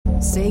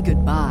Say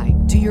goodbye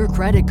to your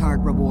credit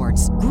card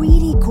rewards.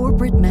 Greedy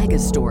corporate mega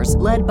stores,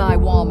 led by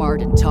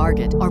Walmart and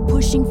Target, are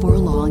pushing for a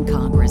law in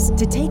Congress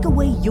to take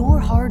away your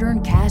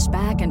hard-earned cash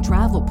back and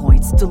travel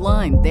points to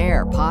line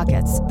their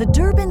pockets. The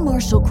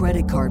Durbin-Marshall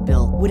credit card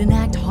bill would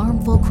enact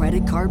harmful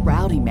credit card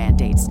routing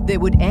mandates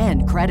that would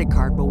end credit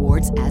card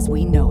rewards as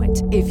we know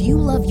it. If you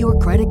love your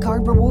credit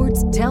card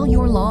rewards, tell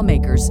your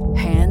lawmakers,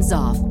 hands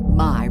off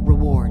my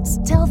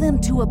rewards. Tell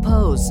them to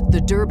oppose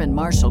the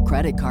Durbin-Marshall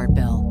credit card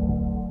bill.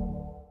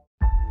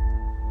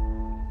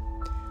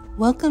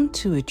 Welcome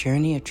to a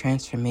journey of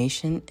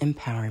transformation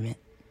empowerment.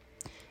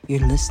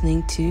 You're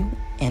listening to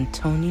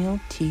Antonio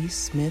T.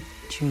 Smith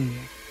Jr.,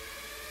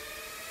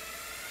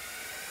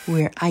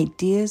 where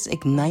ideas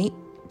ignite,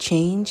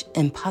 change,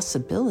 and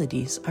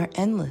possibilities are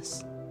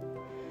endless.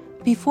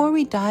 Before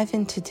we dive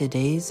into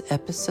today's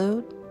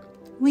episode,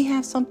 we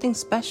have something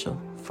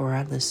special for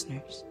our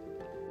listeners.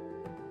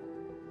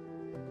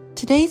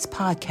 Today's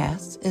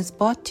podcast is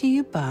brought to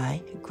you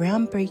by a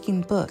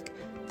groundbreaking book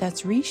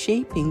that's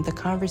reshaping the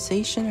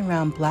conversation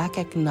around Black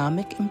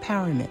economic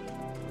empowerment.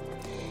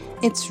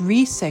 It's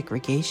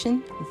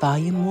Resegregation,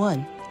 Volume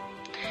 1,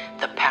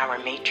 The Power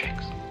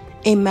Matrix,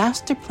 a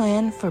master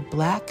plan for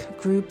Black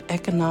group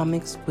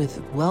economics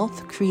with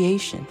wealth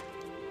creation,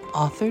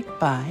 authored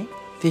by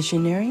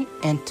visionary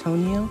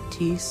Antonio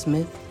T.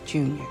 Smith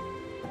Jr.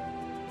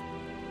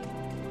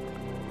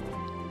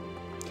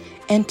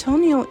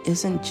 Antonio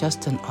isn't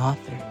just an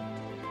author.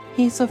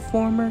 He's a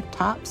former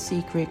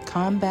top-secret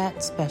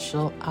combat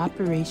special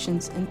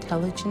operations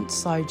intelligence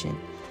sergeant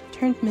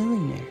turned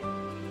millionaire.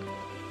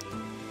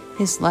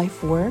 His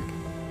life work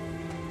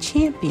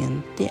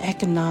championed the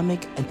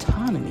economic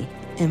autonomy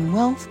and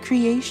wealth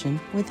creation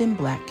within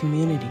Black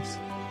communities.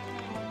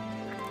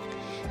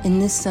 In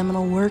this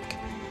seminal work,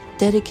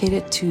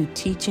 dedicated to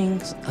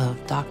teachings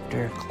of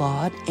Dr.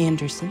 Claude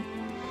Anderson,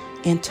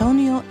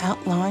 Antonio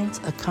outlines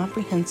a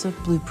comprehensive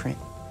blueprint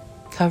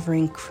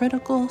covering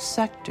critical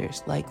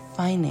sectors like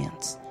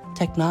finance,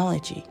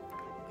 technology,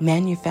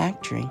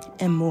 manufacturing,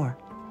 and more.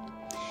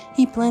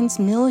 He blends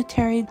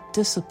military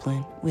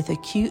discipline with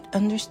acute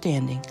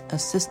understanding of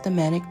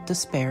systematic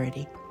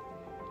disparity.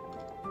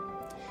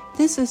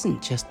 This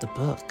isn't just a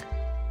book.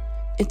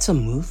 It's a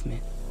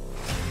movement,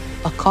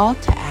 a call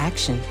to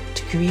action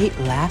to create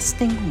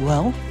lasting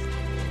wealth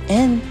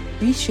and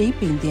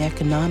reshaping the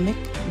economic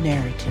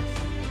narrative.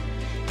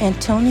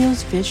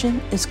 Antonio's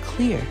vision is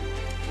clear: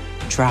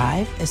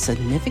 drive a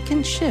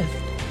significant shift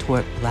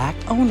toward Black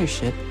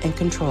ownership and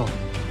control.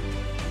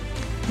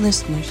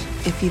 Listeners,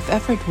 if you've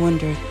ever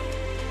wondered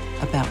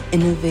about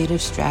innovative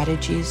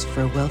strategies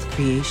for wealth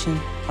creation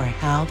or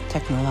how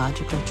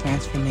technological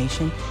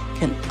transformation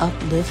can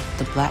uplift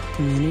the Black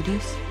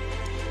communities,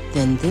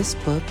 then this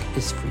book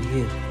is for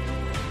you.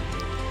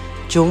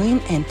 Join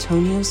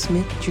Antonio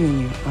Smith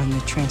Jr. on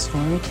the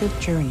transformative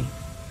journey.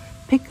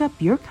 Pick up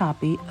your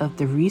copy of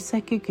the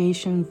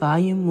Resegregation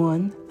Volume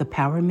 1, The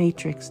Power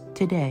Matrix,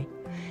 today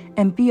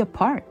and be a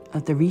part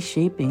of the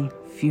reshaping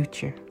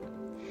future.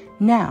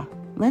 Now,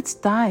 let's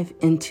dive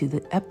into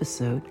the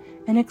episode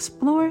and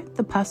explore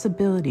the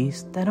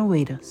possibilities that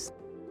await us.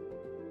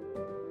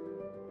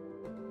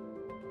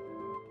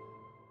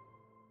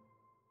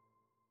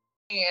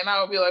 And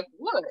I would be like,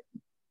 what?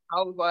 I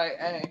was like,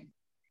 hey,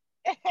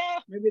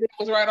 maybe that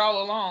was right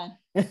all along.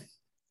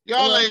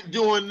 Y'all ain't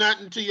doing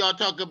nothing till y'all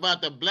talk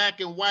about the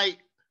black and white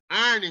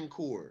ironing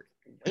cord.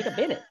 Wait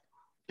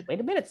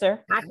a minute,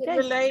 sir. I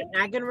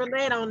can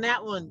relate on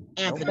that one,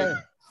 Anthony.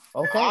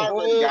 Okay.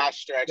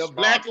 The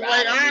black and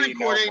white ironing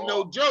cord ain't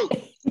no joke.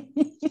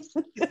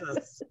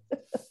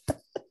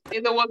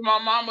 Either was my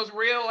mama's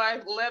real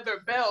life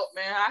leather belt,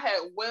 man. I had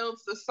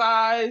welts the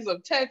size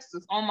of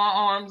Texas on my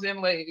arms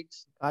and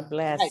legs. God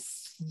bless.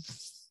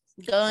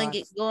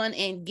 Going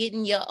and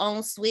getting your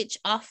own switch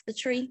off the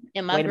tree.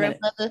 And my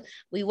grandmother,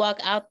 we walk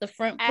out the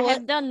front porch. I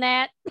have done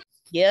that.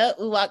 Yeah,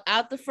 we walk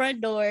out the front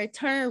door,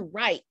 turn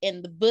right,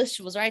 and the bush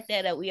was right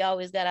there that we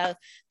always got out.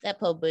 That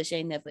poor bush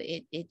ain't never,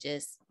 it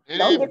just.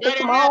 Don't get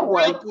the small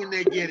one. When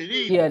they get it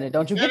either. Yeah,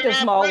 don't you get that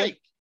small one.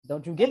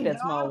 Don't you get that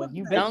small one.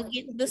 You don't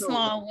get the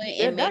small one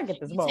and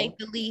take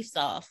the leaves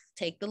off.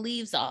 Take the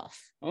leaves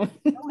off. Don't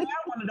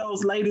have one of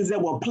those ladies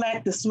that will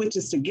plait the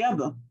switches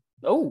together.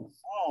 Oh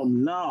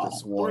no.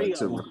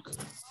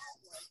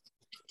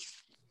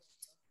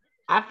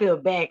 I feel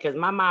bad because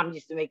my mom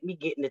used to make me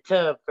get in the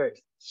tub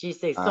first. She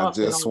said, I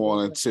just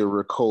wanted to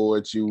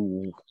record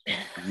you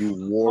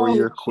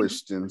warrior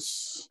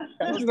questions.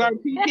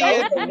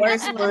 The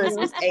worst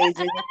was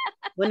Adrian,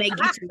 when they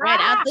get you right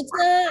out the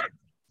tub.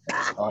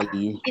 Are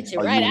you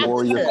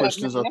warrior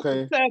questions?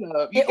 Okay.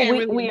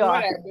 We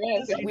are.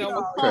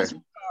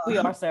 We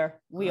are, sir.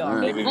 We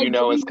are. As you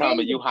know it's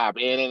coming, you hop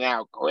in and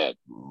out quick.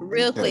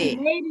 Real quick.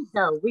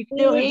 So we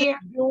still here.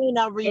 And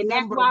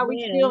that's why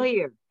we still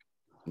here.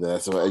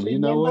 That's right. You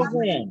know what?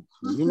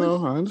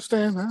 I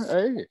understand.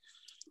 Hey,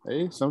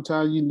 Hey,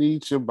 sometimes you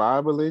need your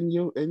Bible and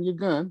your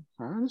gun.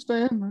 I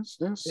understand.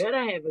 That's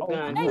Better have a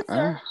gun. Okay,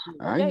 sir.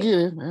 I get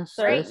it. That's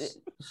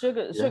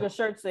Sugar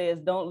shirt says,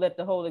 "Don't let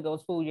the Holy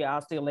Ghost fool you.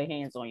 I'll still lay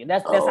hands on you."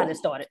 That's how it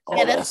started.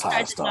 That's how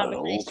it started.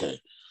 Okay.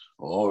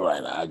 All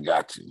right, I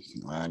got you.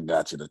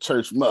 The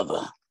church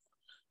mother.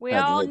 We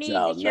all need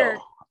the church.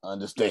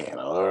 Understand.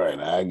 All right,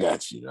 I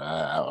got you.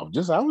 I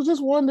was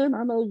just wondering.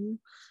 I know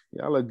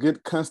y'all are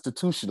good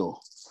constitutional,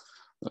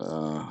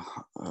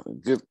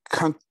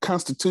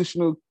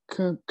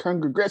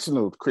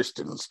 congregational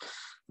Christians.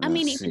 I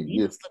mean,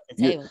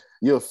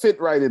 you'll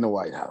fit right in the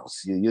White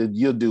House.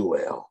 You'll do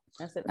well.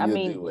 That's it. I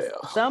mean,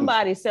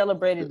 somebody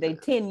celebrated their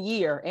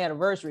 10-year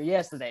anniversary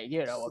yesterday,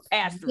 a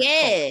pastor.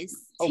 Yes,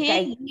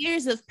 10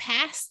 years of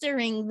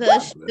pastoring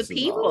the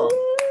people.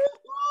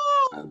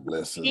 God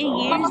bless us 10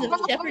 all. years of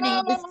shepherding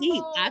the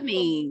sheep. I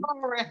mean,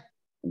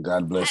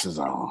 God bless us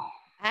all.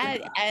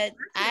 I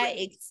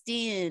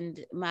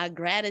extend my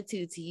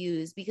gratitude to you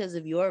is because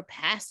of your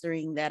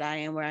pastoring that I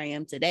am where I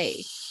am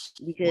today.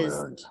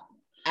 Because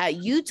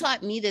you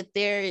taught me that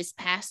there is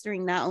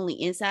pastoring not only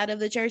inside of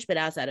the church, but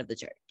outside of the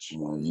church.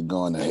 Well, you're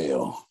going to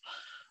hell.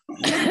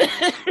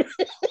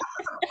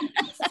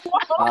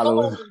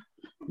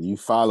 You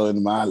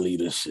following my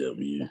leadership.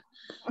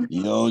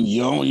 You're on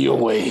your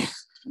way.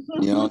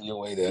 You're on your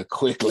way there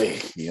quickly.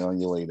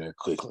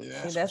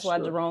 That's why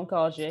Jerome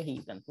calls you a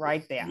heathen,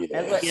 right there.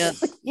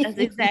 Yes. That's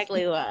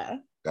exactly why.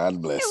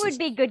 God bless. It would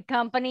be good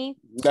company.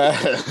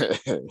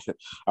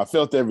 I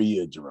felt every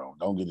year, Jerome.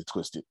 Don't get it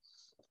twisted.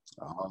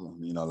 A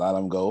lot of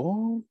them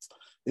go,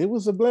 it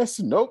was a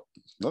blessing. Nope.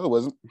 No, it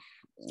wasn't.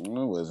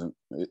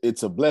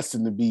 It's a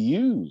blessing to be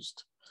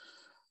used.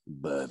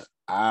 But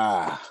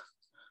I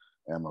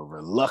am a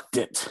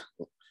reluctant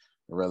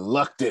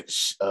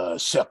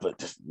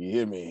shepherd. You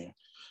hear me?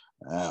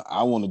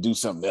 I want to do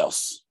something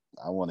else.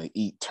 I want to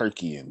eat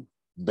turkey and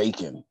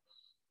bacon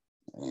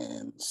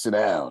and sit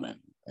down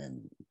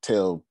and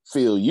tell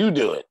Phil, you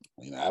do it.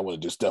 I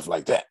want to do stuff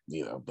like that,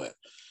 but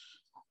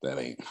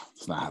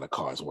it's not how the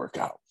cards work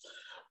out.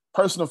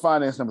 Personal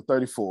finance number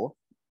 34,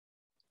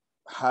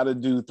 how to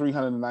do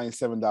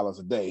 $397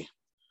 a day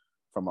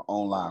from an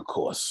online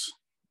course.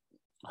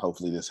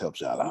 Hopefully this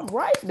helps y'all out.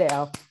 Right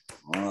now.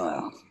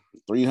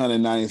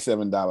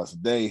 $397 a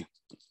day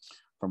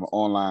from an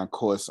online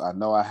course. I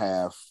know I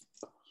have.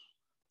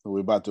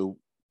 We're about to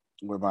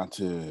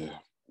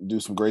do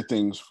some great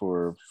things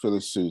for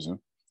Phyllis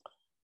Susan.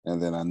 And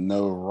then I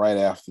know right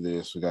after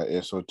this, we got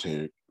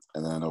esoteric.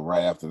 And then I know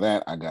right after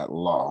that, I got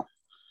law.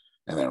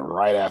 And then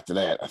right after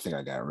that, I think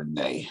I got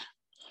Renee.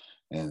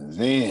 And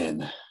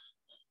then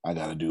I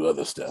got to do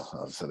other stuff.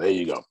 So there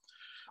you go.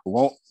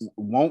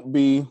 Won't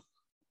be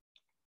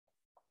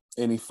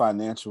any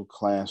financial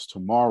class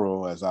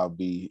tomorrow as I'll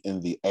be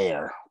in the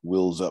air,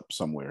 wheels up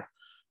somewhere.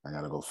 I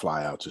got to go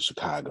fly out to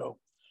Chicago.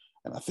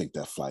 And I think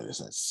that flight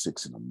is at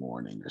 6 a.m.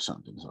 or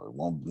something. So it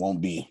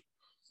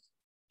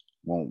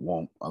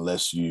won't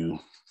unless you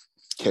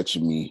catch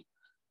me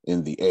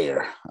in the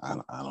air. I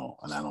don't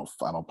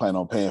plan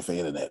on paying for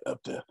internet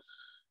up there.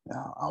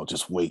 I'll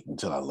just wait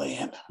until I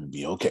land. It'll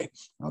be okay.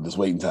 I'll just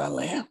wait until I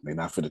land. They're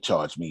not finna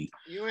charge me.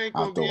 You ain't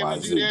gonna be able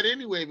to do that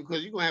anyway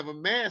because you're gonna have a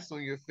mask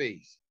on your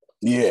face.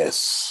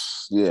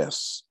 Yes.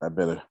 I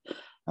better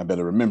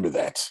remember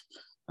that.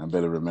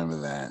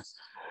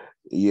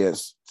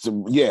 Yes.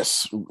 So,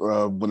 yes.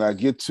 When I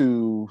get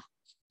to,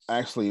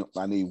 actually,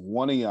 I need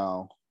one of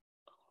y'all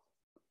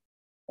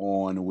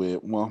on with,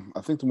 well,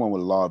 I think the one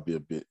with law be a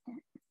bit.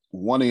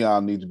 One of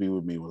y'all need to be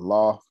with me with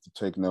law to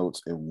take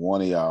notes, and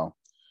one of y'all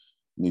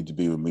need to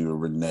be with me with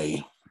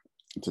Renee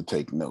to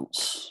take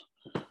notes.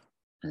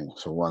 Okay,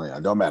 so one of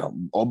y'all, don't matter,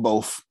 or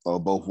both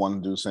want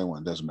to do the same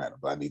one, doesn't matter.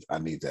 But I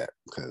need that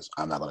because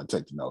I'm not going to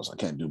take the notes. I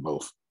can't do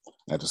both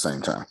at the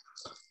same time.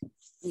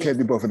 Can't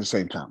do both at the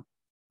same time.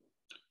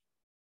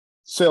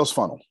 Sales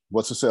funnel.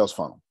 What's a sales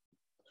funnel?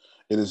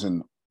 It is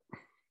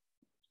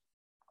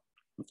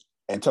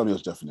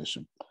Antonio's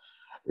definition.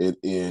 It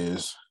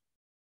is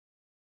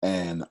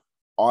an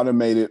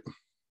automated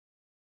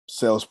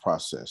sales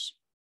process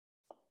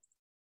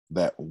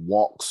that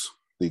walks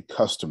the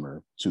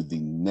customer to the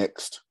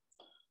next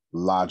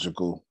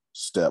logical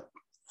step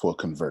for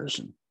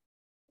conversion.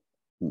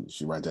 You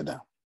should write that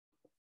down.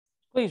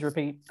 Please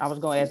repeat. I was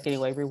going to ask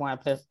anyway.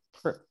 Rewind,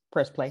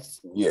 press play.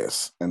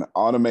 Yes, an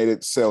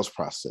automated sales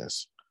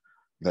process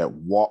that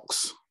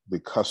walks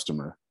the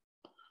customer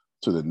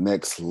to the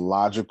next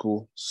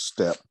logical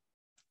step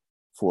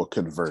for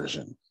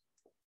conversion.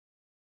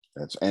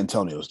 That's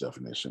Antonio's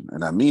definition,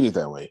 and I mean it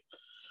that way.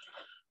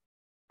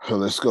 So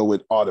let's go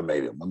with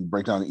automated. I'm gonna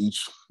break down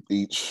each.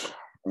 I'm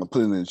gonna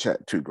put it in the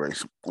chat too,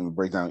 Grace. I'm gonna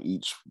break down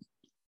each.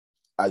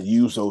 I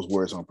use those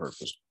words on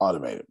purpose.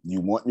 Automated.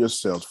 You want your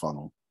sales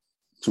funnel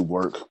to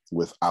work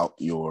without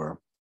your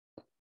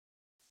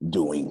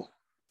doing.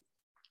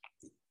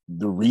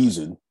 The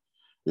reason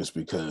is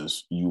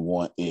because you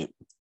want it.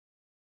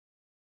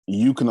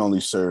 You can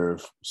only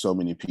serve so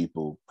many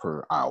people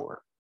per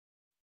hour,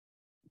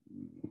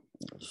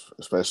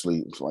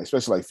 especially like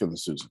Phil and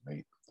Susan,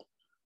 right?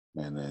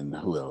 And then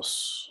who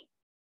else?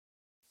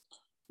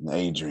 and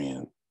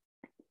Adrian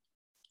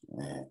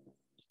and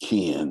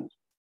Ken,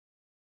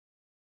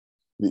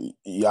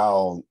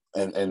 y'all,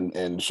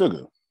 and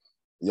Sugar,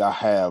 you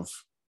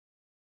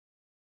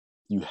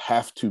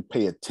have to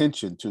pay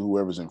attention to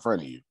whoever's in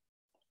front of you,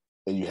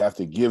 and you have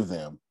to give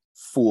them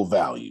full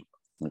value.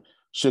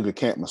 Sugar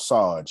can't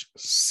massage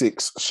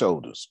 6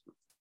 shoulders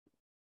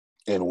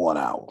in 1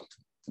 hour.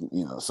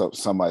 So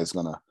somebody's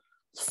gonna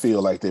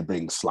feel like they're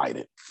being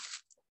slighted.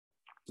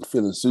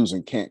 Phil and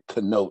Susan can't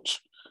connote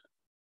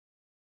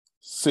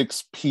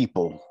 6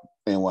 people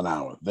in 1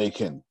 hour. They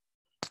can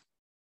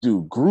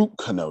do group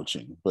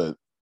connoting, but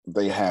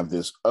they have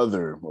this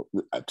other,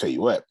 I tell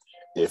you what,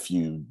 if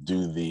you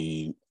do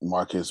the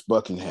Marcus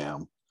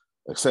Buckingham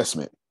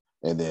assessment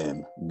and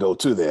then go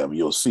to them,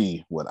 you'll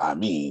see what I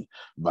mean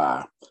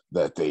by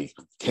that. They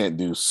can't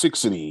do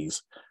 6 of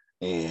these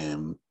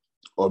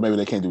or maybe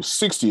they can't do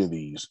 60 of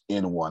these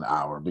in 1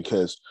 hour,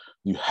 because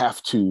you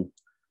have to,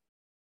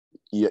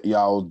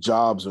 y'all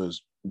jobs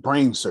is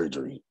brain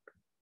surgery,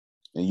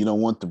 and you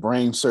don't want the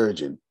brain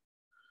surgeon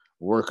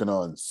working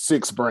on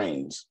 6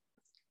 brains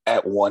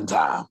at one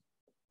time.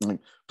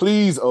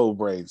 Please, old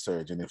brain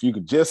surgeon, if you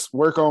could just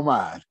work on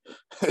mine,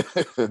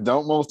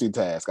 don't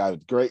multitask. I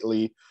would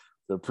greatly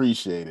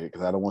appreciate it,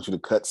 because I don't want you to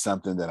cut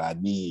something that I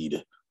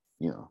need,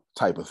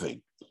 type of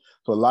thing.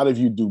 So a lot of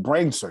you do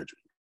brain surgery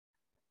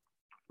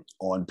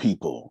on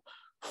people,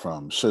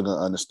 from Sugar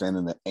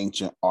understanding the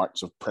ancient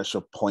arts of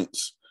pressure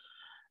points,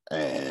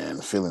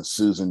 and Phil and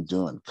Susan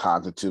doing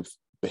cognitive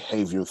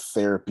behavioral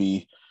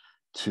therapy,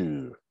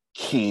 to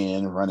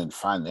Ken running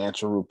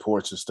financial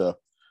reports and stuff.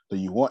 So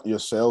you want your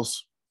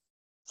sales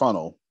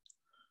funnel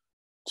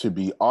to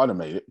be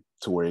automated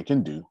to where it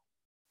can do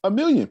 1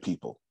 million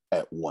people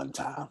at one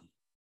time,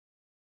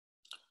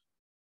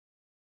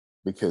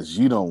 because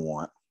you don't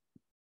want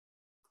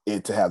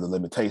it to have the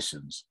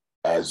limitations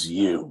as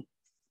you.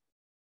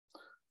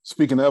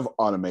 Speaking of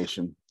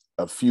automation,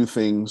 a few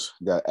things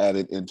got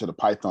added into the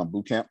Python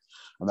bootcamp.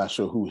 I'm not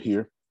sure who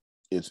here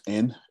is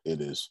in.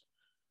 It is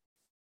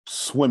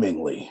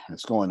swimmingly.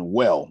 It's going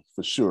well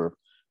for sure.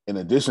 In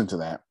addition to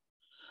that,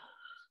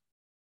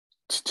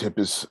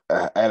 Tempest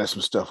added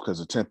some stuff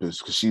because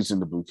she's in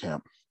the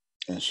bootcamp,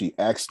 and she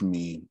asked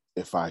me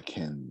if I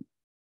can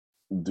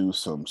do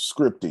some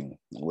scripting,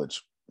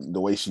 which the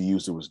way she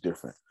used it was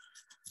different.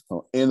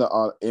 So in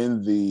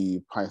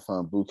the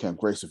Python bootcamp,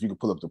 Grace, if you could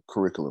pull up the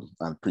curriculum,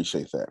 I'd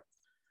appreciate that.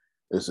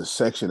 There's a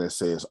section that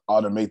says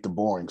automate the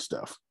boring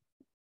stuff.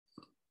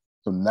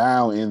 So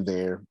now in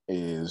there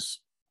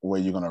is where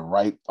you're going to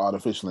write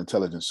artificial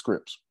intelligence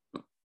scripts.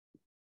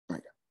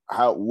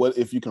 What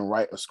if you can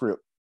write a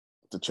script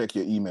to check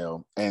your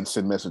email and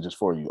send messages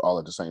for you all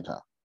at the same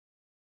time?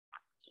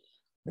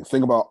 And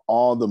think about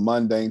all the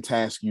mundane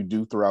tasks you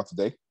do throughout the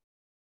day.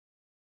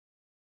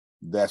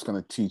 That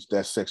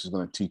section is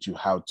going to teach you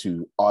how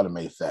to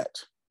automate that,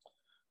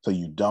 so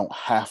you don't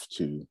have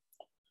to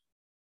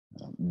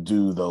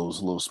do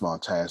those little small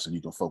tasks, and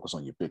you can focus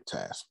on your big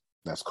tasks.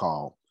 That's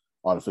called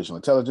artificial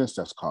intelligence.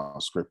 That's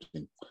called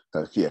scripting.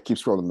 Keep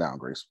scrolling down,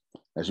 Grace.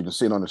 As you can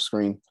see it on the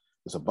screen,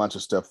 there's a bunch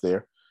of stuff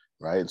there,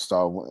 right?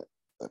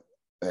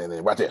 And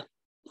then right there.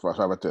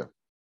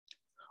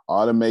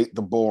 Automate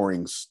the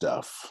boring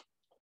stuff.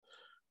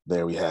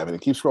 There we have it.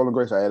 And keep scrolling,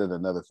 Grace. I added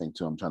another thing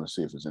too. I'm trying to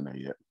see if it's in there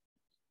yet.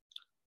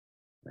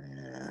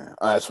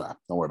 That's fine.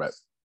 Don't worry about it.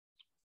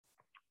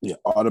 Yeah,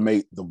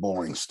 automate the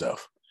boring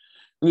stuff.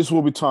 And this is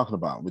what we're talking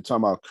about. We're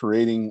talking about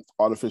creating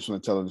artificial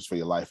intelligence for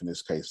your life, in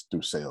this case,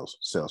 through sales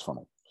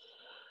funnel.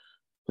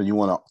 So you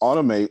want to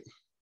automate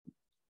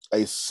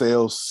a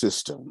sales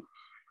system,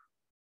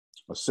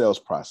 a sales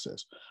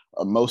process.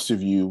 Most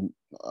of you,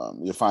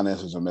 your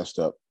finances are messed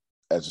up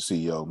as a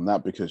CEO,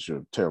 not because you're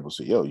a terrible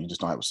CEO. You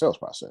just don't have a sales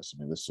process. I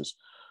mean,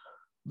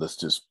 let's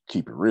just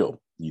keep it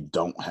real. You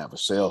don't have a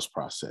sales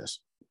process.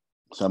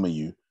 Some of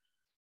you,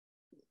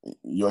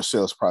 your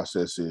sales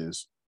process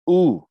is,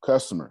 ooh,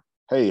 customer,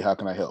 hey, how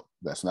can I help?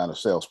 That's not a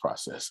sales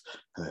process.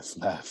 It's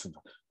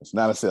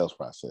not a sales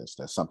process.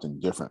 That's something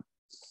different.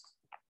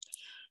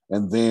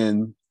 And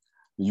then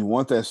you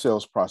want that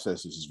sales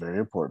process, this is very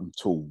important,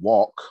 to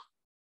walk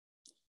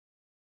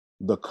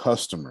the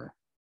customer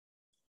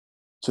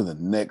to the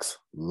next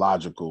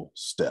logical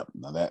step.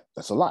 Now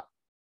that's a lot.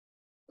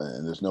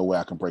 And there's no way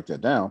I can break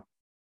that down,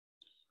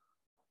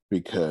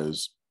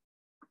 because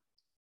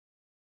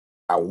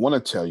I want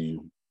to tell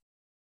you,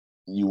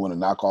 you want to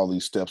knock all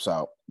these steps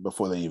out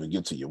before they even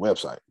get to your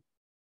website.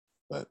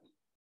 But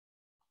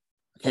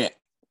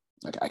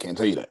I can't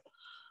tell you that.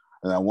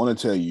 And I want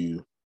to tell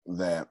you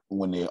that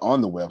when they're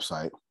on the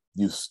website,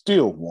 you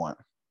still want,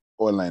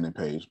 or landing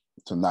page,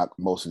 to knock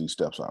most of these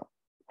steps out.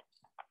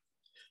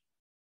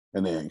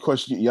 And then, of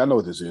course, y'all know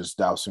what this is,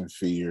 dousing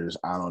fears.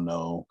 I don't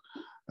know.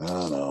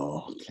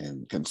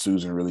 Can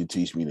Susan really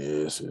teach me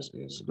this?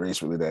 Is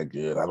Grace really that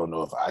good? I don't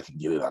know if I can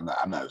get it. I'm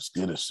not as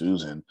good as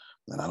Susan.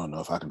 And I don't know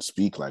if I can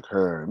speak like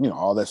her.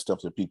 All that stuff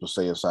that people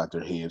say inside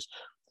their heads.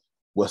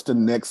 What's the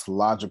next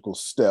logical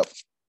step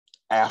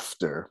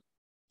after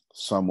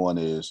someone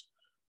is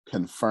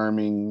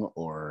confirming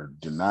or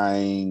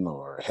denying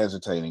or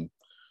hesitating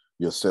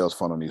Your sales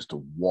funnel needs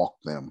to walk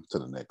them to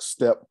the next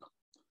step,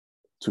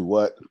 to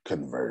what?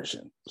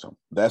 Conversion. So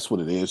that's what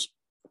it is.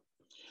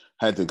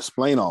 I had to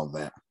explain all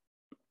that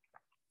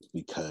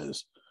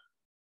because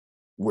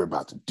we're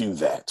about to do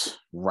that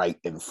right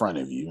in front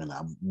of you. And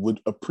I would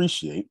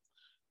appreciate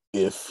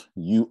if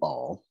you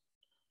all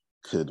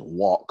could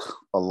walk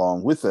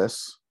along with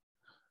us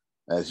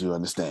as you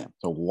understand.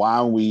 So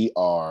while we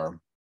are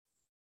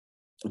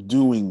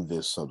doing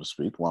this, so to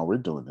speak, while we're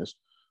doing this,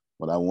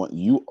 what I want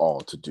you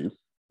all to do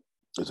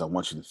is I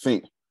want you to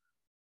think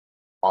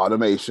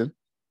automation,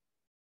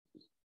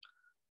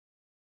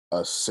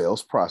 a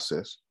sales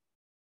process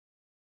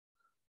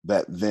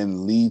that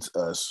then leads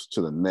us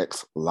to the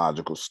next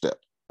logical step.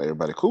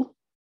 Everybody cool?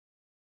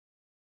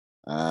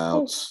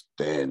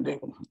 Outstanding.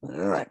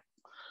 All right.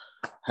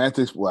 I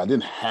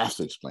didn't have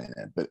to explain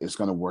that, but it's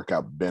going to work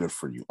out better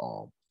for you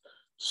all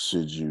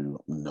should you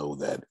know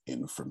that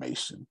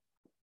information.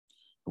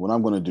 What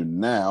I'm going to do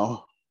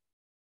now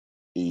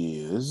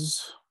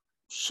is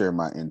share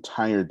my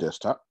entire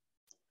desktop.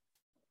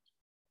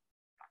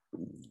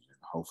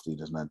 Hopefully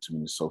there's not too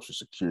many social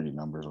security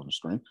numbers on the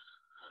screen.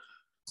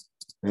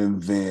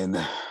 And then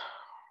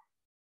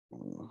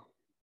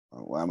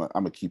I'm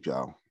going to keep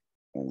y'all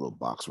on a little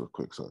box real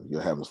quick. So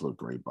you'll have this little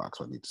gray box.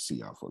 So I need to see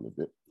y'all for a little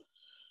bit.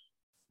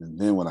 And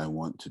then what I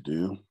want to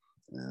do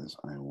is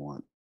I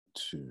want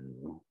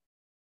to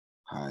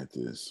hide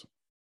this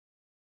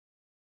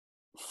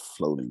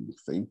floating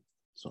thing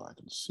so I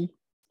can see.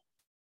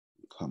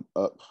 Come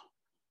up,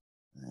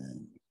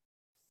 and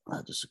I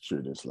have to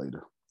secure this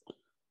later.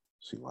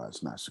 See why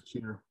it's not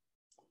secure.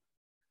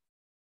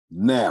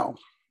 Now,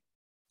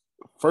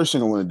 first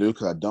thing I want to do,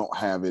 because I don't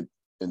have it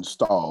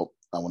installed,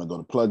 I want to go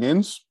to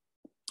plugins.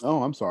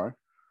 Oh, I'm sorry.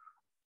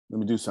 Let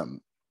me do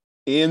something.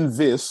 In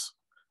this,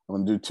 I'm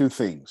going to do two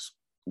things.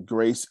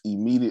 Grace,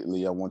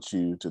 immediately, I want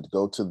you to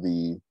go to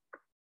the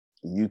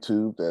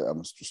YouTube that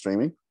I'm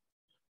streaming,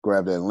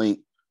 grab that link,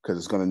 because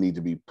it's going to need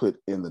to be put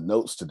in the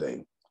notes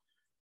today,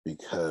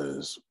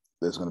 because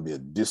there's going to be a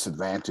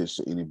disadvantage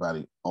to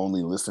anybody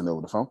only listening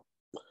over the phone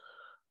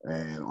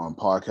and on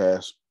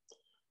podcasts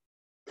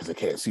because they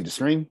can't see the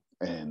screen.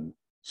 And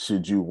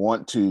should you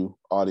want to,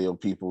 audio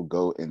people,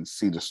 go and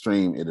see the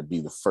stream, it'll be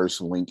the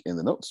first link in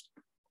the notes.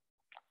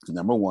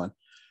 Number one,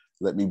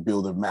 let me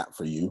build a map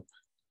for you.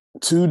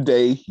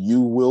 Today,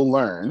 you will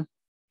learn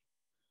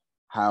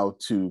how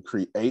to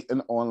create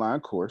an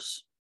online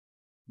course.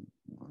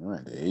 All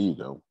right, there you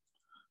go.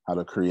 How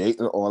to create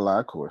an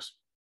online course.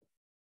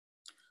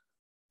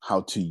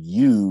 How to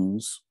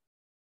use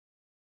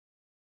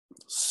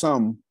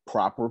some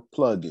proper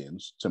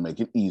plugins to make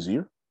it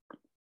easier.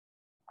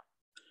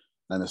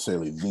 Not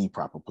necessarily the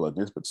proper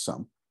plugins, but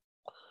some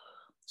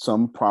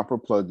proper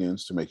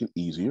plugins to make it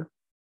easier.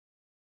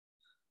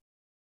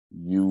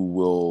 You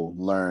will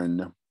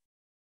learn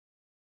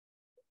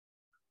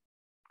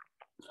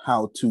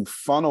how to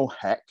funnel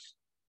hack.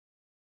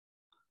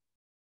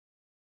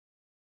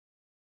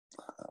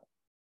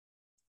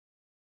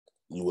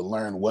 You will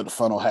learn what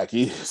funnel hack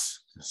is.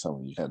 Some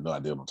of you have no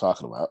idea what I'm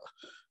talking about.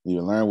 You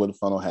will learn what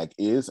funnel hack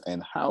is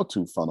and how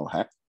to funnel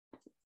hack.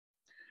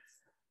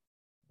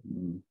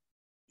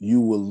 You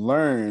will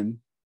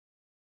learn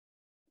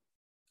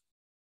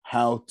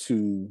how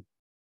to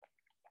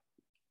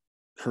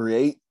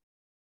create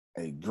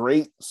a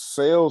great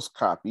sales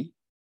copy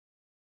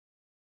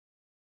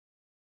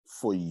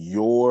for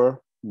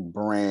your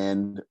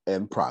brand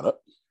and product.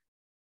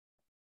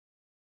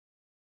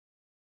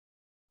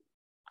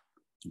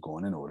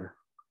 Going in order.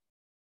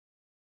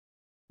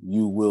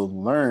 You will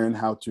learn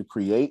how to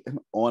create an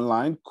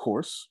online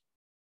course.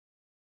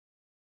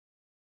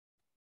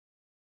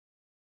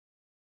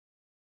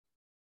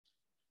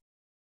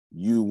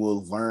 You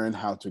will learn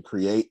how to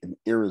create an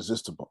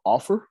irresistible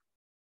offer.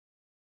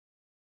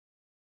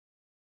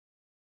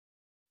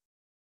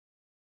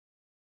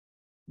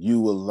 You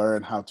will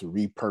learn how to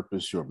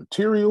repurpose your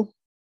material.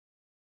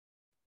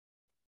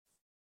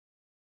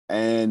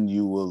 And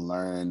you will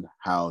learn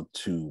how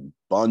to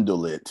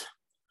bundle it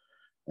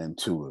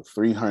into a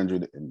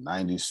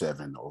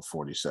 397 or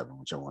 47,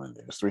 which I want to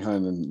do. It's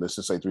 300, let's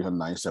just say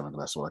 397,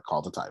 because that's what I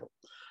call the title.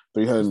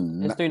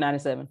 It's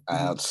 397.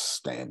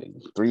 Outstanding.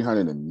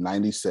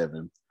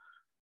 $397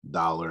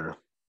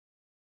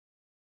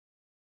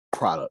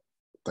 product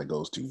that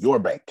goes to your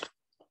bank.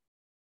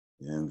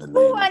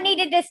 Oh, I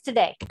needed this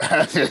today.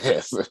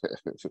 Yes.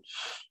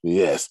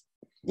 Yes.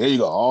 There you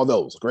go. All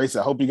those. Grace,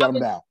 I hope you got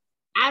them down.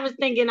 I was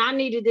thinking I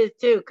needed this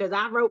too, because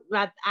I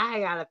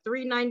got a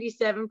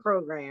 397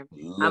 program.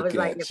 I was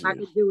like, if I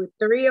could do it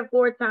 3 or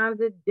 4 times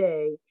a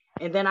day.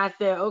 And then I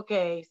said,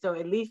 okay, so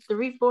at least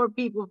 3-4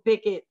 people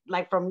pick it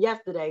like from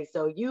yesterday.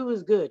 So you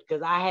was good,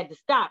 because I had to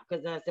stop,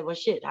 because I said, well,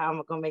 shit, how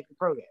am I going to make the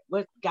program?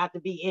 What's got to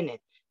be in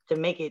it to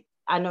make it?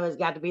 I know it's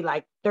got to be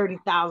like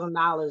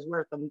 $30,000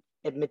 worth of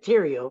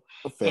material.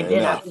 Fair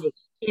enough.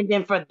 And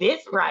then for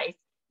this price,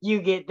 you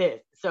get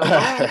this. So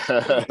that's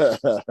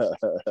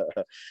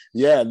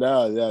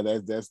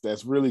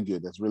really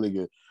good. That's really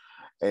good.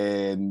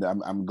 And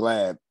I'm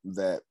glad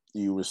that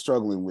you were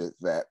struggling with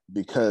that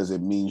because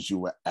it means you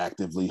were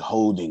actively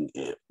holding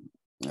it.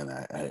 And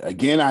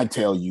I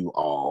tell you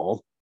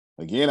all,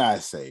 I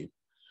say,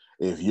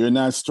 if you're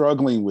not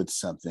struggling with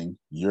something,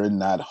 you're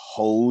not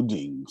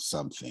holding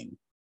something.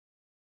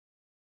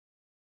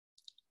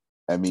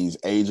 That means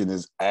Agent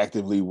is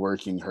actively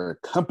working her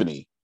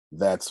company.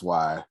 That's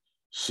why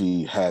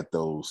she had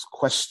those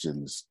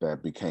questions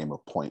that became a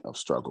point of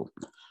struggle.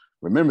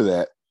 Remember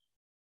that,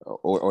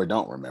 or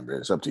don't remember it.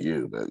 It's up to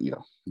you, but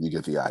you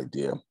get the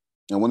idea.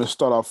 I want to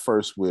start off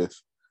first with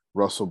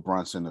Russell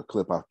Brunson, a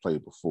clip I've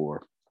played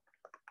before,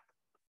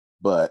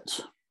 but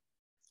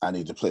I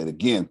need to play it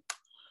again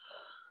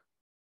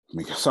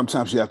because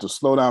sometimes you have to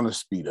slow down and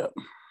speed up.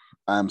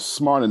 I'm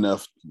smart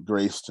enough,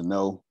 Grace, to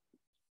know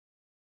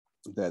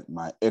that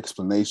my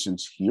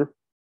explanations here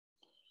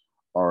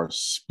are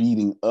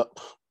speeding up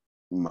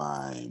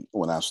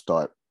when I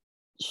start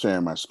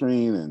sharing my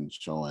screen and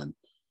showing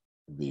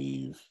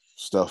the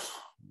stuff,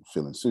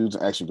 filling suits.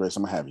 Actually, Grace,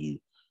 I'm gonna have you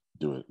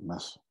do it. My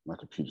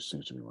computer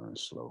seems to be running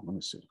slow. Let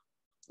me see.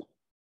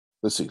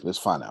 Let's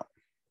find out.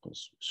 It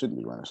shouldn't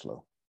be running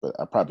slow, but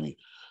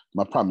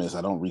my problem is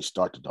I don't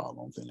restart the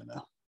doggone thing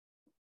enough.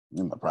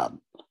 That's my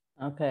problem.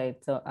 Okay,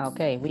 so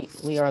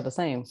we are the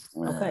same.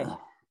 Okay.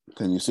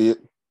 Can you see it?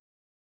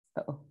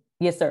 Uh-oh.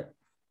 Yes, sir.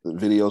 The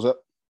video's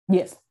up?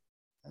 Yes.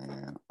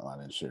 And I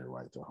didn't share it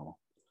right there. Hold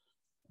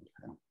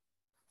on. Okay.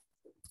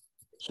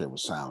 Share with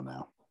sound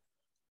now.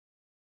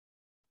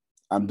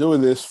 I'm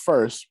doing this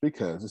first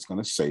because it's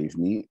going to save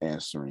me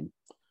answering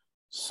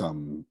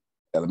some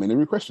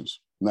elementary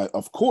questions. Now,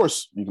 of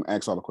course, you can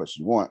ask all the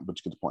questions you want, but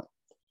you get the point.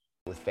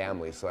 With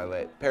families, so I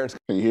let parents.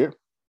 Can you hear?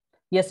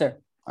 Yes, sir.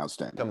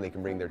 Outstanding. They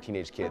can bring their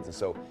teenage kids, and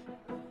so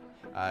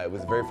it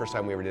was the very first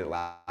time we ever did it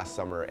last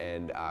summer,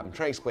 and I'm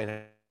trying to explain how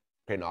to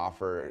create an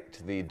offer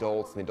to the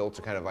adults, and the adults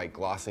are kind of like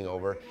glossing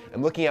over.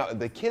 I'm looking out,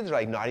 the kids are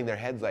like nodding their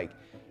heads, like,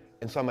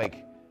 and so I'm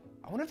like,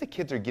 I wonder if the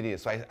kids are getting it.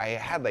 So I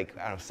had like,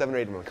 I don't know, 7 or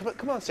 8 of them,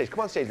 come on stage.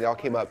 They all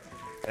came up,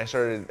 and I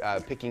started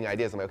picking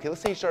ideas. I'm like, okay,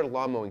 let's say you start a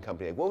lawn mowing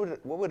company. Like,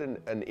 what would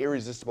an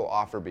irresistible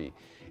offer be?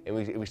 And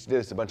we did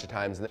this a bunch of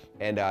times,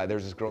 and there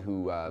was this girl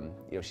who,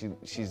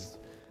 she's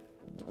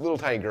a little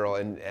tiny girl,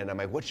 and I'm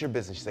like, what's your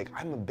business? She's like,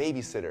 I'm a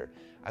babysitter.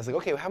 I was like,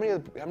 okay, well, how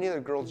many other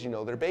girls do you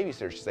know that are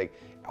babysitters? She's like,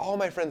 all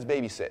my friends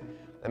babysit.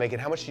 I'm like,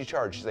 and how much do you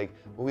charge? She's like,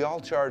 well, we all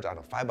charge, I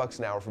don't know, $5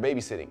 an hour for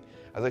babysitting.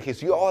 I was like, okay,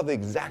 so you all have the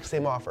exact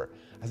same offer.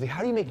 I was like,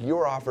 how do you make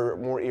your offer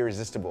more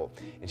irresistible?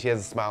 And she has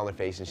a smile on her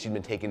face, and she'd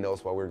been taking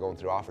notes while we were going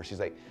through offers. She's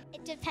like,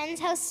 it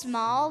depends how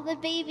small the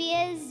baby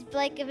is.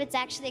 Like if it's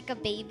actually like a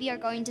baby or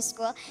going to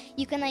school,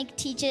 you can like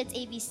teach it its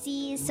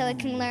ABCs so it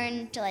can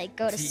learn to like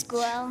go to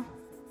school.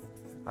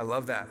 I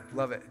love that,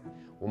 love it.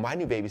 Well, my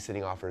new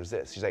babysitting offer is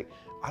this. She's like,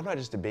 I'm not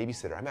just a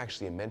babysitter, I'm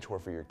actually a mentor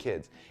for your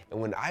kids.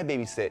 And when I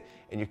babysit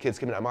and your kids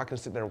come in, I'm not gonna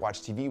sit there and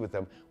watch TV with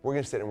them. We're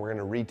gonna sit and we're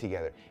gonna read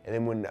together. And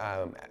then when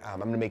I'm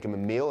gonna make them a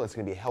meal, and it's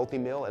gonna be a healthy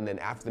meal. And then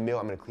after the meal,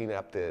 I'm gonna clean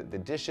up the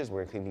dishes,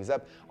 we're gonna clean things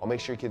up. I'll make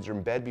sure your kids are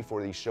in bed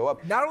before they show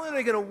up. Not only are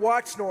they gonna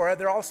watch Nora,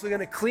 they're also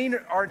gonna clean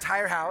our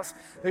entire house.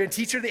 They're gonna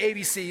teach her the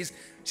ABCs.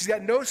 She's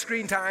got no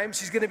screen time.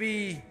 She's gonna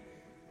be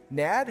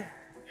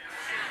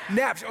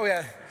Napped, oh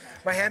yeah.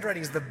 My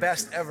handwriting is the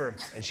best ever.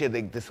 And she had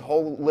like this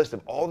whole list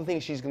of all the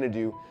things she's gonna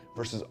do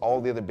versus all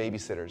the other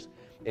babysitters.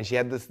 And she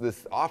had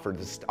this offer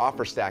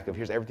stack of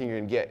here's everything you're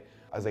gonna get.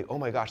 I was like, oh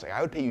my gosh, like I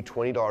would pay you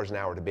 $20 an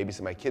hour to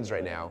babysit my kids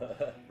right now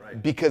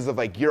because of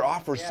like your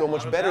offer is so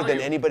much better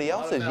than anybody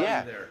else's.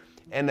 Yeah.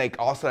 And like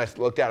all of a sudden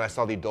I looked out and I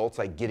saw the adults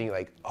like getting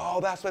like,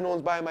 oh, that's why no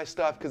one's buying my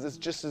stuff because it's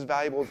just as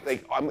valuable.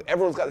 Like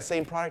everyone's got the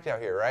same product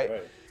out here, right?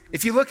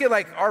 If you look at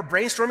like our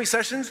brainstorming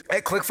sessions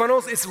at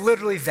ClickFunnels, it's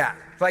literally that.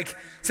 Like,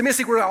 some people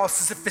think we're all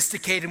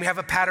sophisticated and we have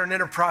a pattern in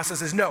our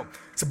processes. No,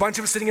 it's a bunch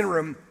of us sitting in a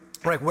room.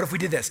 We're like, what if we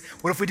did this?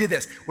 What if we did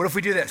this? What if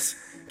we do this?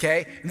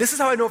 Okay? And this is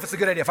how I know if it's a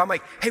good idea. If I'm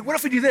like, hey, what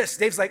if we do this?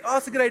 Dave's like, oh,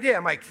 it's a good idea.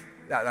 I'm like,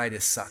 that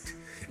idea sucked.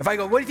 If I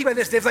go, what do you think about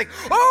this? Dave's like,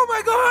 oh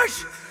my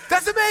gosh,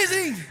 that's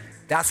amazing.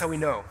 That's how we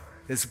know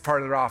this is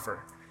part of their offer.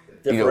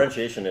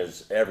 Differentiation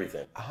is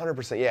everything.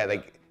 100%, yeah.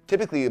 Like,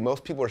 typically,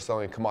 most people are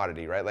selling a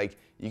commodity, right? Like,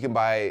 you can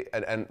buy,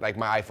 like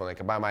my iPhone, I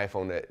can buy my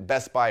iPhone at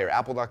Best Buy or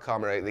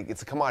Apple.com, or like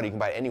it's a commodity, you can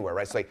buy it anywhere,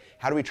 right? So like,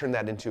 how do we turn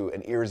that into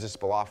an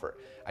irresistible offer?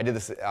 I did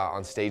this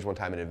on stage one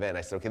time at an event.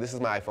 I said, okay, this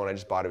is my iPhone, I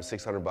just bought it, it was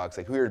 $600.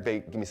 Like, who here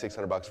give me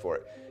 $600 for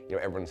it? You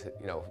know, everyone's,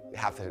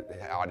 half the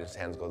audience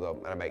hands goes up,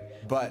 and I'm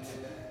like, but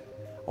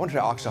I want to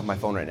try to auction off my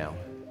phone right now.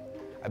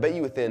 I bet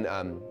you within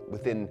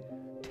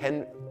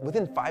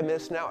 5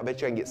 minutes now, I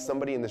bet you I can get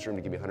somebody in this room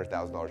to give me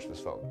 $100,000 for this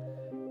phone.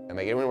 I'm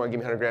like, anyone want to give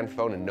me 100 grand for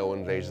phone? And no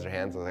one raises their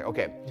hands. I was like,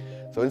 okay.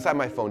 So inside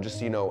my phone, just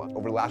so you know,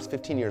 over the last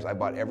 15 years, I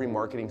bought every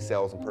marketing,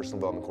 sales, and personal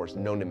development course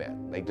known to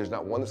man. Like, there's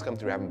not one that's come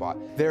through I haven't bought.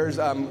 There's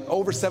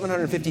over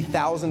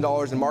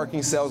 $750,000 in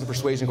marketing, sales, and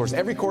persuasion course.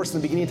 Every course from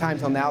the beginning of time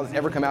till now that's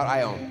ever come out,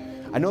 I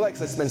own. I know that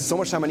because I spend so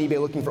much time on eBay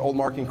looking for old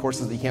marketing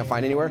courses that you can't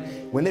find anywhere.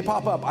 When they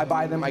pop up, I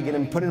buy them, I get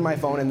them, put it in my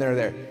phone, and they're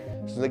there.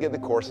 As soon as I get the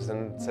courses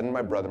and send them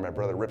to my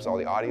brother rips all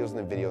the audios and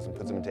the videos and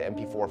puts them into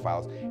MP4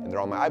 files, and they're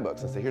all my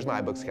iBooks. And I say, here's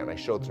my iBooks account. And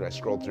I showed through, and I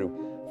scrolled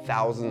through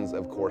thousands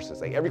of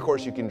courses. Like every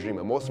course you can dream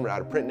of. Most of them are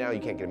out of print now. You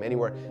can't get them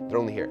anywhere. They're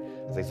only here.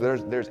 It's like, so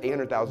there's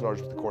 $800,000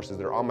 worth of courses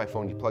that are on my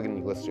phone. You plug in and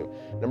you listen to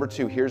them. Number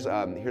two, here's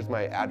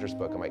my address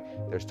book. I'm like,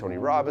 there's Tony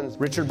Robbins,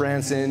 Richard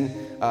Branson,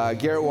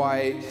 Garrett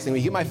White. So when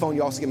you get my phone,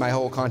 you also get my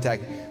whole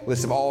contact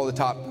list of all the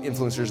top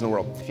influencers in the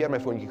world. If you had my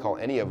phone, you could call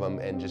any of them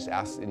and just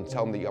ask and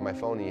tell them that you got my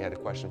phone and you had a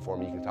question for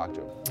me, you could talk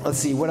to them. Let's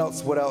see, what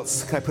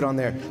else can I put on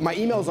there? My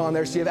email's on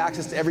there, so you have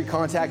access to every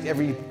contact,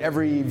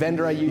 every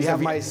vendor I use. You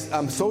have my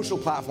social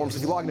platforms. So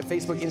if you log into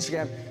Facebook,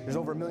 Instagram, there's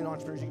over 1 million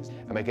entrepreneurs.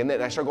 I'm like, and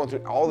then I started going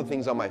through all the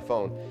things on my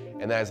phone,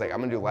 and then I was like, I'm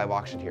gonna do a live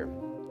auction here.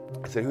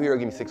 I said, who here will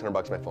give me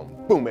 $600 my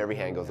phone? Boom, every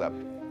hand goes up.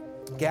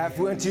 Okay, if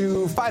we went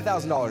to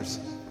 $5,000,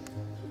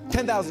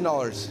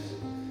 $10,000,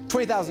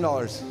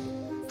 $20,000,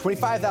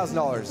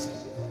 $25,000,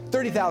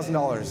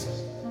 $30,000,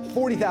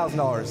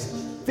 $40,000,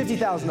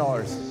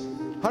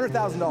 $50,000,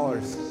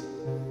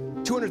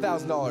 $100,000,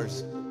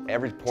 $200,000.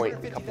 Every point,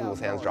 a couple of those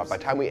hands dropped. By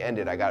the time we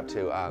ended, I got up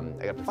to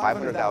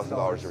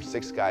 $500,000. There were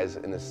 6 guys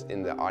in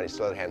the audience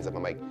still had hands up.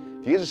 I'm like,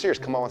 if you guys are serious,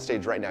 come on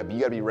stage right now. But you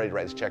gotta be ready to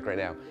write this check right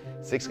now.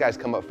 6 guys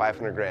come up,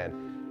 500 grand,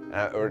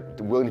 or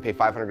willing to pay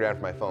 500 grand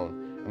for my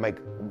phone. I'm like,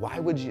 why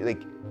would you,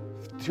 like,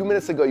 2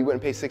 minutes ago you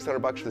wouldn't pay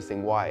 $600 for this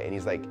thing, why? And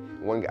he's like,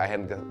 I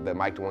handed the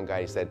mic to one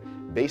guy, he said,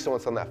 based on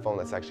what's on that phone,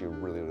 that's actually a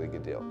really, really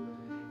good deal.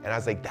 And I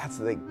was like,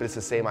 but it's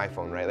the same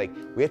iPhone, right? Like,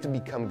 we have to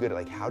become good at,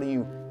 like, how do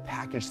you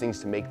package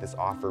things to make this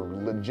offer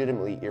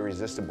legitimately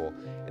irresistible?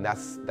 And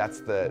that's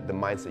the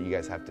mindset you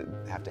guys have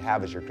to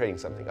have as you're creating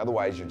something.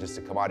 Otherwise, you're just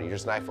a commodity, you're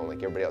just an iPhone like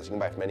everybody else. You can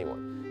buy it from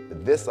anyone.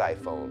 But this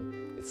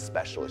iPhone, it's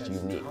special, it's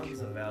unique.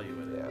 Tons of value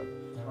in it.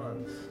 Yeah.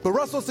 Tons. But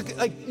Russell,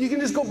 like, you can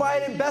just go buy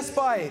it in Best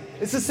Buy.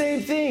 It's the same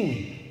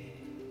thing.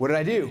 What did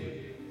I do?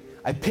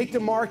 I picked a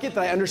market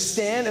that I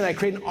understand and I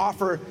create an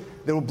offer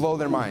that will blow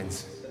their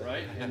minds.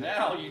 Right, and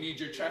now you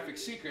need your traffic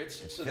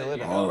secrets so that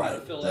you know All how to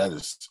right, fill that it.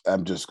 is.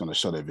 I'm just going to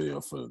show that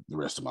video for the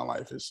rest of my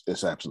life.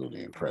 It's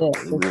absolutely incredible.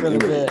 Yes, it's really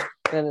good.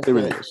 It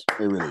really is.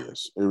 It really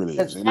is. It really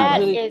is.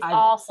 That is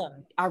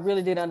awesome. I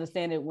really did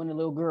understand it when the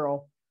little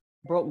girl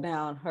broke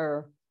down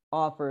her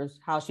offers,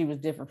 how she was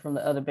different from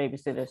the other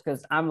babysitters.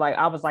 Because I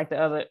was like the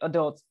other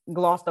adults,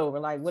 glossed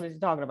over. Like, what is she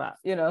talking about?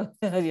 You know.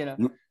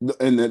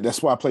 And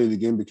that's why I played it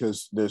again,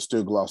 because there's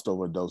still glossed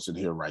over adults in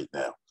here right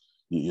now.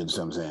 You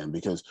understand what I'm saying?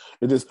 Because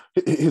here's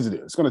it is.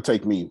 It's going to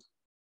take me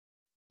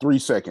 3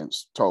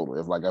 seconds total.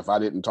 If I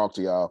didn't talk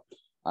to y'all,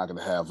 I could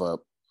have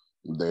up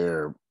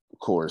their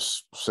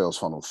course sales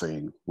funnel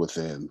thing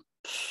within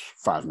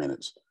 5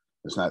 minutes.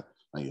 It's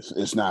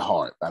not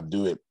hard. I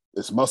do it.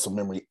 It's muscle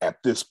memory at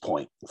this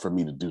point for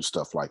me to do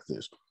stuff like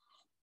this.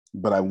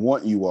 But I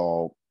want you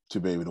all to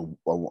be able to.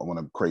 I want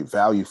to create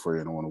value for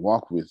you, and I want to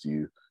walk with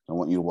you. I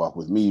want you to walk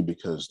with me,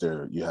 because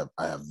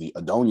I have the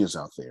Adonias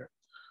out there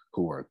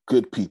who are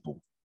good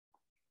people,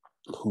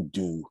 who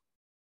do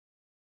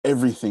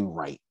everything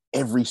right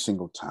every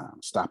single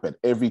time, stop at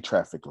every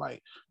traffic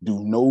light, do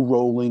no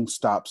rolling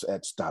stops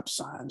at stop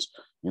signs.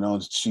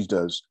 She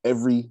does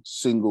every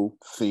single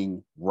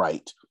thing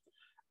right.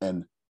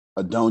 And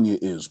Adonia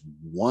is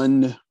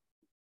one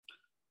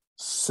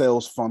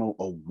sales funnel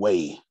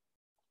away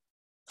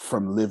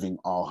from living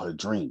all her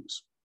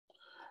dreams.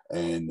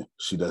 And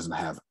she doesn't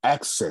have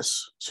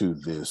access to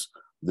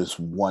this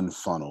one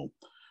funnel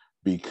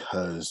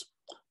because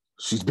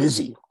she's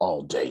busy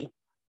all day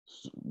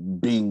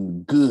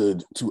being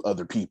good to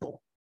other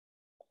people.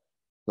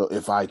 So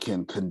if I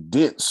can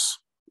condense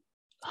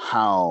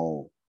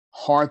how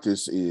hard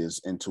this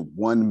is into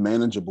one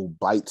manageable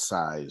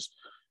bite-sized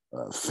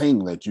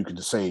thing that you can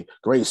just say,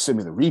 great, send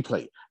me the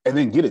replay, and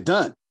then get it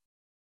done,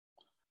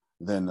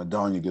 then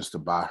Adonia gets to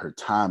buy her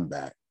time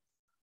back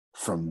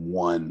from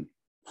one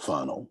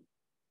funnel.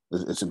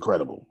 It's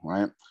incredible,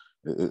 right?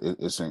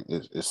 It's a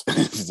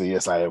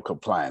yes, I am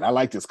compliant. I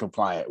like this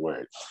compliant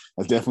word.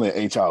 That's definitely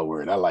an HR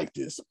word. I like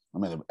this.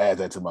 I'm going to add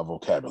that to my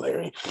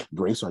vocabulary.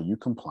 Grace, are you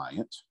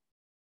compliant?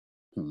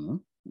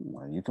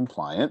 Are you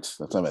compliant?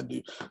 That's what I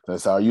do.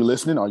 That's how, are you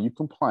listening? Are you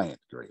compliant,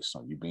 Grace?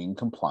 Are you being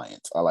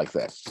compliant? I like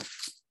that.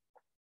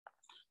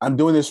 I'm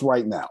doing this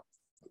right now.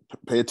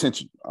 Pay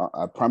attention.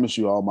 I promise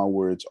you all my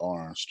words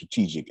are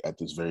strategic at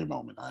this very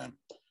moment. I am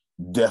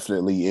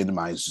definitely in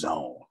my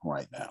zone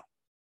right now.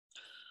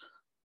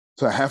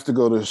 So I have to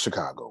go to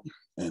Chicago,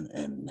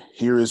 and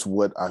here is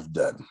what I've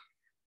done.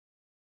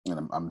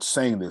 And I'm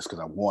saying this because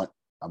I want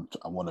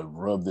to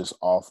rub this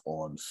off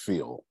on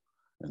Phil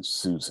and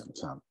Susan.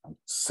 So I'm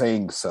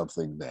saying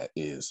something that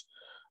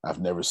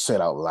I've never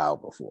said out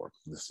loud before.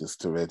 It's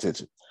just to pay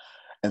attention.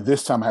 And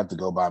this time I have to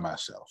go by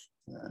myself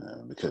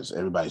because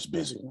everybody's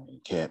busy. You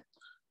can't.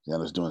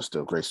 Deanna's doing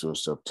stuff. Grace doing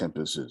stuff.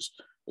 Tempest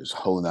is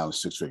holding down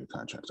 6-figure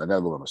contracts. I got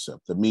to go by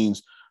myself. That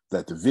means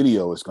that the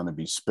video is going to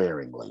be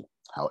sparingly.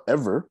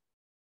 However,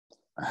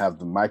 I have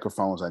the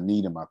microphones I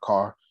need in my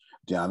car.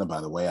 Deanna,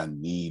 by the way, I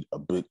need a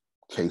big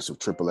case of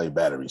AAA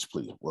batteries,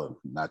 please. Well,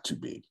 not too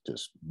big,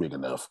 just big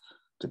enough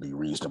to be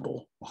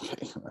reasonable.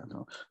 Okay,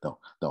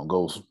 don't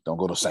go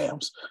to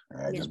Sam's.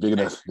 Just big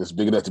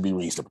enough to be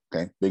reasonable.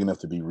 Okay, big enough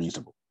to be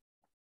reasonable.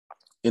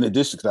 In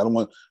addition,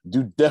 because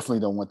definitely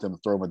don't want them to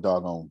throw my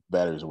doggone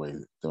batteries away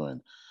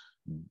doing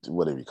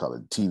whatever you call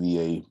it,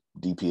 TVA,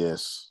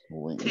 DPS,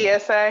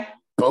 TSA.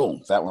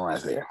 Boom, that one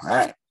right there. All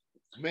right.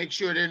 Make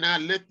sure they're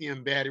not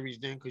lithium batteries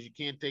then, because you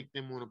can't take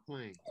them on a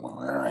plane.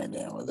 All right,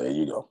 then. Well, there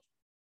you go.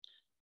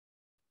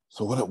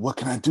 So what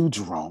can I do,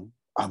 Jerome?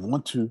 I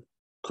want to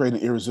create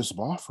an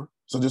irresistible offer.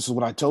 So this is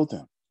what I told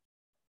them.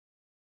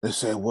 They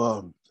said,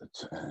 well,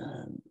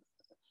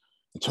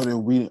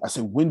 Antonio, I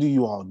said, when do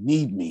you all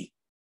need me?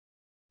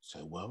 I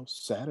said, well,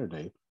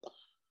 Saturday.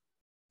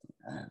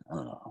 And I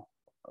don't know.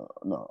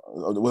 No,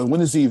 well,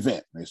 when is the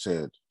event? They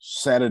said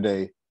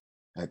Saturday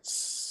at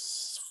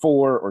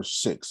 4 or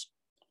 6.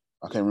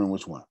 I can't remember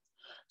which one.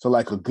 So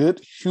like a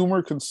good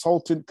humor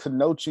consultant,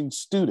 coaching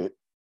student,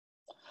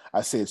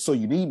 I said, so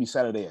you need me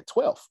Saturday at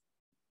 12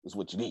 is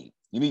what you need.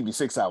 You need me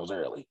 6 hours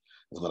early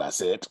is what I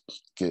said.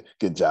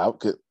 Good job.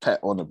 Good pat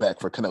on the back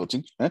for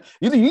coaching.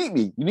 You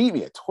need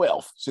me at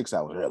 12, 6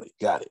 hours early.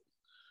 Got it.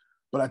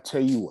 But I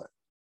tell you what,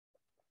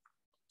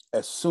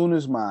 as soon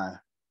as my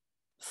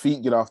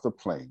feet get off the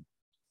plane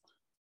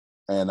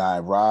and I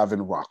arrive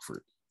in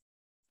Rockford,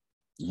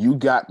 you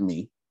got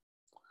me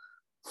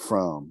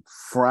from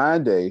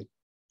Friday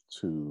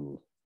to,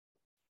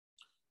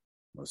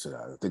 I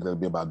think that'll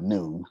be about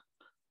noon.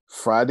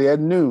 Friday at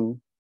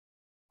noon,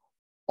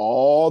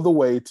 all the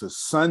way to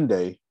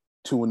Sunday,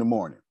 2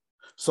 a.m.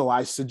 So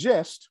I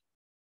suggest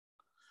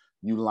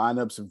you line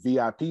up some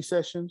VIP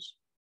sessions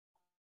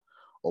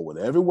or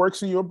whatever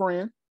works in your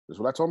brand. That's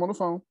what I told him on the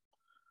phone.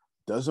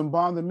 Doesn't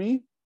bother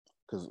me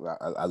because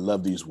I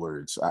love these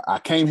words. I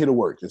came here to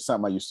work. It's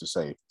something I used to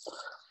say.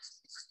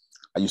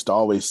 I used to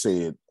always say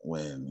it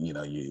when,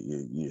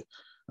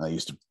 I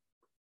used to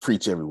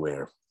preach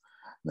everywhere.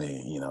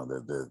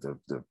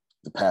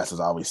 The pastor's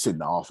always sit in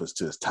the office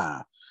till it's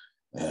time.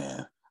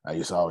 And I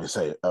used to always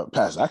say,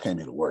 Pastor, I came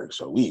here to work,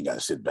 so we ain't got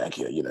to sit back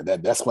here.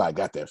 That's where I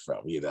got that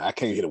from. I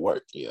came here to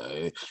work.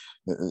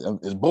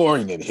 It's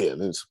boring in here.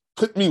 Let's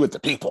put me with the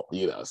people.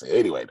 So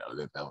anyway,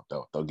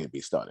 don't get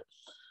me started.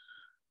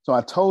 So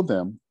I told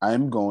them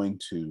I'm going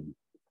to,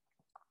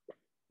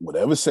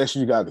 whatever session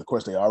you got, of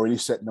course, they already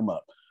setting them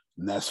up,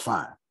 and that's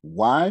fine.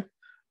 Why?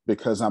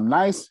 Because I'm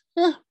nice?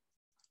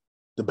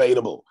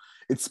 Debatable.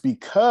 It's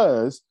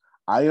because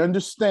I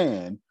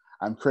understand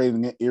I'm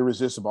creating an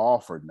irresistible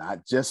offer,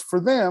 not just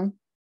for them,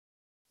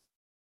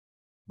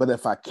 but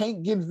if I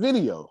can't get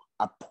video,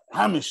 I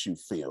promise you,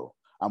 Phil,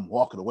 I'm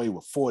walking away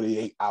with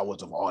 48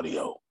 hours of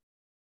audio.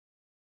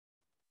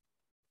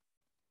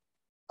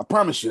 I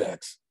promise you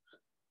that.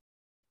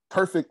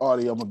 Perfect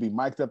audio. I'm going to be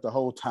mic'd up the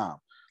whole time,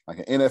 like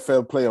an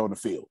NFL player on the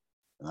field.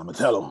 And I'm going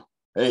to tell them,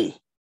 hey,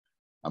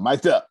 I'm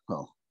mic'd up.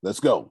 Oh, let's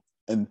go.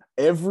 And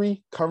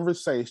every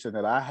conversation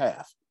that I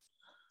have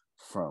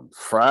from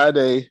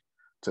Friday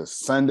to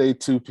Sunday,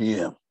 2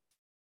 p.m.,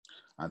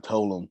 I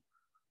told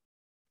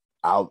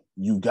them,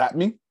 you got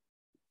me,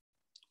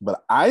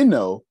 but I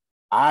know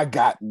I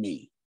got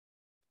me.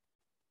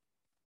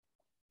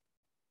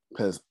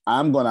 Because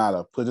I'm going to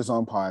either put this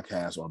on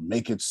podcast or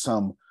make it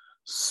some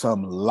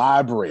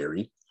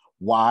library.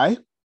 Why?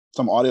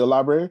 Some audio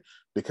library?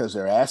 Because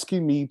they're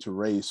asking me to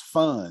raise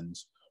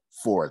funds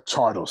for a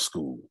charter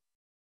school.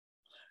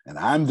 And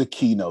I'm the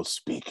keynote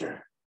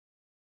speaker.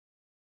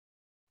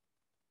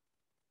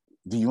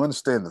 Do you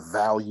understand the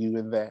value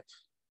in that?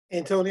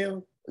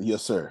 Antonio?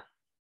 Yes, sir.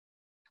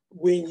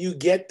 When you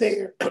get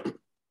there,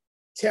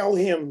 tell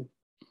him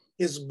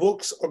his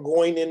books are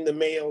going in the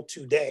mail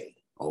today.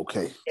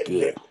 Okay,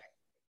 good.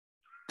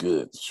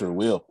 Good, sure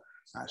will.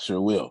 I sure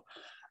will.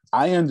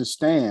 I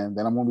understand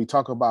that I'm going to be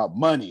talking about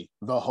money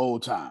the whole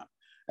time.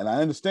 And I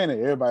understand that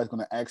everybody's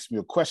going to ask me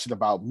a question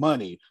about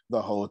money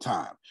the whole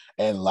time.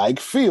 And like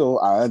Phil,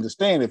 I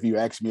understand if you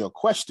ask me a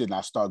question,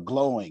 I start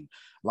glowing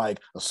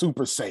like a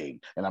Super Saiyan,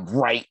 and I'm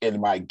right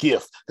in my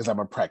gift because I'm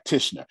a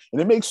practitioner.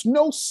 And it makes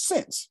no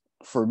sense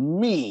for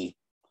me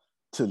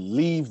to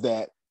leave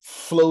that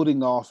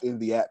floating off in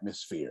the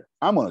atmosphere.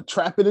 I'm going to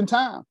trap it in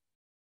time.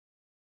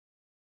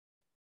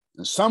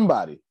 And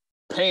somebody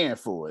paying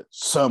for it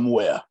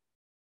somewhere.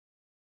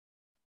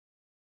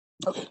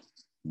 Okay,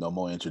 no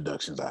more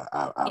introductions.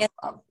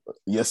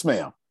 Yes,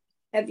 ma'am.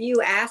 Have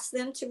you asked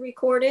them to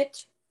record it,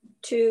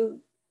 to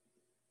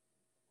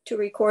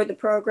record the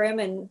program?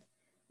 And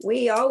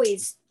we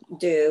always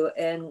do.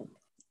 And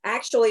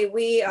actually,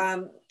 we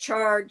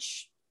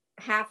charge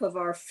half of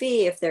our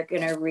fee if they're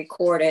going to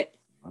record it.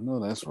 I know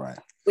that's right.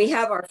 We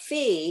have our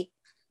fee,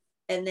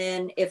 and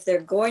then if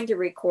they're going to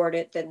record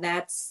it, then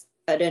that's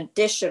an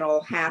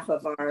additional half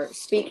of our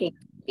speaking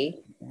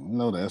fee.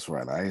 No, that's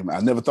right. I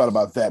never thought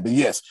about that, but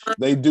yes,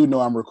 they do know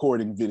I'm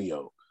recording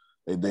video.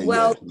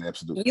 Well, yeah,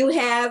 absolutely.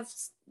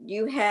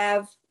 You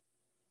have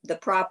the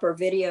proper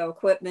video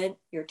equipment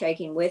you're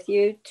taking with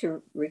you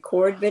to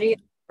record video,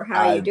 or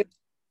how you do?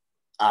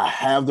 I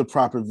have the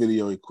proper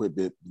video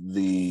equipment.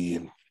 The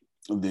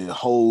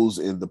holes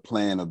in the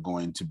plan are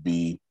going to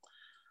be.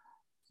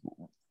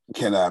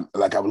 I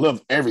would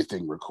love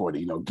everything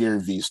recorded, Gary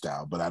Vee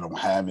style, but I don't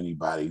have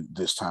anybody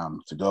this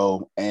time to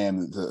go.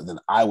 And then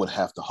I would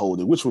have to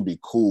hold it, which would be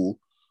cool.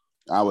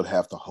 I would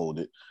have to hold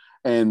it.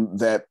 And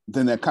that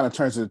kind of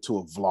turns it into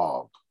a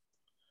vlog.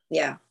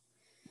 Yeah.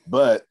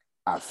 But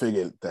I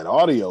figured that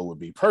audio would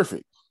be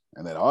perfect,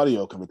 and that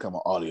audio can become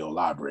an audio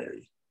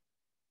library.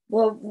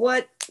 Well,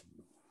 what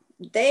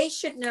they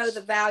should know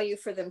the value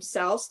for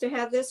themselves to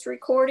have this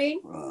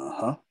recording.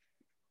 Uh-huh.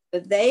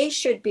 But they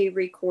should be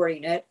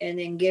recording it and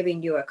then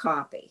giving you a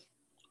copy.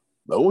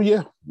 Oh,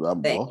 yeah.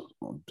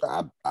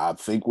 I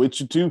think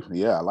with you too.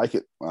 Yeah, I like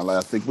it.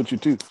 I think with you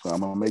too. So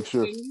I'm going to make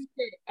sure. And you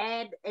should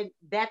add,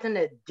 that's an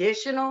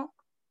additional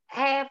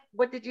half.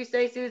 What did you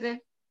say,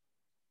 Susan?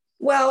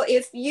 Well,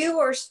 if you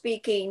are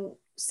speaking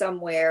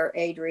somewhere,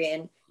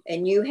 Adrian,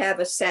 and you have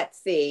a set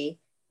fee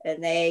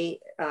and they,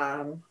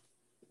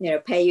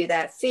 pay you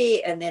that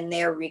fee and then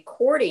they're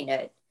recording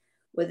it,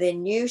 well,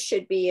 then you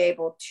should be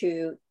able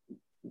to,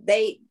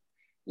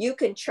 you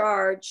can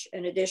charge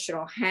an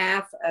additional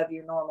half of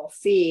your normal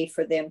fee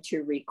for them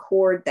to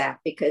record that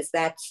because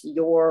that's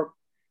your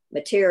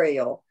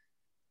material.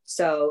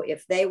 So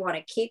if they want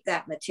to keep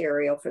that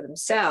material for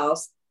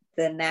themselves,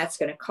 then that's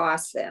going to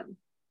cost them.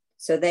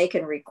 So they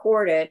can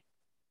record it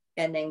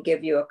and then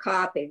give you a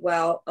copy.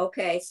 Well,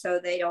 okay, so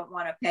they don't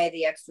want to pay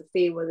the extra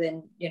fee. Well,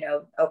 then,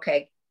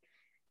 okay,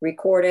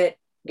 record it,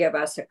 give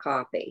us a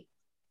copy.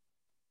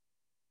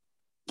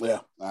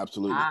 Yeah,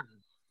 absolutely.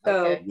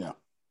 So, okay. Yeah.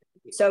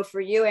 So for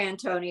you,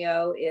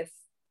 Antonio, if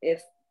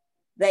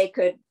they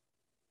could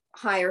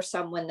hire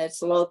someone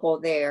that's local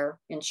there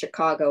in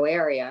Chicago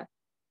area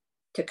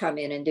to come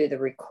in and do the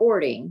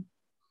recording,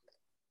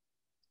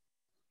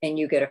 and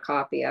you get a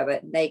copy of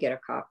it, and they get a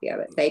copy of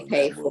it. They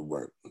pay for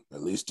work.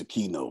 At least the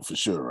keynote for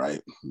sure,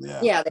 right? Yeah.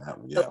 Yeah.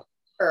 Yeah.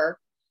 Sure.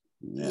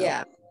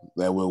 Yeah.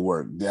 That will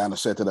work. Deanna,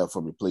 set that up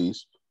for me,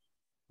 please.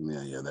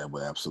 Yeah, that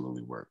would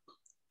absolutely work.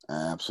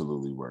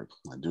 Absolutely work.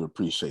 I do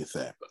appreciate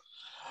that.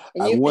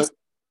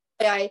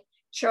 I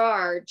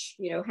charge,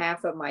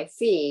 half of my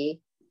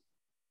fee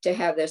to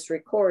have this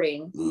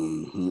recording.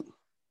 Mm-hmm.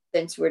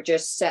 Since we're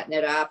just setting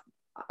it up,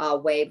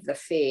 I'll waive the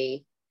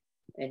fee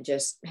and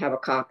just have a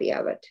copy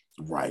of it.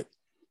 Right.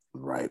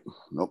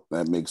 Nope,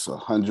 that makes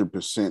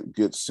 100%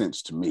 good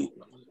sense to me.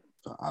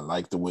 I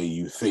like the way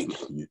you think.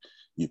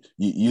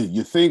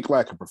 You think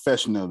like a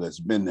professional that's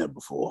been there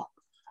before.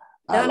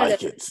 I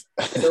like it.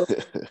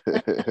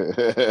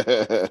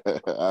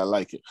 I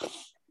like it.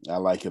 I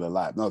like it a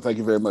lot. No, thank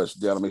you very much.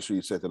 Deanna, make sure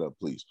you set that up,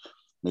 please.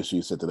 Make sure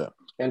you set that up.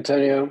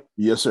 Antonio?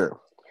 Yes, sir.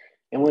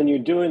 And when you're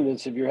doing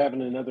this, if you're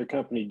having another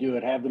company do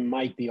it, have them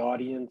mic the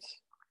audience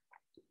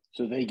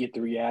so they get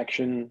the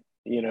reaction.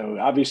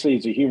 Obviously,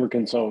 as a humor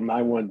consultant,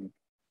 I want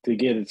to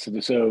get it.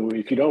 So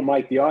if you don't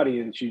mic the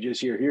audience, you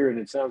just hear and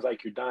it sounds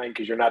like you're dying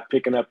because you're not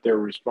picking up their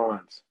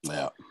response.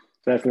 Yeah.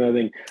 So that's another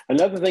thing.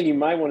 Another thing you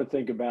might want to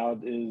think about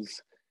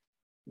is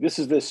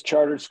this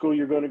chartered school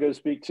you're going to go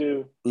speak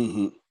to.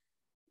 Mm-hmm.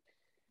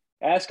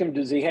 Ask him,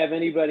 does he have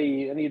any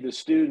of the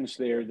students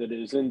there that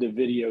is into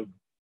video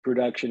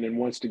production and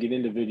wants to get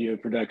into video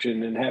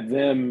production, and have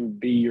them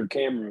be your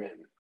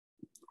cameraman?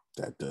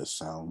 That does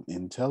sound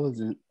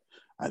intelligent.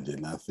 I did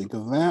not think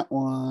of that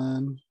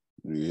one.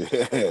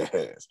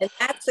 Yes. And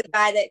that's the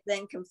guy that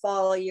then can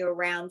follow you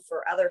around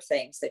for other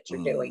things that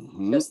you're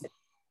doing.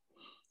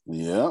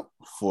 Yeah,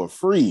 for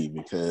free,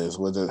 because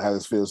how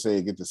does Phil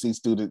say, get to see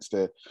students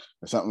that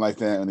or something like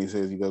that when he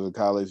says he goes to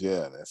college?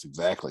 Yeah, that's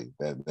exactly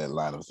that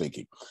line of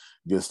thinking.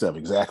 Good stuff,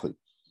 exactly.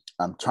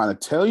 I'm trying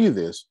to tell you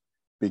this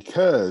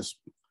because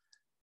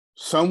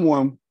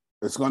someone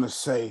is going to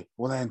say,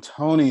 well,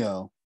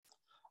 Antonio,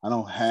 I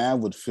don't have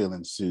what Phil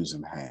and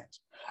Susan has.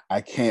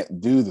 I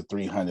can't do the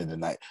 300 a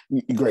night.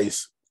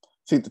 Grace,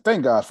 see,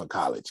 thank God for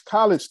college.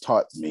 College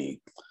taught me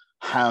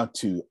how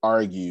to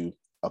argue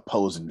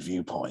opposing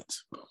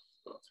viewpoints.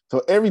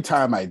 So every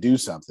time I do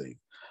something,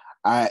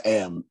 I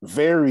am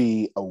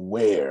very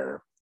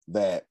aware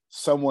that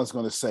someone's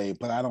going to say,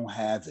 but I don't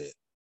have it.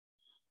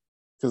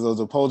 Because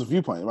those opposing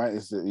viewpoints, right?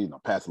 It's the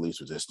path of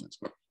least resistance.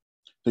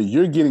 So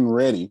you're getting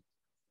ready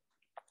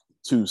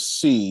to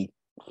see,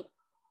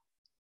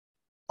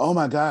 oh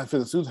my God, Phil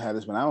and Susan had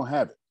this, but I don't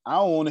have it. I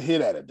don't want to hit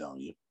at it, don't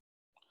you?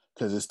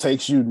 Because it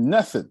takes you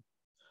nothing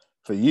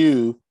for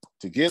you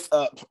to get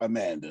up,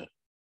 Amanda,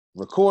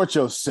 record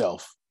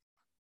yourself,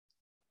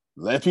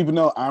 let people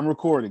know I'm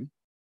recording.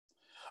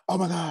 Oh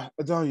my God,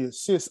 Adonia,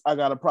 sis, I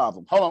got a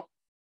problem. Hold on.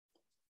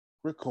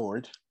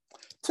 Record.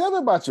 Tell me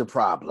about your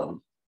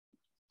problem.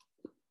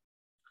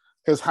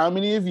 Because how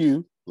many of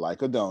you, like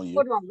Adonia?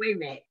 Hold on, wait a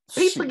minute.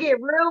 People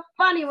get real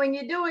funny when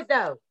you do it,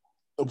 though.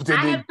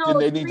 Then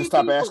they need to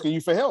stop asking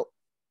you for help.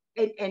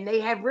 And they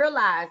have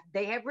realized,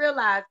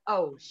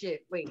 oh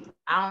shit, wait,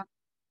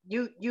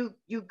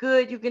 you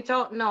good, you can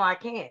talk. No, I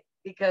can't,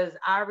 because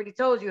I already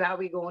told you how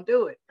we gonna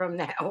do it from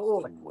now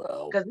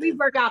on. Because we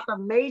work out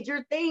some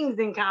major things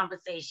in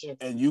conversation.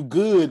 And you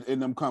good in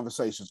them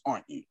conversations,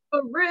 aren't you?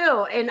 For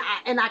real. And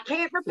I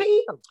can't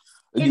repeat them.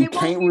 And you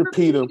can't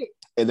repeat them,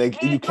 and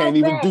you can't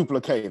even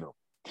duplicate them.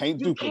 Can't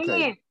duplicate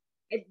them.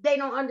 They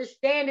don't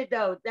understand it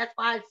though. That's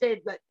why I said,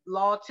 but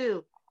law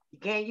too. You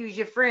can't use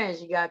your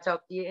friends. You gotta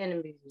talk to your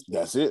enemies.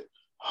 That's it.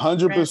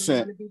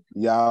 100%.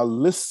 Y'all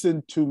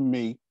listen to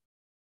me.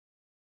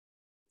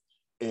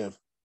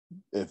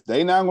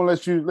 they not gonna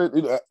let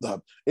you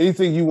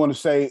anything you want to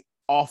say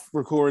off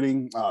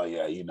recording, oh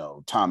yeah,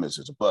 Thomas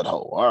is a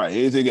butthole. All right,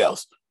 anything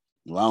else?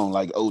 Well, I don't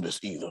like Otis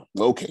either.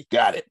 Okay,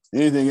 got it.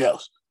 Anything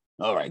else?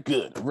 All right,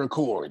 good.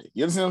 Record.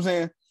 You understand what I'm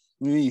saying?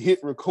 When you hit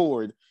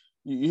record,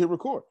 you hit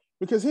record.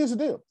 Because here's the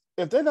deal.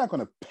 If they're not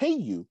going to pay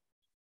you,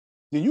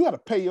 then you got to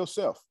pay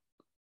yourself.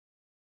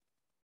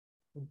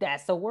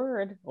 That's a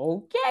word.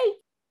 Okay.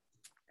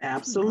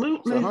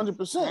 Absolutely.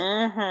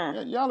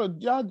 100%.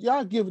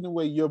 Y'all giving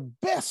away your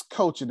best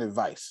coaching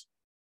advice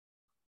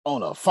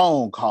on a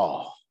phone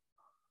call.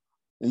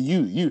 And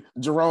you,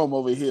 Jerome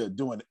over here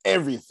doing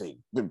everything.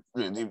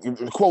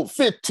 Quote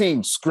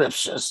 15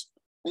 scriptures.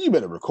 You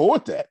better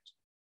record that.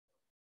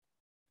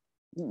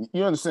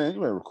 You understand? You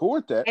better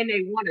record that. And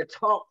they want to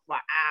talk for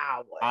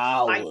hours.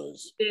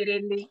 Hours.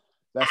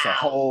 Like,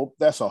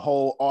 that's a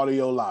whole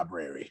audio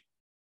library.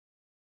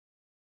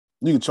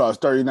 You can charge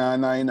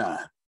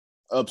 $39.99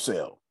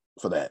 upsell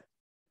for that.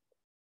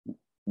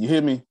 You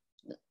hear me?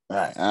 All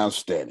right,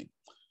 outstanding.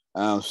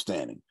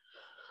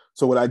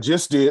 So what I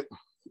just did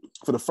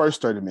for the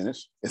first 30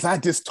 minutes is I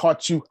just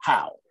taught you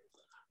how.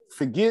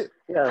 Forget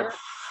how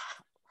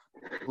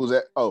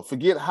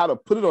to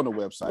put it on the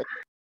website.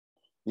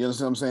 You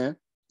understand what I'm saying?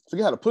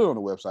 Forget how to put it on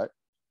the website.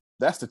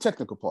 That's the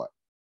technical part.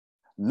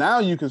 Now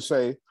you can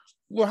say,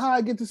 well, how do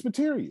I get this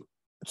material?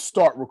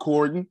 Start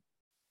recording.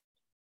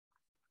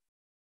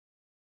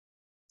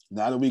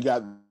 Now that we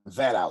got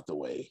that out the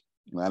way,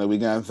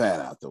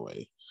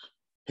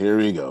 here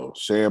we go.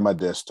 Share my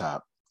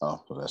desktop.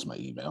 Oh, well, that's my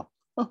email.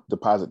 Oh,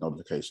 deposit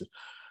notification.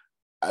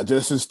 I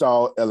just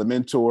installed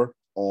Elementor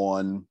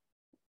on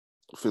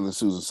Phil and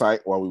Susan's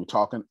site while we were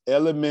talking.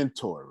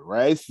 Elementor,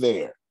 right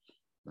there.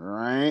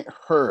 Right,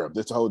 Herb.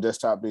 That's the whole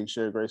desktop being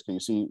shared, Grace. Can you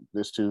see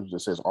this too?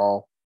 That says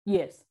all?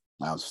 Yes.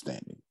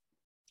 Outstanding.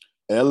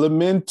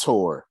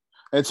 Elementor.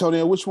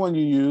 Antonio, which one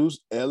you use?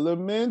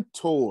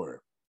 Elementor.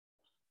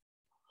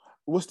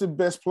 What's the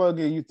best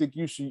plugin you think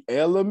you should?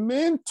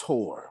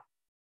 Elementor.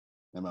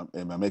 Am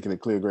I making it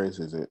clear, Grace?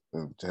 Is it?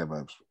 Have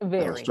I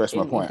stressed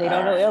my point? They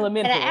don't know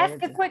Elementor. Can I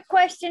ask a quick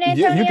question,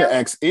 Antonio? Yeah, you can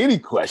ask any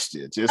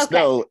question. Just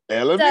know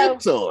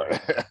Elementor.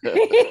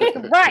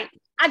 Right.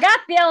 I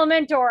got the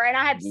Elementor, and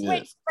I have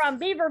switched from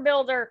Beaver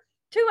Builder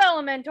to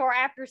Elementor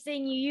after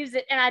seeing you use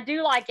it, and I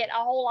do like it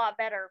a whole lot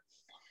better.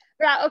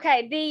 But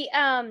okay,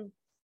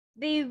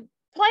 the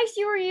place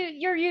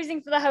you're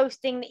using for the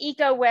hosting, the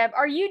EcoWeb,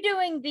 are you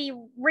doing the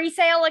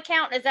resale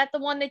account? Is that the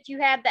one that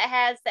you have that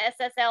has the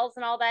SSLs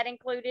and all that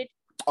included?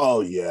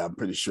 Oh yeah, I'm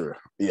pretty sure.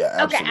 Yeah,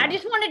 absolutely. Okay, I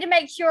just wanted to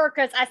make sure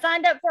because I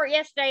signed up for it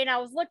yesterday, and I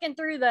was looking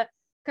through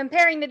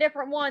comparing the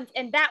different ones,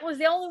 and that was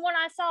the only one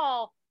I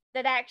saw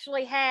that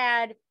actually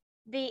had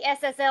the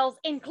SSLs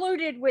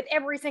included with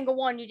every single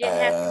one. You didn't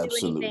have to do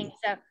anything.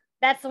 So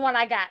that's the one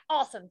I got.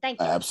 Awesome.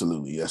 Thank you.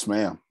 Absolutely. Yes,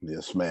 ma'am.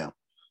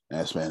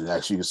 Actually,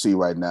 you can see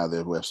right now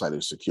their website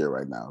is secure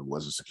right now. It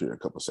wasn't secure a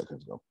couple of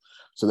seconds ago.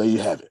 So there you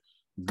have it.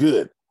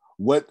 Good.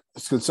 What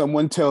can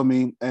someone tell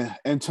me,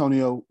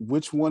 Antonio,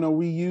 which one are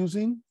we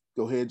using?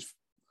 Go ahead.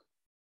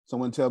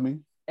 Someone tell me.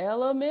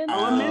 Elementor.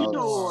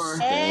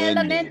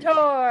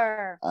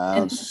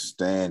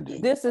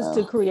 Outstanding. This is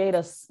to create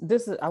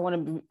I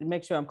want to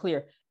make sure I'm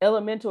clear.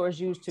 Elementor is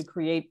used to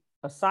create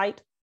a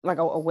site, like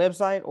a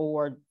website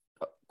or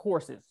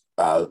courses.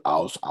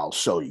 I'll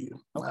show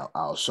you. Okay.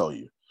 I'll show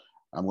you.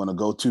 I'm going to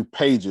go to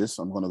Pages.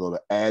 I'm going to go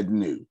to Add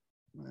New.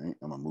 All right?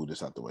 I'm going to move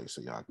this out the way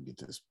so y'all can get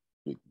this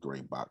big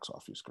gray box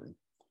off your screen.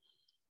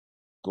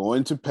 Go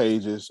into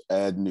Pages,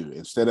 Add New.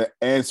 Instead of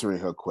answering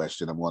her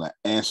question, I'm going to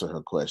answer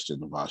her question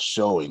by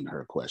showing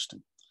her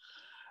question.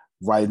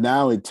 Right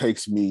now, it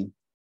takes me,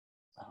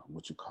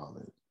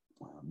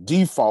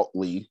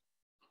 defaultly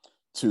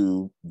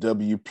to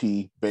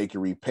WP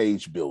Bakery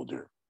Page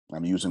Builder.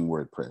 I'm using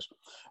WordPress.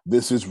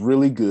 This is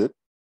really good.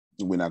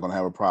 We're not going to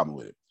have a problem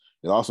with it.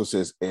 It also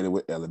says edit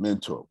with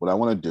Elementor. What I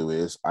want to do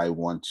is I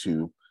want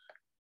to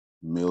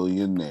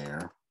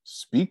Millionaire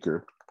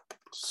Speaker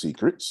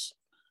Secrets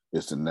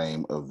is the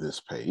name of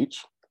this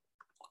page,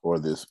 or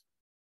this,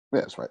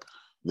 that's right,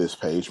 this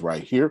page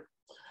right here.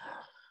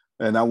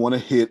 And I want to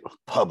hit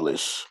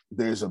publish.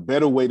 There's a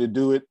better way to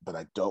do it, but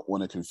I don't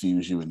want to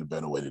confuse you in the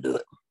better way to do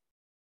it.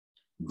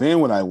 Then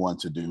what I want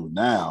to do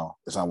now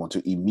is I want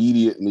to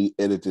immediately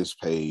edit this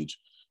page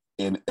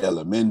in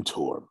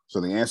Elementor.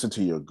 So the answer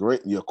to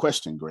your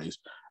question, Grace,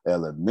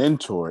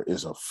 Elementor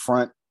is a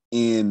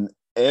front-end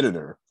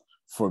editor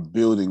for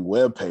building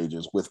web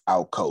pages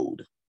without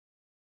code.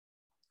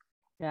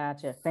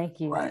 Gotcha. Thank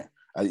you. Right.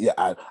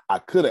 I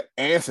could have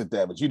answered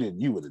that, but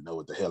you wouldn't know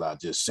what the hell I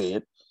just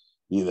said.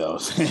 You know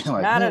what I'm saying?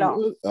 Like, not at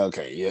all.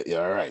 Okay. Yeah.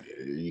 All right.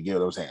 You get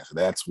what I'm saying. So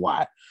that's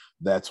why.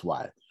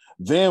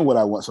 Then what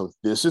I want, so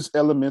this is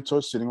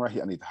Elementor sitting right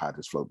here. I need to hide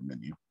this floating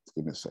menu.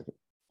 Give me a second.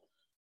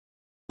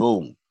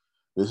 Boom.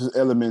 This is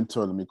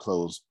Elementor. Let me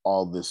close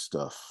all this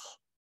stuff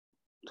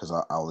because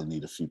I only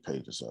need a few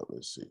pages up.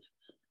 Let's see.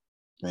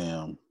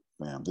 Bam.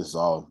 This is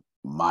all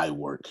my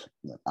work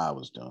that I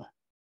was doing.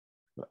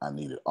 But I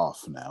need it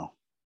off now.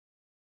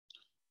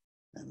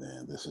 And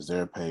then this is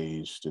their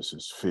page. This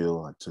is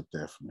Phil. I took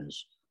that from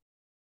his.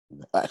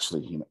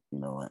 Actually, you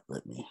know what?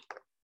 Let me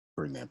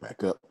bring that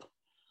back up.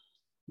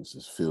 This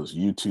is Phil's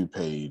YouTube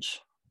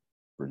page.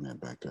 Bring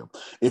that back up.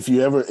 If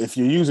you're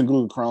using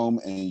Google Chrome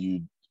and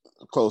you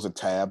close a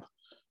tab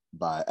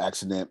by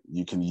accident,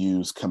 you can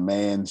use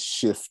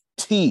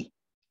Command-Shift-T.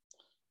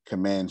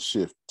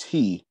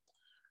 Command-Shift-T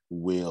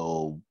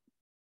will,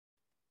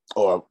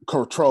 or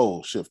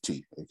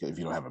Control-Shift-T if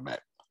you don't have a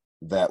Mac.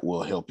 That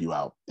will help you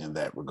out in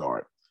that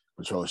regard.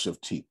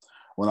 Control-Shift-T.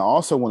 What I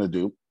also want to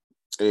do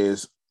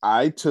is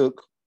I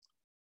took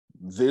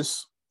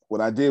this. What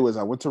I did was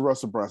I went to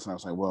Russell Brunson. I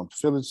was like, well,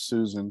 Phil and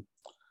Susan,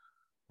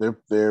 they're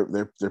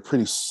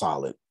pretty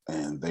solid,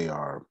 and they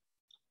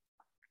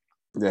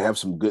have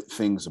some good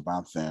things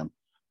about them.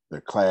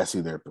 They're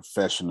classy, they're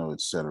professional,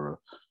 etc.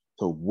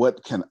 So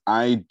what can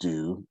I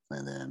do?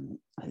 And then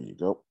here you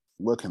go.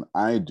 What can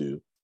I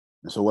do?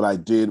 And so what I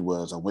did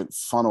was I went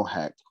funnel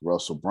hacked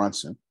Russell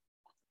Brunson,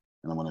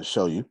 and I'm going to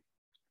show you.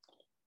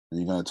 And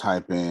you're going to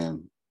type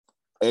in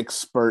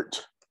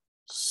Expert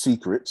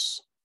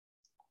Secrets.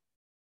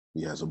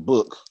 He has a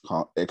book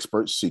called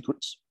Expert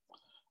Secrets.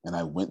 And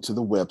I went to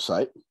the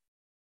website,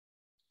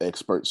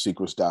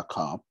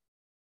 expertsecrets.com,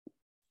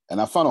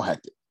 and I funnel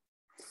hacked it.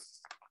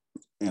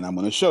 And I'm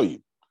going to show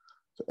you.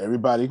 So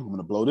everybody, I'm going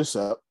to blow this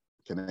up.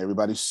 Can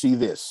everybody see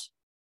this?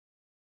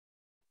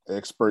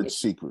 Expert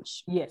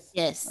Secrets. Yes.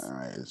 Yes. All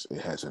right.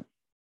 It hasn't.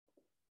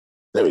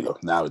 There we go.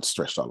 Now it's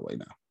stretched all the way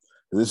now.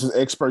 This is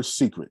Expert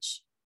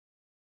Secrets.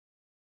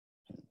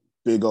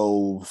 Big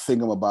old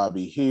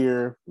thingamabobby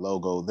here,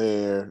 logo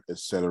there,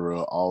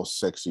 etc. All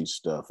sexy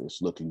stuff.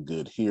 It's looking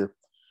good here.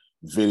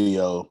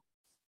 Video,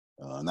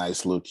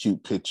 nice little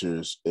cute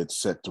pictures,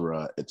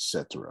 etc.,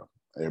 etc.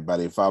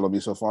 Everybody follow me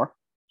so far?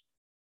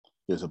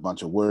 There's a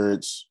bunch of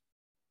words.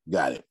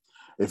 Got it.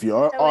 If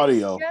you're So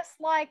audio, it's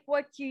just like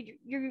what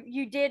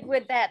you did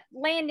with that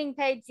landing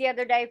page the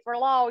other day for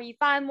law. You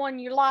find one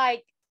you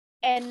like,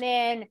 and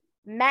then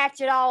match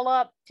it all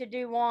up to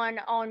do one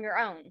on your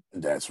own.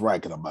 that's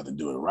right, because I'm about to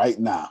do it right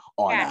now.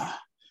 I'm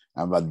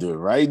about to do it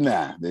right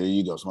now. There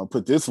you go. So I'm going to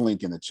put this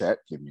link in the chat.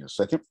 Give me a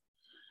second.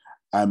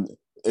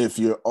 If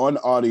you're on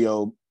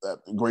audio,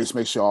 Grace,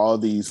 make sure all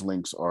these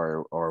links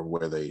are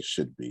where they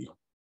should be.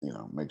 You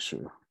know, make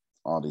sure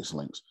all these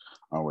links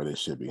are where they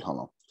should be. Hold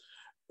on.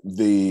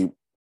 The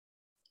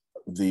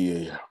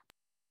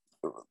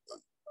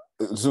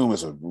Zoom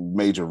is a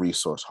major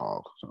resource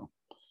hog. So.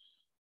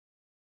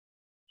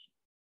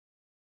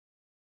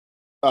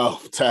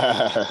 Oh,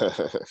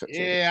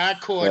 yeah, I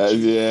caught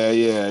you.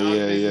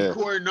 Yeah.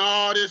 Recording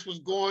all this was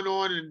going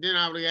on, and then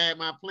I would have had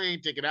my plane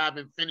ticket. I've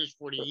been finished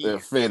for the year. They're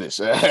finished.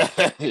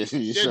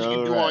 You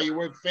can do all your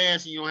work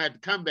fast, and you don't have to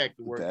come back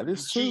to work. That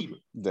is true.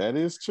 That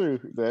is true.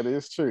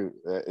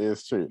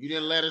 You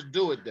didn't let us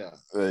do it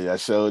though. I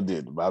sure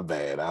did. My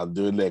bad. I'll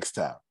do it next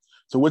time.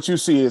 So what you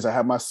see is I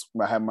have my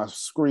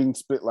screen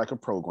split like a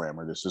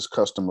programmer. This is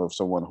custom of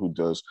someone who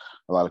does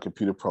a lot of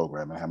computer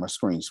programming. I have my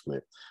screen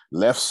split.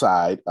 Left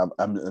side,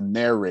 I'm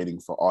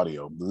narrating for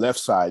audio. Left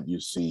side, you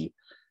see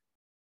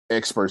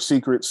Expert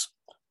Secrets.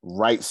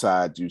 Right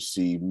side, you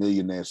see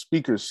Millionaire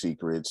Speaker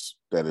Secrets.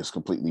 That is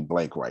completely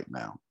blank right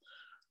now.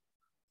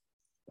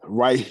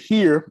 Right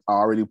here, I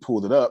already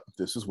pulled it up.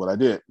 This is what I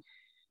did.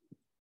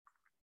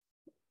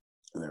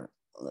 There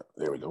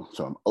we go.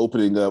 So I'm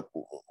opening up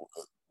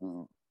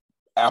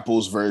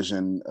Apple's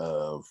version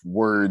of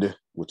Word,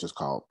 which is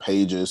called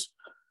Pages.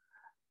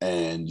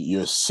 And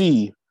you'll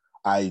see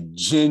I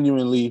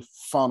genuinely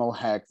funnel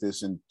hack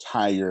this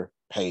entire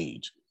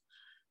page.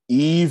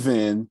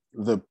 Even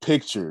the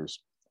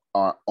pictures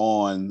are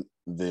on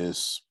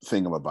this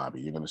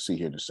thingamabobby. You're going to see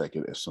here in a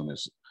second as soon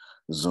as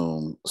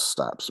Zoom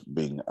stops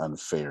being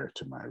unfair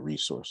to my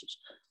resources.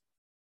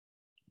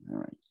 All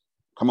right.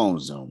 Come on,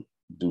 Zoom.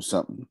 Do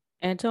something.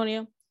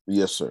 Antonio?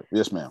 Yes, sir.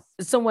 Yes, ma'am.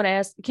 Someone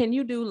asked, can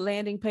you do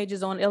landing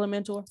pages on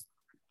Elementor?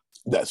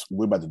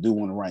 We're about to do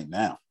one right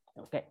now.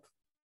 Okay.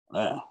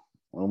 Yeah,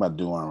 we're about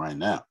to do one right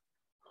now.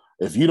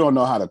 If you don't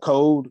know how to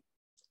code,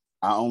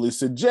 I only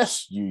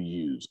suggest you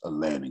use a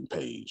landing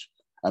page.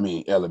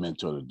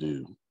 Elementor to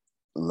do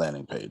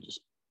landing pages.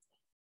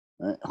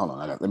 All right, hold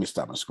on. Let me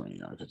stop my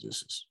screen because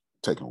this is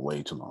taking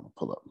way too long to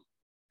pull up.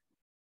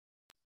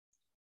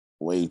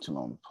 Way too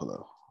long to pull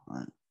up. All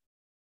right.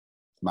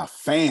 My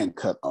fan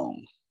cut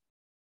on.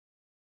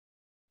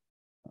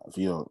 If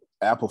you're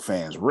Apple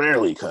fans,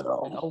 rarely cut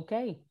on.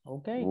 Okay.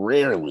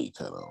 Rarely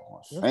cut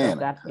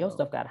on. Your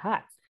stuff got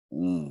hot.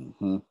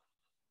 Mm-hmm.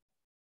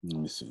 Let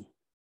me see.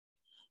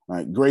 All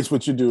right, Grace,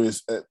 what you do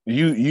is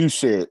you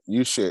share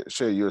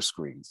your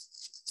screen.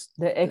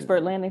 The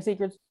Expert Landing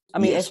Secrets?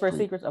 Expert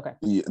Secrets? Okay.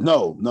 Yeah,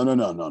 no.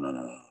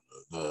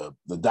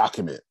 The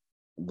document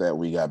that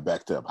we got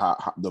backed up.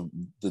 How the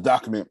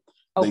document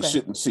they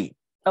shouldn't see.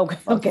 Okay.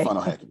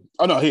 Funnel hacking.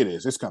 Oh no, here it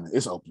is. It's coming.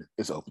 It's opening.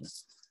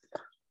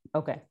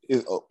 Okay.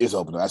 It's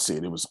opening. I see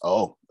it. It was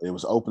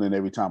opening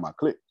every time I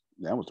clicked.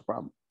 That was the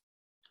problem.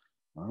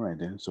 All right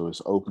then. So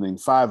it's opening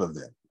 5 of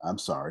them. I'm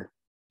sorry.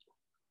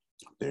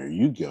 There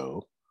you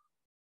go.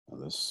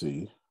 Let's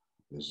see.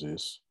 is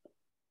this.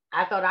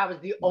 I thought I was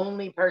the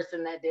only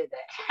person that did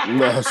that.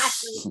 No.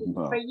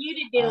 For you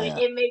to do it,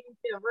 it made me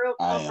feel real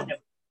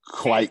comfortable.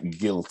 Quite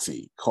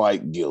guilty.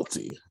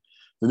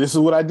 So this is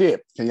what I did.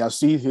 Can y'all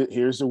see?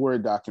 Here's the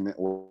Word document.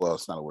 Well,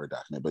 it's not a Word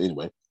document, but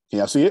anyway, can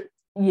y'all see it?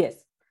 Yes.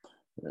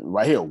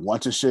 Right here.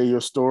 Want to share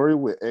your story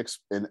with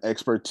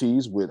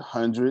expertise with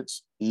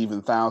hundreds,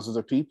 even thousands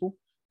of people?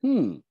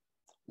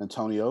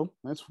 Antonio,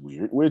 that's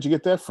weird. Where'd you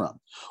get that from?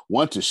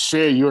 Want to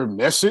share your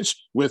message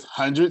with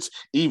hundreds,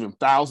 even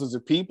thousands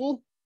of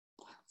people?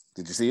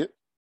 Did you see it?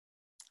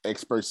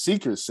 Expert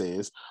Seeker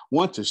says,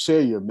 want to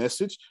share your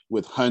message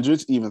with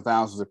hundreds, even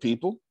thousands of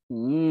people?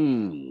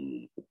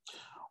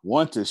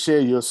 Want to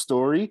share your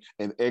story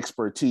and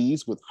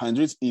expertise with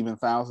hundreds, even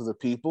thousands of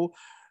people?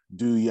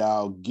 Do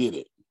y'all get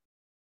it?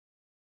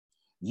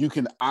 You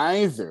can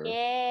either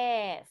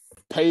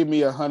pay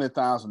me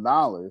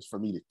 $100,000 for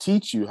me to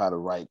teach you how to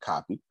write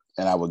copy,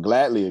 and I would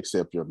gladly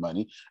accept your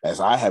money, as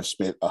I have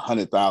spent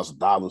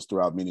 $100,000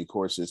 throughout many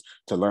courses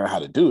to learn how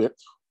to do it.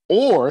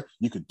 Or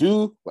you could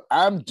do what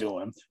I'm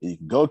doing. You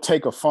can go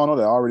take a funnel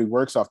that already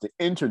works off the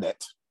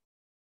internet,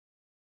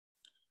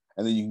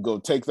 and then you can go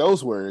take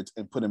those words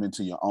and put them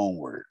into your own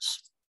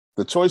words.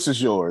 The choice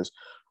is yours.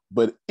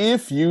 But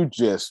if you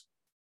just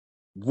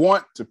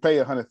want to pay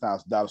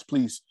 $100,000,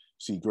 please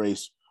see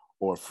Grace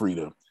or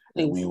Frida,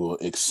 and we will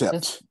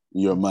accept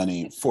your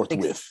money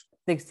forthwith.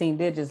 16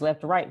 digits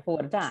left to right, 4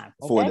 at a time.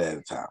 Okay?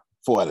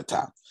 4 at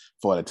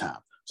a time.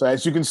 So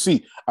as you can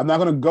see, I'm not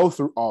going to go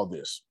through all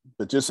this,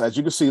 but just as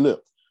you can see,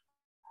 look,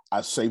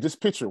 I saved this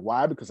picture.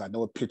 Why? Because I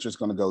know a picture is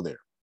going to go there.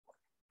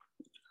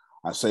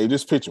 I saved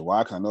this picture.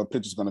 Why? Because I know a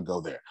picture is going to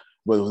go there.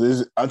 But this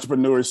is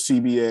Entrepreneur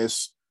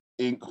CBS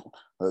Inc.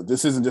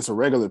 This isn't just a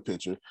regular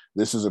picture.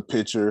 This is a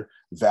picture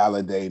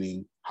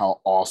validating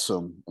how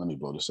awesome. Let me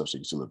blow this up so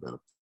you can see a little better.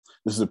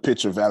 This is a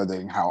picture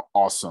validating how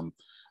awesome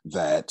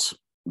that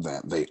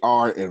they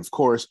are. And of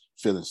course,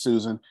 Phil and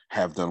Susan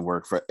have done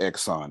work for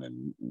Exxon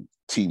and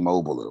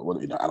T-Mobile, or what,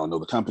 I don't know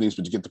the companies,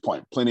 but you get the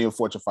point. Plenty of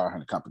Fortune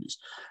 500 companies.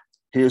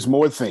 Here's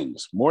more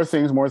things from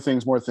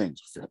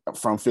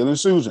Phil and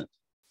Susan,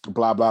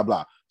 blah, blah,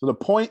 blah. So the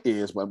point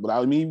is, but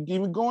without me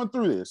even going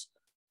through this,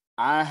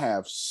 I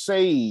have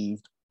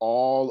saved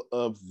all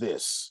of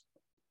this.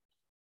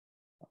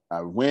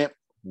 I went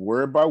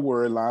word by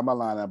word, line by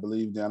line. I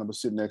believe Diana was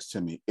sitting next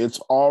to me. It's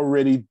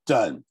already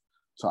done.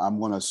 So I'm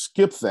going to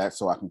skip that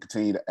so I can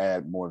continue to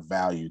add more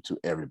value to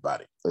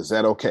everybody. Is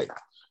that okay?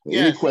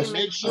 Any questions?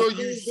 Make sure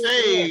you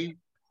save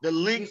the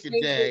link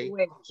today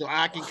so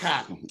I can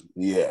copy.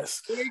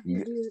 Yes.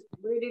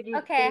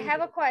 Okay, I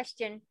have a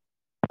question.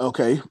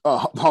 Okay.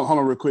 Hold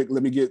on real quick.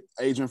 Let me get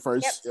Adrian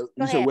first. Yep,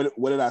 you said,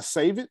 what did I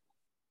save it?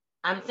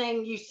 I'm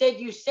saying you said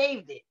you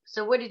saved it.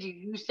 So what did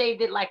you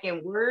saved it like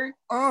in Word?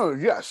 Oh,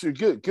 yes.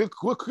 Good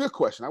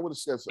question. I would have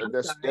said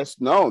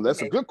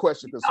that's a good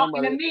question because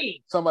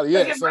somebody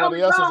else is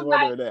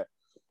wondering that.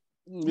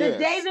 The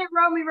David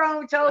Romy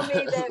told me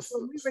that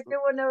when we were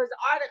doing those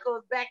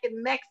articles back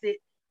in Mexico,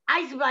 I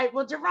used to be like,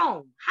 well,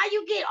 Jerome, how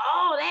you get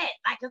all that?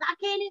 Like, because I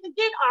can't even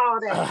get all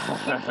that.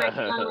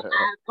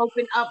 I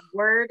open up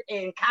Word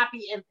and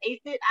copy and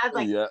paste it. I was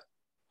like,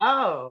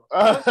 oh,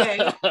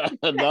 okay.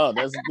 No,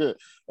 that's good.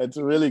 That's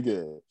really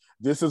good.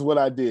 This is what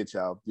I did,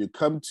 y'all. You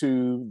come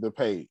to the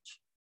page,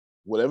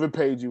 whatever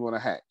page you want to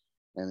hack,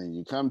 and then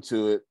you come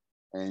to it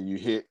and you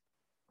hit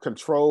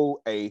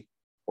Control A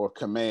or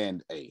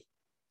Command A.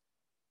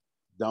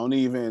 Don't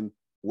even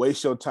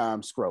waste your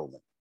time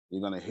scrolling.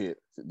 You're going to hit,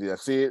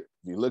 that's it.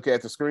 If you look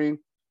at the screen,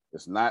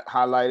 it's not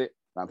highlighted.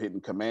 I'm hitting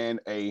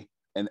Command A,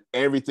 and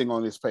everything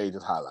on this page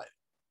is highlighted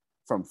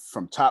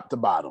from top to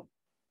bottom.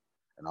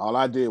 And all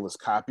I did was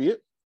copy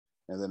it,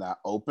 and then I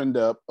opened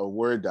up a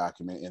Word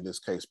document, in this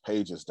case,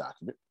 Pages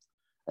document,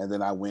 and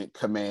then I went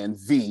Command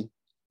V,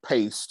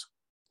 paste,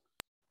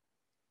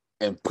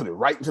 and put it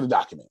right into the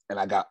document. And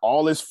I got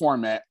all this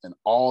format and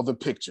all the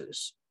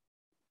pictures.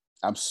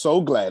 I'm so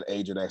glad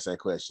Adrian asked that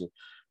question,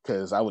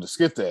 because I would have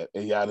skipped that,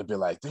 and y'all would have been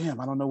like, damn,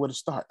 I don't know where to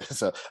start.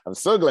 So I'm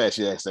so glad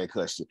she asked that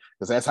question,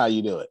 because that's how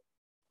you do it.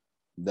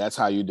 That's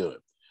how you do it.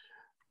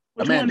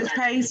 Which one is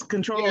paste?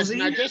 Control Z?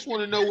 And I just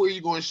want to know where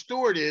you're going to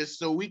store this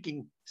so we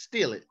can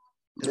steal it.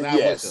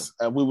 Yes,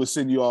 we will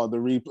send you all the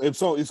replay.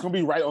 So it's going to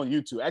be right on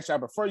YouTube. Actually, I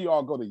prefer you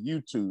all go to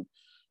YouTube,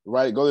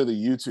 right? Go to the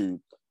YouTube.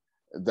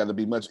 That'll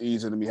be much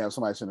easier than me have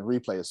somebody send a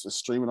replay. It's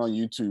streaming on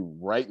YouTube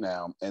right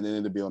now, and then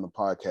it'll be on the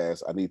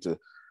podcast. I need to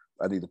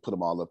put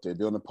them all up there.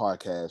 Be on the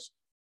podcast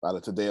either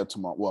today or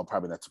tomorrow. Well,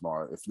 probably not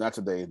tomorrow. If not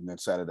today, then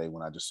Saturday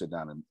when I just sit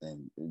down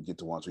and get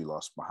the ones we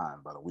lost behind,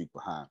 about a week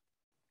behind.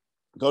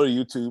 Go to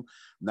YouTube.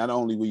 Not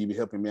only will you be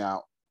helping me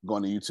out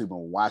going to YouTube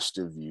and watch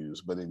the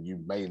views, but then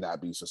you may not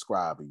be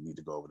subscribed. You need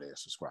to go over there and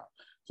subscribe.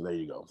 So there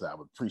you go. So I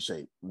would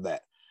appreciate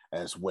that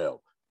as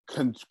well.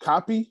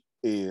 Copy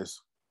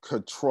is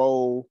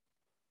Control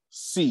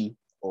C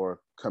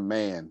or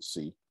Command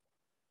C.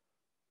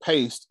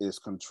 Paste is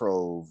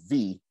Control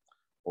V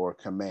or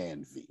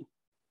Command V.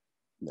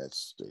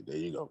 There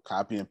you go.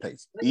 Copy and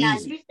paste. But now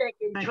you said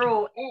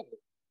Control A.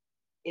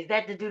 Is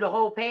that to do the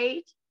whole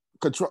page?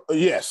 Control,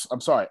 yes,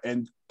 I'm sorry.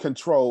 And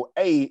Control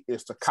A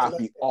is to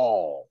copy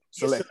all.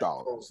 Select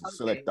all.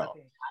 Select all.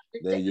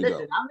 There you go.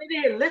 I'm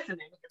in here listening.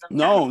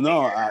 No,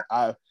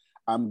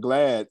 I'm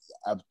glad.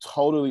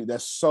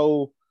 That's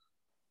so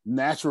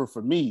natural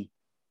for me,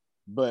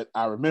 but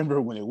I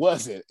remember when it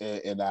wasn't.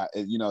 And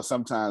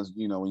sometimes,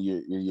 when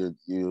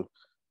you're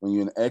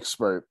an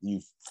expert,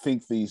 you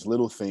think these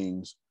little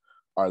things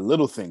are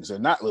little things. They're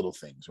not little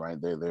things, right?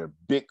 They're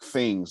big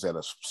things that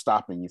are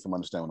stopping you from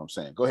understanding what I'm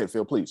saying. Go ahead,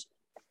 Phil, please.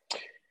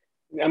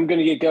 I'm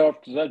going to go off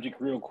the subject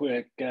real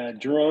quick.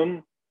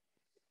 Jerome,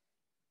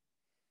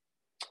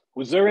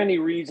 was there any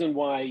reason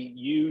why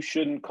you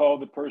shouldn't call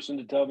the person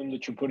to tell them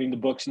that you're putting the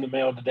books in the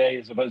mail today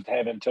as opposed to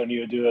have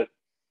Antonio do it?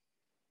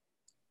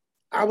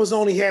 I was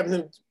only having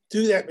him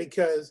do that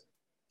because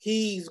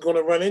he's going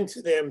to run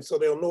into them so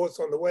they'll know it's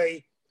on the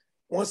way.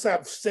 Once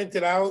I've sent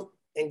it out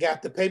and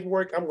got the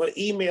paperwork, I'm going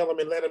to email them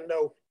and let them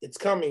know it's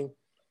coming.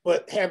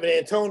 But having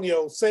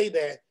Antonio say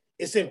that,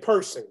 it's in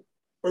person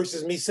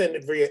versus me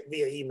sending it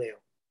via email.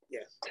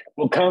 Yes.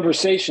 Well,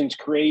 conversations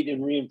create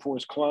and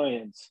reinforce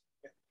clients.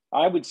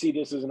 I would see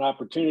this as an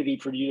opportunity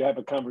for you to have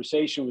a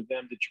conversation with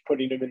them that you're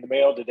putting them in the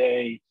mail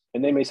today.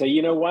 And they may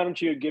say, why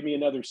don't you give me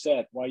another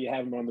set while you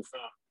have them on the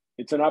phone?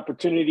 It's an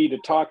opportunity to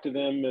talk to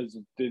them as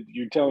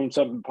you're telling them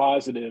something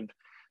positive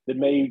that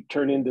may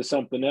turn into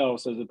something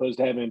else as opposed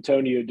to having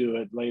Antonio do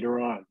it later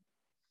on.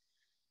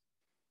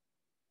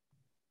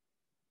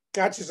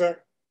 Gotcha, sir.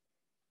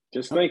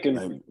 Just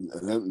thinking.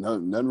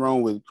 Nothing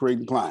wrong with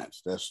creating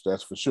clients.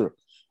 That's for sure.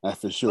 That's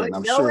for sure. But and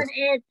I'm knowing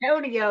sure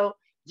Antonio,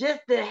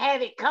 just to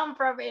have it come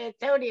from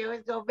Antonio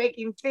is gonna make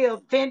him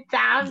feel 10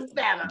 times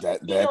better.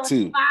 That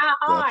too.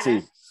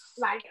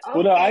 Like, okay,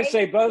 well, no, I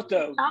say both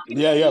though.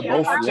 Yeah,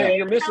 both. I'm saying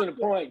you're missing a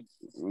point.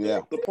 Yeah.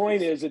 The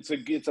point is it's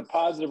a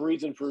positive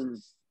reason for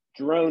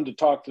Jerome to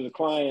talk to the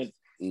client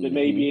that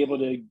may be able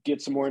to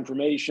get some more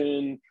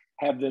information,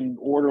 have them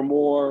order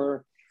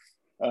more,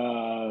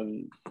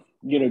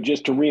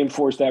 just to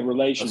reinforce that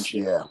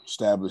relationship. Yeah,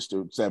 establish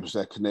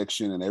that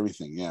connection and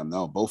everything. Yeah,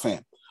 no, both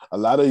and. A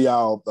lot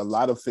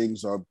of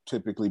things are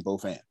typically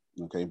both and.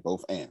 Okay,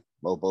 both and.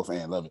 Both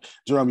and. Love it.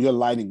 Jerome, your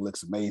lighting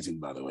looks amazing,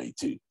 by the way,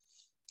 too.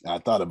 I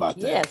thought about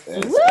that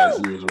as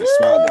you was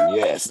responding.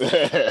 Yes,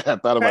 I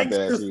thought about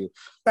that.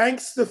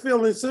 Thanks to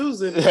Phil and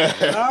Susan. Yeah,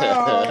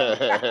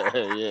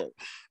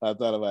 I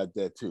thought about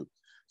that too.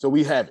 So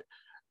we have it.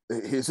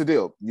 Here's the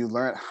deal. You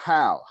learn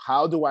how.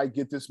 How do I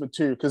get this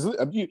material? Because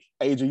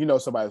Adrian,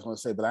 somebody's going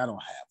to say, but I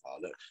don't have all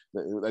that.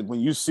 Like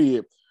when you see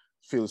it,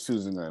 Phil,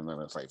 Susan,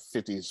 and it's like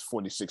 50,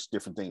 46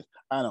 different things.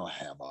 I don't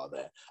have all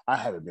that. I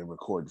haven't been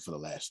recording for the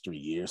last 3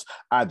 years.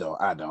 I don't,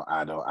 right?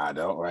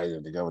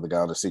 And the guy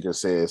on The Secret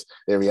says,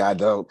 every I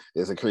don't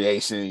is a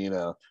creation,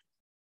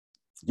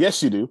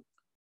 Yes, you do.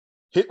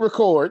 Hit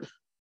record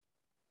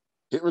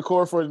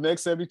for the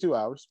next 72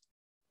 hours.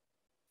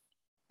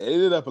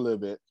 Edit it up a little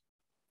bit.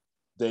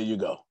 There you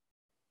go.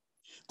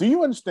 Do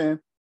you understand?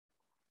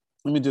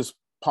 Let me just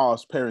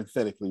pause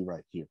parenthetically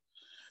right here.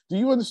 Do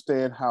you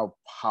understand how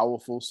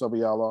powerful some of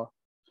y'all are?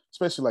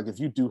 Especially like if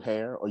you do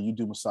hair or you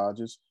do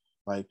massages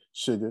like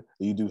Sugar,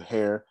 or you do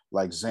hair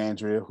like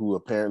Zandria, who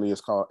apparently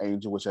is called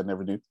Angel, which I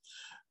never knew.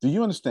 Do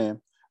you understand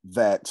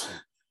that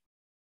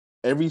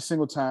every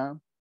single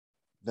time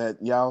that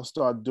y'all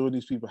start doing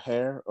these people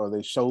hair or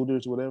their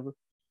shoulders or whatever,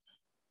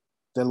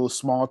 that little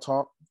small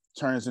talk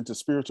turns into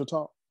spiritual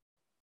talk?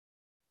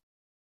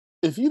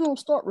 If you don't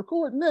start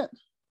recording that.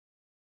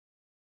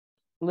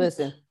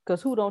 Listen,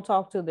 because who don't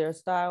talk to their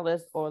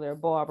stylist or their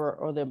barber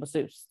or their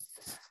masseuse?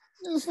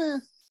 You know what I'm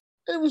saying?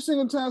 Every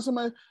single time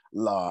somebody,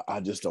 Law,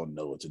 I just don't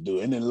know what to do.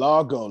 And then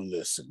Law go,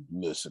 listen,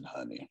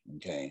 honey,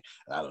 okay?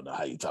 I don't know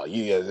how you talk.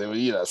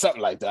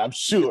 Something like that, I'm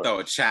sure. You throw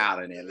a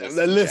child in there.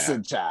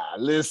 Listen,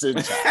 child.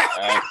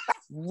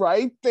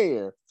 Right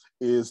there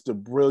is the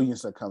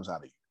brilliance that comes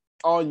out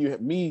of you.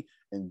 Me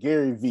and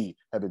Gary V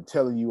have been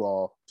telling you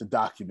all to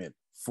document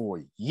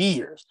for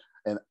years.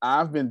 And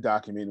I've been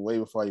documenting way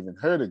before I even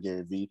heard of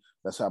Gary V.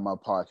 That's how my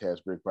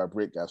podcast, Brick by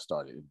Brick, got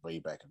started way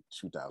back in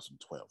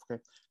 2012. Okay,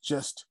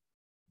 just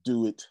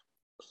do it,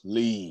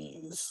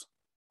 please.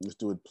 Just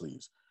do it,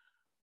 please.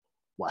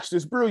 Watch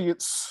this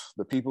brilliance.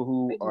 The people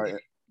who are.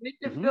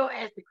 Mr. Phil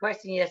asked the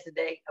question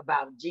yesterday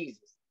about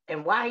Jesus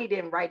and why he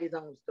didn't write his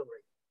own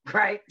story,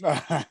 right?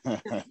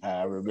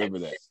 I remember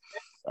that.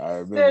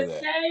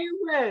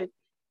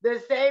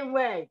 The same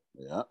way.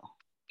 Yeah.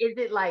 Is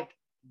it like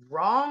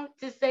wrong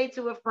to say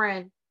to a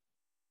friend,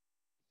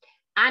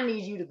 I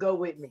need you to go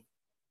with me?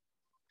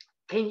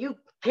 Can you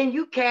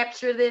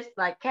capture this?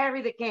 Like,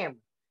 carry the camera.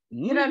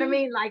 You know what I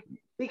mean? Like,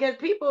 because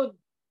people,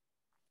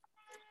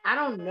 I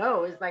don't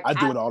know. It's like I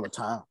do it all the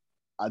time.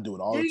 I do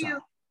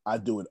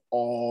it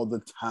all the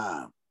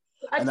time.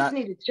 I just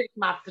need to check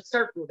my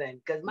circle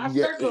then, because my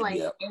circle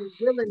ain't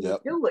willing to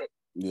do it.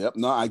 Yep.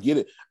 No, I get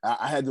it.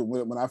 I had to,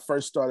 when I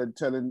first started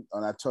telling,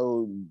 and I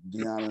told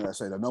Deanna, I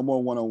said, no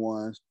more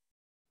one-on-ones.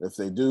 If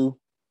they do,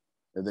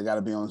 they got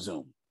to be on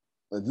Zoom.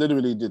 I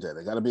literally did that.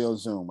 They got to be on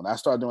Zoom. When I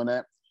started doing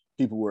that,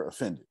 people were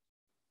offended.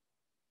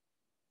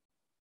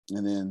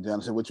 And then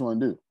John said, what you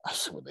want to do? I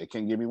said, well, they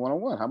can't give me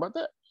one-on-one. How about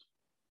that?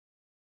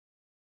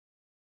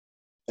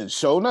 And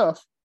sure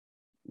enough,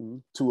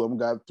 2 of them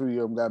got, 3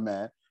 of them got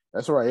mad.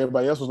 That's all right.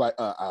 Everybody else was like,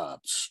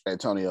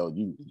 Antonio,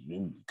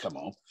 you come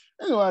on.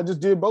 Anyway, I just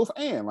did both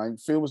and, like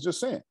Phil was just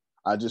saying.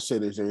 I just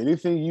said, is there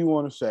anything you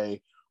want to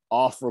say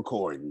off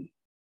recording?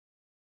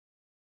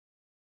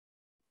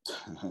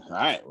 All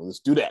right, well, let's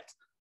do that.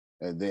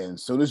 And then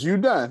as soon as you're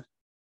done,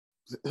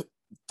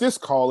 this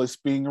call is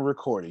being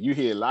recorded. You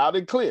hear it loud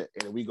and clear,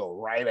 and we go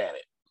right at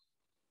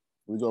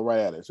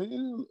it. So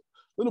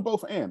little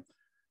both and.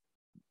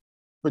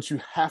 But you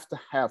have to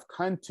have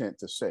content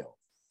to sell.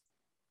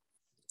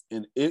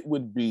 And it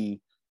would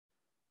be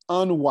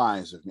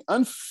unwise of me,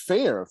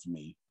 unfair of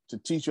me to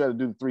teach you how to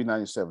do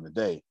 $397 a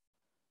day.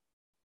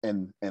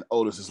 And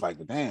Otis is like,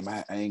 damn,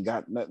 I ain't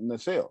got nothing to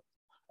sell.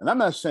 And I'm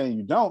not saying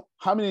you don't.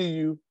 How many of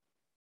you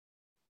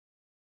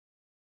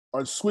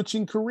are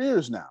switching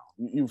careers now?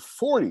 You're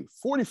 40,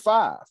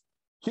 45.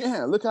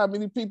 Yeah, look how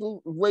many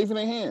people waving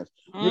their hands.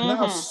 You're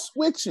now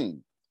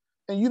switching,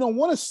 and you don't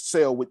want to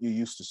sell what you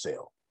used to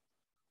sell.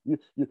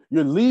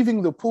 You're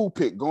leaving the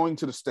pulpit, going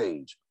to the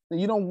stage, and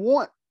you don't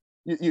want.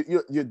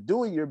 You're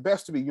doing your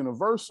best to be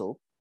universal,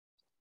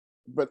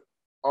 but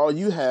all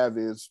you have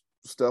is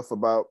stuff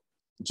about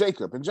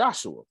Jacob and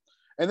Joshua,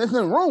 and there's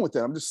nothing wrong with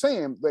that. I'm just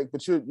saying, like,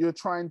 but you're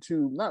trying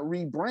to not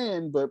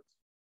rebrand, but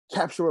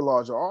capture a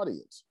larger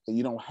audience, and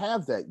you don't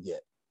have that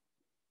yet.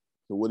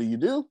 So what do?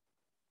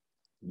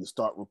 You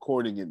start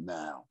recording it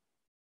now.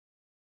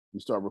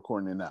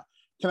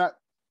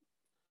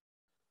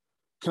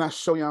 Can I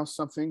show y'all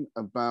something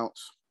about?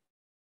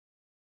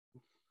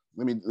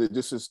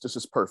 This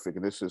is perfect,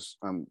 and this is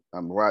I'm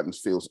riding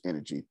Phil's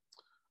energy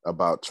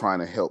about trying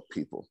to help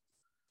people.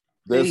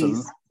 There's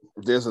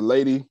a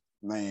lady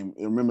named,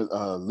 remember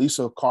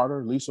Lisa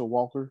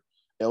Walker,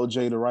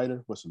 LJ the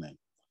writer. What's her name?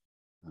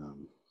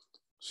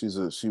 She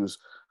was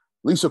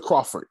Lisa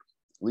Crawford.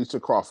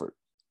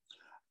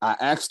 I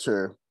asked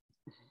her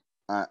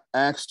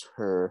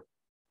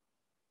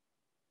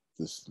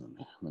this.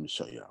 Let me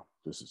show y'all.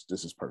 This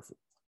is perfect.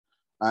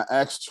 I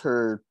asked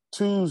her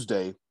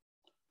Tuesday.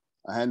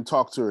 I hadn't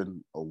talked to her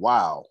in a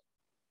while,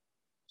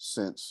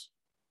 since,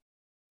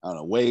 I don't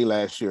know, way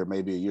last year,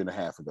 maybe a year and a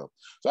half ago.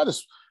 So I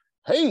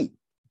hey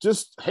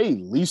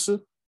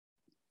Lisa,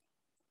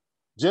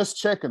 just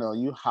checking on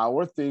you. How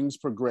are things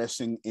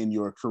progressing in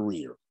your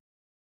career?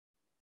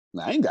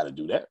 Now, I ain't got to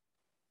do that.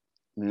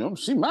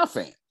 She's my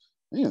fan.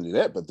 You don't do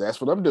that, but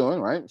that's what I'm doing,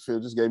 right? Phil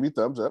just gave me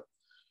thumbs up.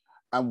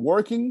 I'm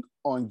working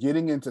on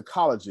getting into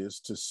colleges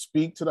to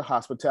speak to the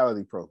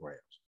hospitality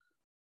programs.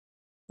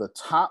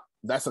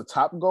 That's a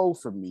top goal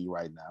for me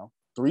right now.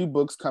 3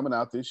 books coming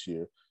out this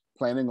year,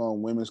 planning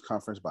on women's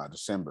conference by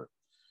December.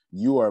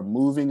 You are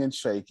moving and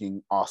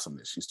shaking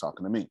awesomeness. She's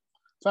talking to me.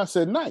 So I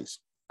said, nice.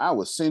 I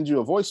will send you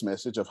a voice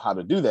message of how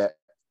to do that.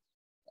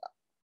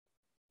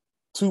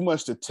 Too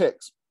much to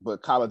text,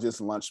 but colleges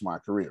launched my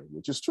career,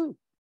 which is true.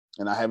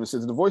 And I haven't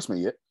sent the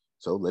voicemail yet.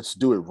 So let's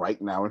do it right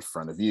now in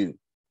front of you.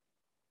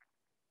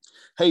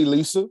 Hey,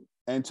 Lisa,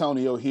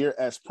 Antonio here.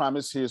 As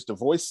promised, here's the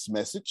voice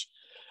message.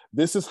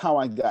 This is how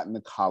I got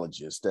into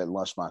colleges that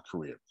launched my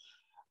career.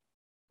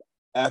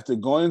 After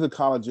going to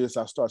colleges,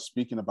 I started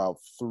speaking about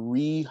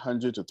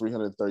 300 to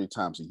 330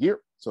 times a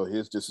year. So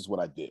this is what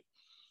I did.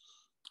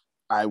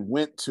 I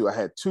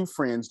had 2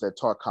 friends that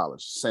taught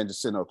college, San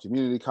Jacinto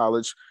Community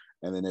College,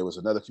 and then there was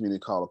another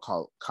community college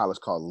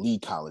called Lee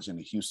College in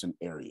the Houston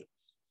area.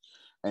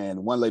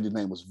 And one lady's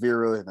name was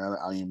Vera, and I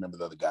don't even remember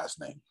the other guy's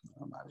name.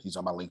 He's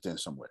on my LinkedIn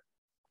somewhere.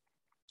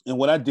 And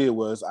what I did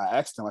was I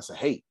asked him, I said,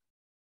 hey,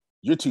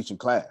 you're teaching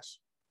class.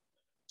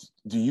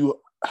 Do you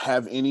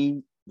have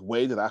any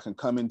way that I can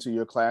come into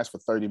your class for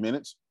 30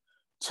 minutes?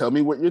 Tell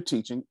me what you're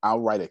teaching. I'll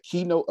write a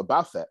keynote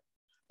about that.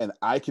 And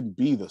I can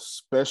be the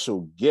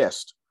special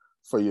guest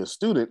for your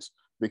students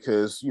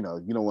because, you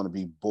don't want to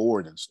be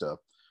bored and stuff.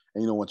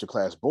 And you don't want your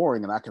class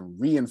boring. And I can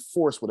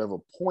reinforce whatever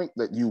point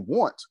that you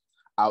want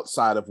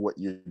outside of what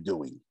you're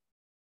doing.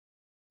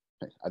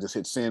 Okay, I just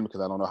hit send because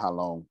I don't know how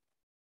long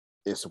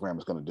Instagram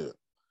is going to do it.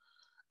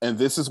 And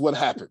this is what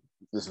happened.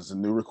 This is a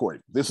new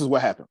recording. This is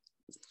what happened.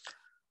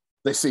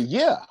 They say,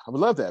 yeah, I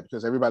would love that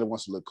because everybody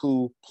wants to look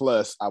cool.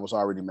 Plus, I was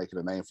already making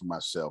a name for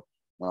myself.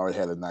 I already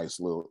had a nice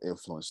little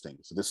influence thing.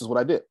 So this is what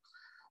I did.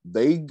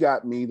 They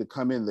got me to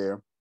come in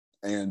there.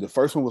 And the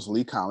first one was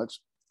Lee College.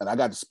 And I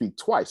got to speak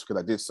twice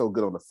because I did so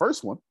good on the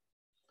first one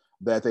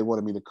that they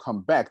wanted me to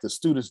come back. The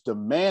students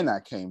demand I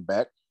came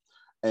back.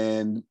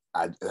 And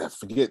I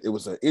forget, it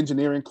was an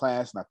engineering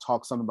class. And I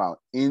talked something about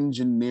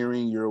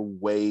engineering your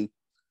way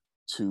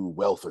to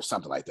wealth or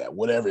something like that,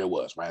 whatever it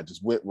was, right? I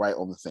just went right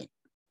on the thing.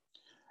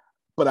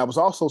 But I was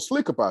also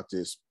slick about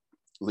this,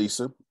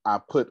 Lisa. I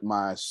put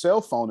my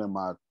cell phone in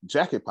my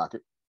jacket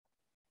pocket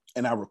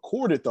and I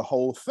recorded the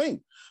whole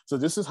thing. So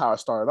this is how I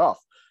started off.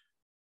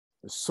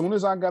 As soon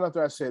as I got up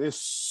there, I said,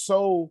 it's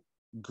so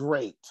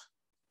great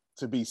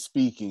to be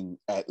speaking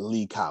at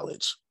Lee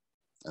College.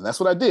 And that's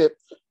what I did.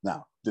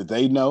 Now, did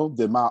they know?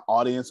 Did my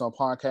audience on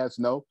podcasts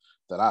know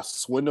that I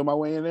swindled my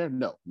way in there?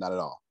 No, not at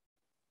all.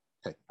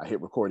 Okay, I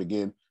hit record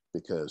again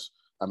because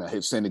I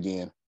hit send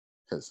again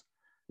because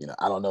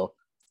I don't know.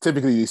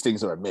 Typically these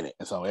things are a minute,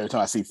 and so every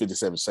time I see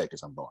 57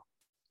 seconds, I'm going.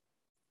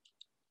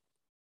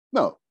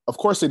 No, of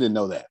course they didn't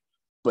know that.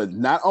 But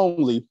not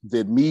only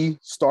did me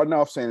starting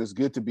off saying it's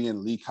good to be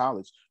in Lee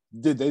College,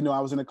 did they know I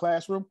was in the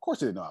classroom? Of course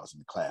they didn't know I was in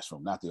the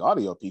classroom, not the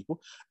audio people.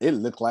 It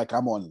looked like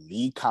I'm on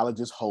Lee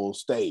College's whole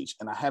stage.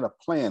 And I had a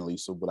plan,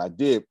 Lisa. What I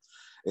did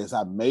is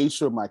I made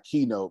sure my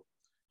keynote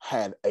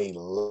had a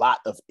lot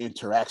of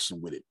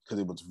interaction with it because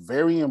it was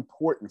very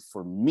important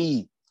for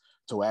me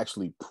to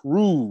actually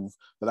prove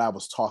that I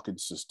was talking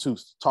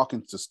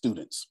to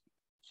students.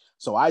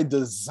 So I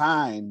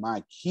designed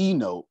my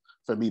keynote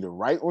for me to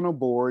write on a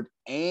board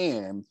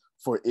and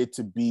for it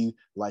to be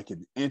like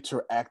an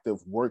interactive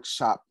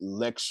workshop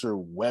lecture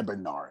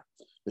webinar,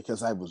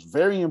 because it was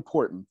very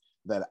important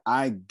that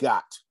I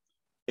got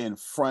in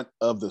front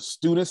of the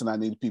students and I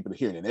needed people to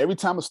hear it. And every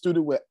time a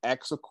student would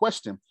ask a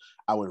question,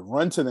 I would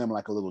run to them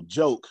like a little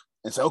joke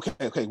and say,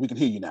 okay, we can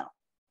hear you now.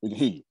 We can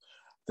hear you.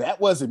 That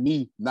wasn't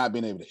me not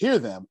being able to hear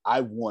them.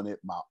 I wanted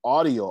my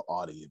audio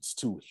audience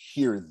to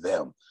hear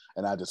them.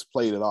 And I just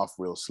played it off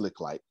real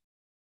slick like,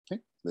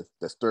 okay,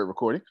 that's third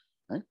recording,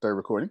 right? Third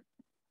recording.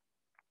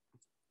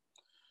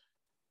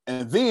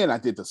 And then I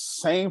did the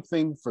same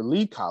thing for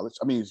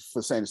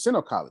for San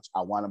Jacinto College.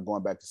 I wound up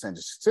going back to San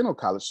Jacinto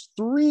College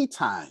 3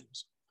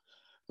 times.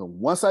 So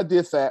once I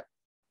did that,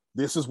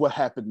 this is what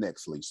happened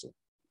next, Lisa.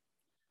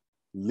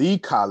 Lee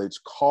College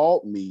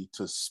called me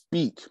to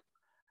speak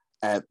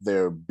at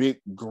their big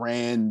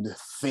grand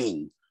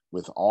thing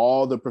with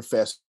all the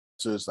professors,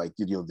 like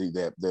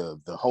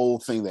the whole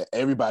thing that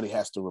everybody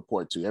has to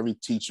report to, every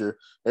teacher,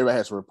 everybody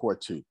has to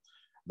report to.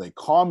 They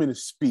called me to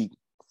speak.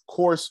 Of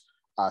course,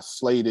 I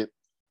slayed it.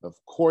 Of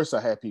course,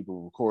 I had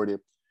people record it.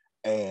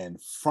 And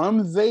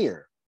from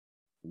there,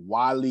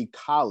 Wiley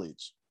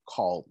College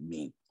called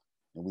me.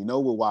 And we know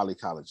what Wiley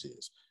College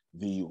is.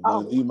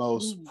 One of the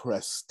most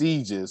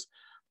prestigious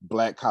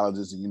Black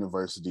colleges and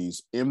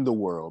universities in the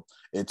world.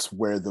 It's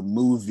where the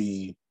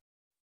movie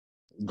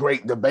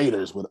Great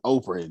Debaters with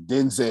Oprah and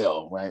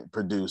Denzel, right,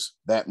 produced.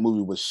 That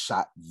movie was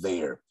shot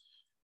there.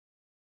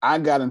 I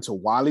got into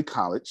Wiley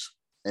College,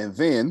 and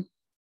then,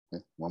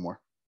 one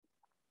more.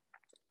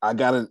 I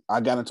got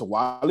into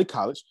Wiley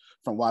College.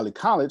 From Wiley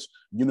College,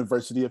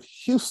 University of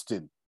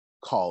Houston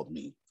called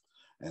me.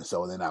 And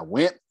so then I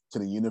went to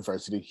the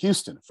University of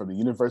Houston. From the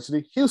University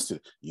of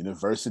Houston,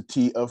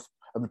 University of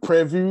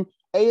Prairie View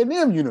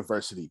A&M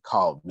University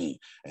called me.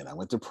 And I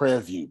went to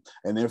Prairie View.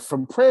 And then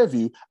from Prairie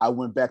View, I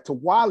went back to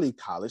Wiley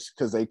College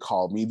because they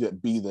called me to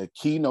be the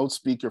keynote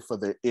speaker for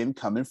their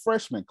incoming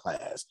freshman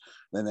class.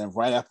 And then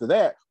right after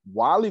that,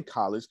 Wiley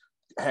College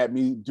had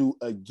me do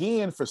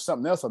again for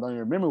something else. I don't even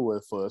remember what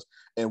it was.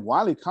 And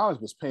Wiley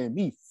College was paying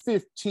me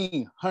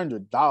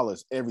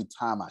 $1,500 every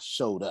time I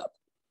showed up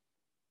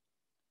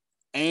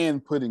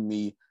and putting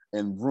me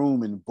in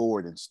room and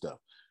board and stuff.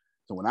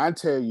 So when I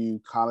tell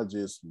you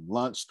colleges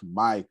launched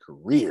my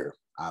career,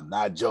 I'm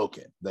not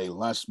joking. They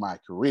launched my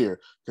career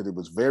because it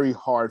was very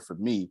hard for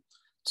me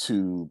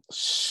to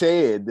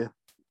shed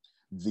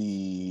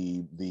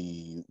the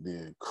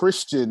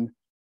Christian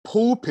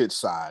pulpit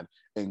side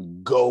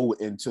and go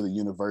into the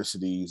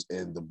universities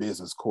and the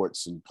business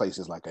courts and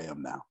places like I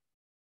am now.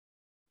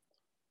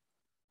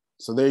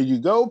 So there you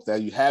go. There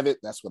you have it.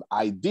 That's what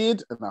I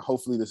did. And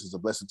hopefully this is a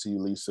blessing to you,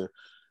 Lisa.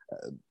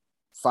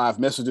 5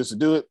 messages to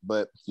do it,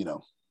 but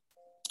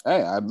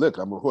hey, I'm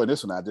recording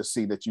this one. I just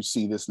see that you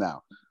see this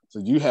now. So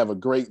you have a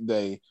great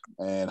day,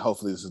 and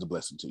hopefully this is a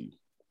blessing to you.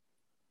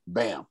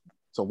 Bam.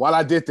 So while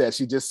I did that,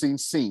 she just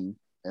seen,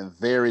 and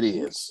there it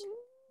is.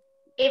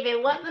 If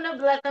it wasn't a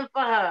blessing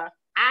for her,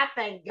 I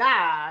thank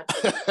God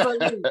for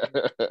you.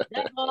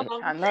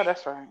 I know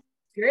that's right.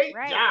 Great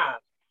job.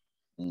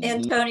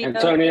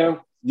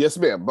 Antonio. Yes,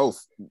 ma'am.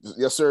 Both.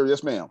 Yes, sir.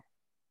 Yes, ma'am.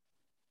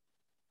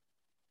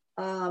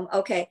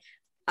 Okay.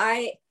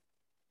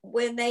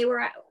 When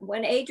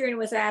Adrian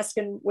was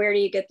asking where do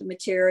you get the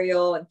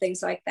material and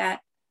things like that,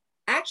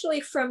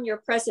 actually from your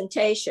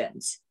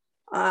presentations,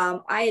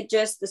 I had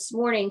just this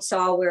morning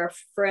saw where a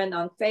friend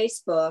on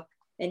Facebook,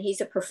 and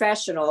he's a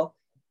professional,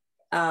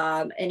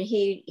 and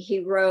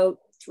he wrote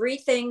 3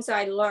 things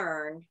I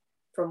learned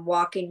from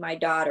walking my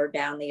daughter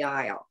down the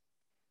aisle.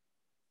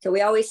 So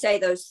we always say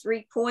those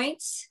 3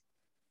 points,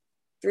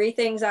 3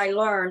 things I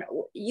learned.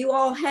 You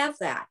all have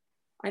that.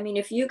 I mean,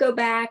 if you go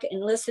back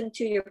and listen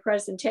to your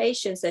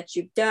presentations that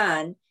you've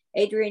done,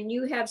 Adrian,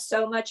 you have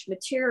so much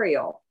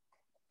material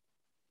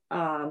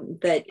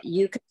that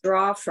you can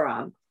draw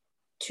from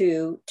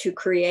to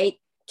create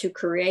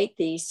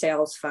these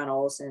sales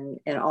funnels and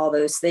all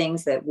those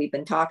things that we've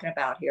been talking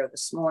about here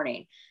this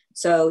morning.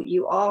 So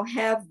you all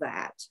have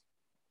that.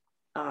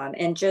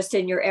 And just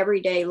in your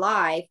everyday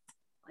life,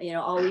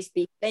 always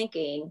be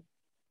thinking,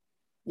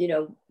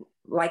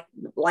 like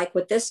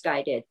what this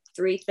guy did.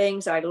 3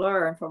 things I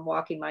learned from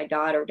walking my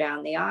daughter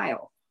down the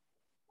aisle.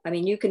 I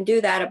mean, you can do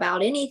that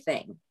about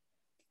anything.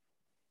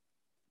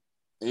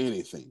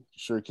 Anything.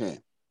 Sure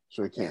can.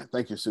 Sure can.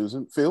 Thank you,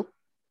 Susan. Phil?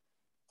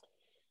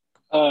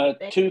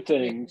 2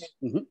 things.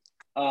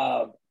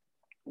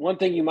 one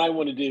thing you might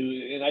want to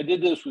do, and I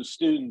did this with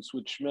students,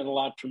 which meant a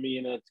lot for me,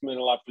 and it's meant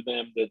a lot for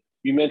them, that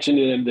you mentioned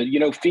to them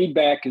that,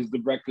 feedback is the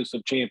breakfast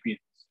of champions.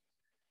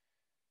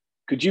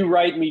 Could you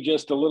write me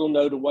just a little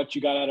note of what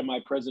you got out of my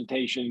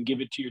presentation and give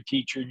it to your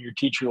teacher, and your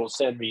teacher will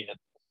send me it?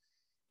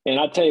 And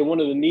I'll tell you, one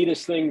of the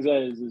neatest things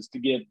is to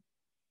get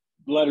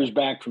letters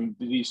back from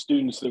these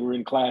students that were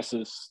in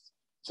classes.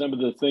 Some of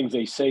the things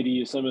they say to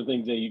you, some of the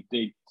things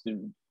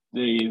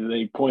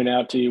they point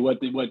out to you,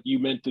 what you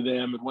meant to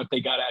them, and what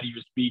they got out of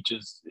your speech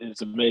is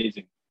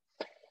amazing.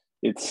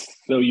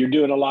 So you're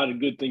doing a lot of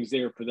good things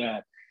there for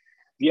that.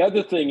 The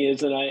other thing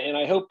is, and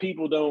I hope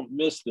people don't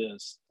miss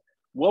this,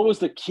 what was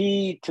the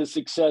key to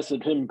success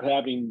of him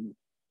having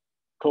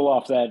pull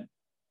off that,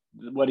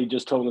 what he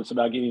just told us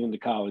about getting into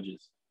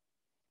colleges?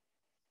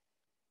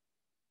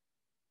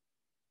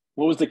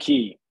 What was the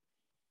key?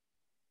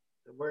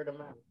 The word of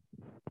mouth.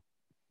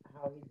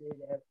 How he did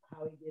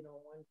on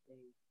one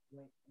stage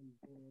went and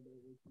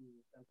did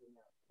something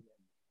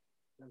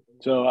else.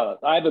 So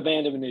I have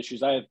abandonment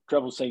issues. I have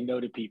trouble saying no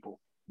to people.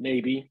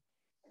 Maybe.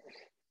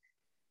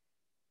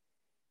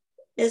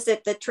 Is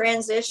it the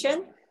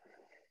transition?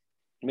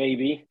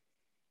 Maybe.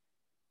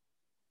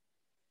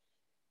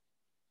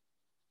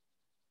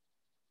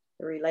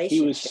 The relationship.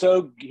 He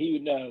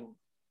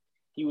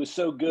was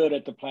so good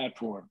at the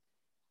platform.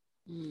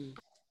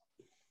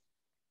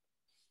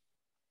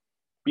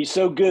 Be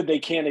so good they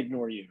can't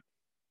ignore you.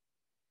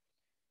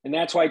 And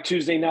that's why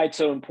Tuesday night's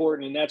so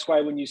important. And that's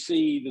why when you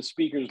see the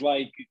speakers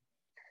like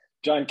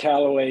John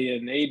Calloway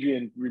and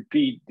Adrian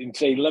repeat and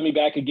say, let me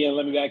back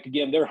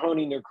again, they're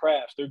honing their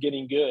crafts. They're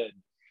getting good.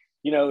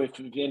 If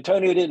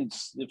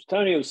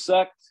Antonio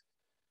sucked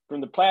from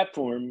the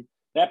platform,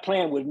 that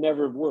plan would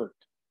never have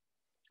worked.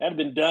 That'd have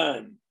been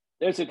done.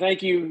 They said,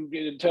 thank you,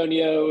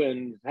 Antonio,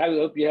 and I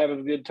hope you have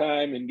a good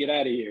time and get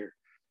out of here.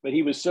 But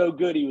he was so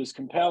good. He was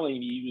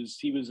compelling.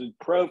 He was a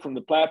pro from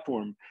the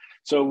platform.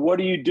 So what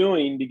are you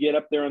doing to get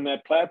up there on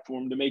that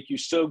platform to make you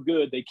so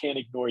good they can't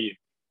ignore you?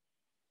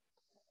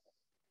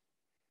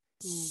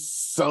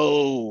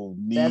 So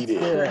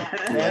needed.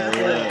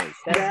 That's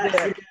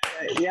good.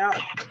 Yeah.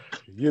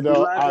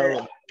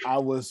 I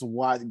was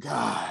watching.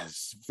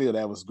 Gosh, Phil,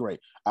 that was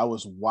great. I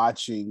was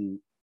watching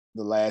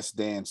The Last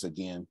Dance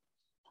again.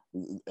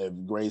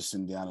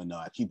 Grayson, I don't know.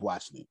 I keep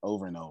watching it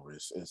over and over.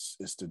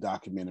 It's the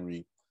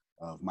documentary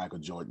of Michael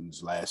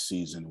Jordan's last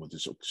season with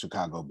the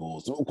Chicago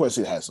Bulls. Of course,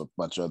 it has a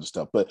bunch of other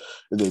stuff, but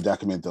they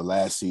document the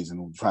last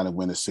season trying to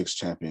win a 6th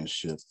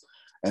championship.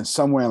 And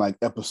somewhere in like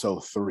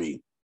episode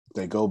 3,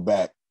 they go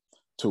back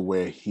to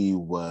where he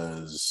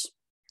was,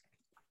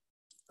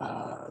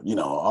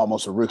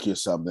 almost a rookie or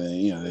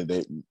something.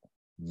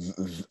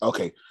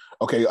 Okay.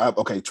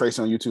 Trace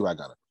on YouTube, I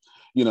got it.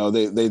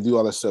 They do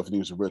all that stuff and he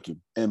was a rookie.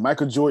 And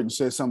Michael Jordan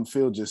said something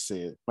Phil just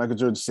said. Michael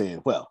Jordan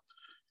said, well,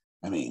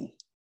 I mean,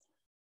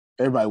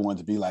 everybody wanted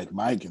to be like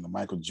Mike, and the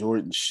Michael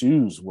Jordan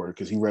shoes were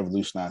because he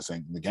revolutionized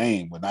the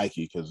game with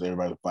Nike because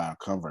everybody was buying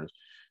Converse.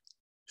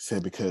 He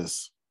said,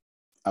 because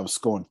I was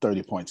scoring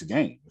 30 points a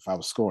game. If I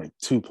was scoring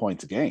 2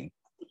 points a game,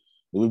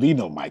 there would be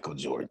no Michael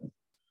Jordan.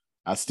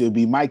 I'd still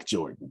be Mike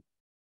Jordan.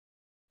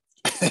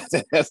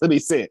 That's what he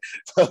said.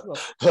 So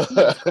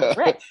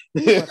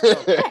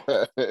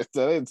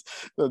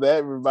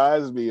that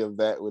reminds me of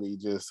that when he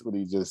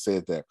just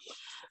said that.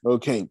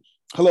 Okay.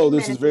 Hello,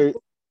 this is very.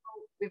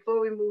 Before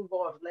we move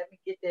off, let me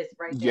get this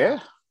right now. Yeah.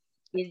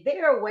 Is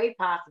there a way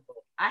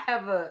possible? I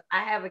have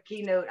a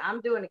keynote.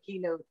 I'm doing a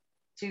keynote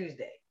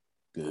Tuesday.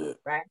 Good.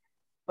 Right.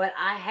 But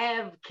I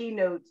have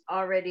keynotes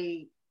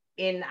already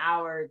in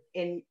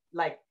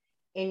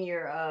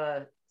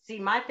your see,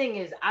 my thing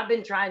is I've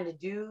been trying to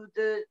do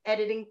the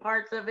editing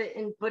parts of it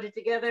and put it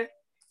together.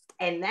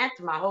 And that's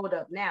my hold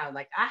up now.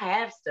 Like I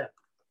have stuff.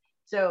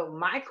 So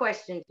my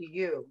question to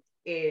you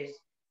is,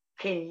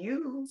 can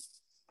you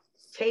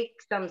take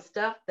some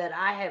stuff that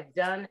I have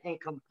done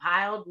and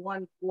compiled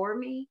one for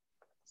me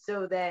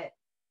so that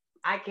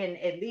I can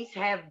at least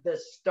have the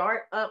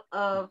start up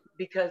of,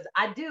 because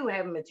I do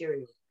have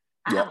material.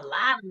 I have a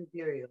lot of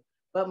material,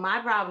 but my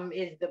problem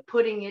is the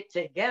putting it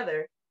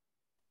together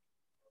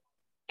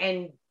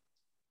and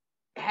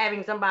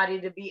having somebody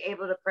to be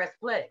able to press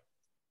play,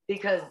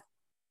 because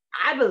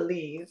I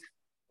believe,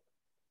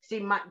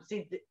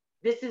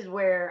 this is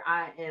where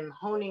I am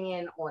honing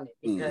in on it,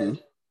 because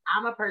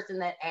I'm a person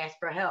that asks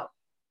for help.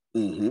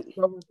 So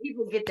when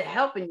people get to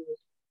helping you,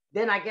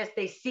 then I guess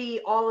they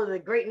see all of the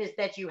greatness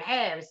that you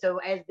have. So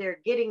as they're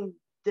getting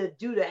to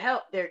do the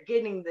help, they're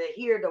getting to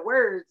hear the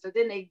words. So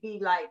then they be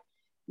like,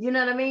 you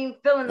know what I mean?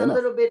 Feeling a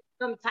little bit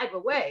some type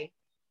of way.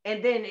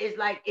 And then it's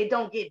like, it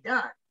don't get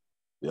done.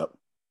 Yep.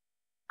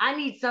 I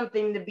need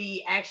something to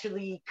be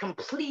actually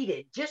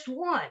completed, just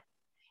one.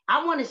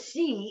 I want to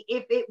see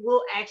if it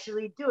will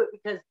actually do it,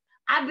 because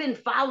I've been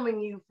following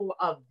you for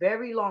a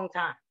very long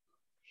time.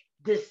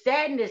 The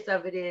sadness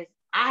of it is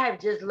I have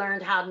just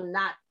learned how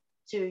not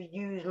to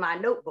use my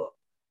notebook.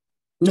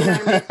 You know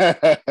what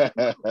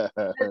I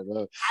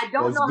mean? I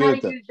don't know how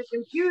to use the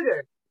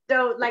computer.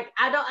 So like,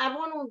 I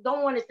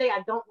don't want to say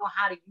I don't know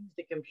how to use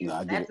the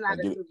computer. That's not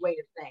a good way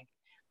of saying it.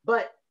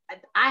 but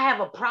I have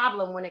a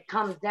problem when it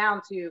comes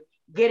down to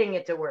getting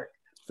it to work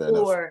Fair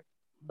or enough.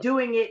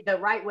 doing it the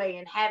right way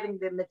and having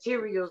the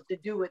materials to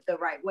do it the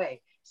right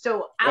way.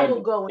 So I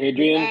will go and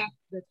Adrian? ask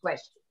the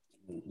question,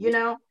 you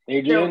know?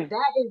 Adrian? So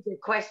that is the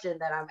question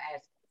that I'm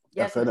asking.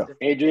 Yes, Fair Mr. enough. Phil.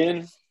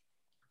 Adrian,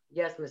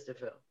 Yes, Mr.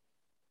 Phil.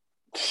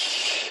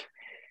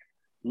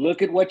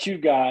 look at what you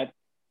got.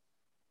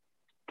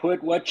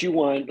 Put what you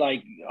want.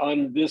 Like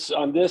on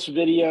this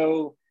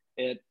video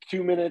at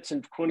 2 minutes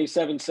and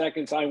 27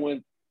 seconds, I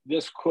want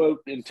this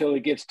quote until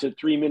it gets to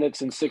 3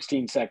 minutes and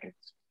 16 seconds.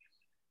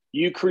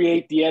 You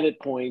create the edit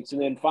points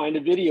and then find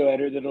a video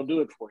editor that'll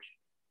do it for you.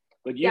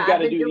 But you got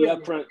to do the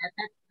upfront.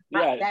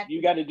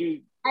 You got to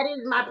do. That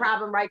is my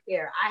problem right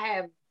there.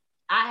 I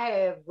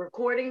have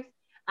recordings.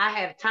 I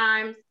have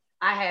times.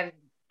 I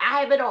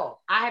have it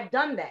all. I have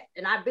done that,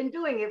 and I've been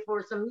doing it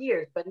for some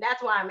years. But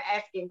that's why I'm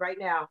asking right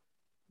now,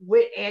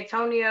 with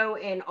Antonio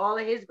and all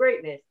of his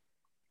greatness,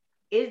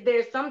 is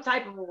there some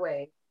type of a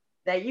way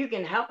that you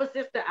can help a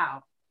sister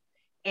out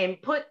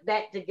and put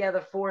that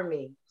together for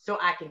me so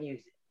I can use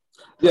it?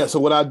 Yeah, so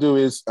what I'll do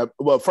is,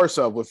 well, first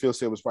off, what Phil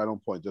said was right on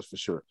point, just for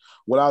sure.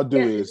 What I'll do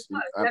is...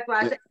 That's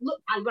why I said, look,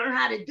 I learned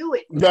how to do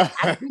it.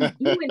 I've been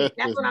doing it.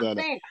 That's what I'm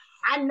saying.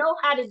 I know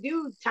how to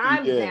do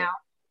times now.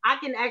 I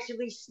can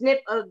actually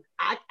snip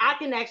I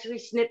can actually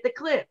snip the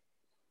clip.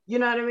 You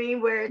know what I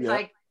mean? Where it's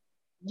like,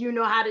 you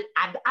know how to,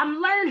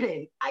 I'm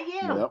learning. I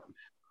am. Yep.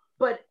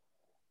 But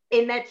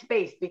in that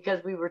space,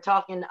 because we were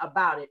talking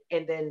about it,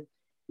 and then,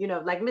 you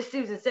know, like Miss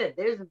Susan said,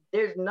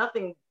 there's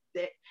nothing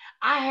that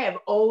I have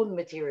old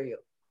material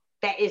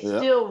that is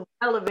still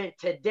relevant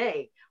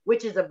today,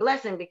 which is a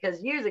blessing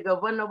because years ago,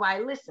 wasn't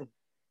nobody listening.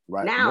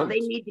 Right. Now they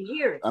need to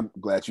hear it. I'm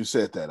glad you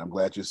said that.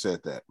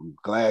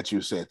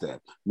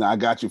 Now I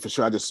got you for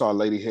sure. I just saw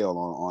Lady Hale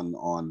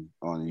on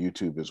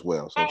YouTube as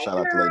well. So shout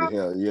out to Lady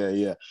Hale.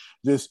 Yeah.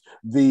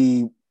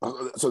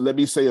 So let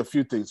me say a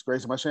few things.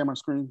 Grace, am I sharing my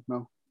screen?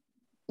 No.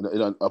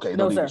 Okay. No,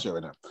 don't need sir. to share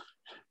it now.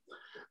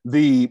 Let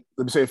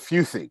me say a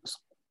few things.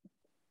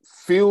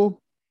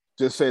 Phil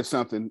just said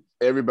something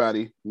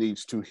everybody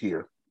needs to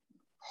hear.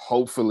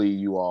 Hopefully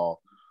you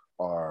all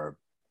are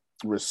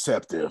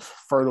receptive.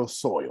 Fertile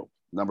soil.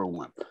 Number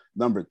one.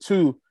 Number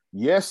two,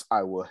 yes,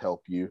 I will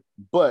help you,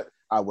 but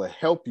I will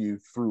help you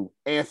through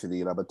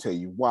Anthony, and I'm going to tell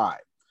you why.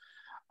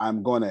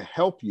 I'm going to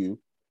help you,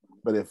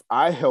 but if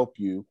I help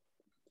you,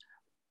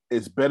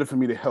 it's better for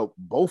me to help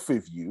both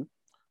of you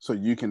so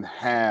you can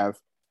have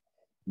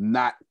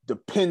not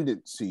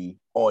dependency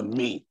on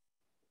me.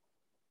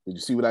 Did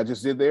you see what I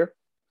just did there?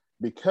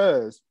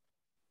 Because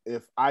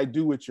if I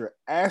do what you're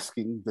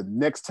asking, the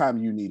next time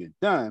you need it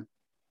done,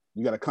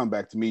 you got to come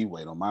back to me,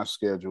 wait on my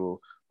schedule,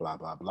 blah,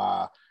 blah,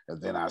 blah.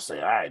 And then I say,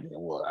 all right,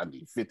 well, I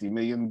need $50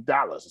 million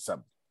or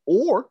something.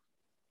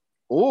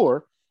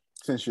 Or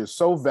since you're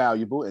so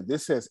valuable, and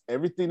this has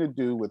everything to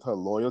do with her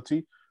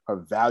loyalty, her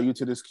value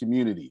to this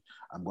community.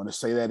 I'm going to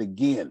say that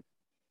again.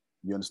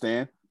 You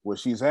understand? What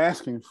she's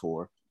asking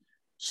for,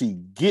 she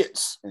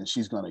gets, and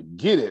she's going to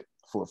get it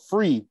for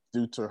free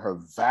due to her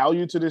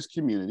value to this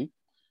community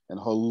and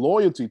her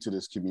loyalty to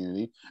this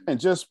community and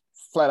just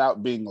flat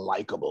out being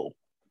likable.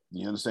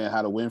 You understand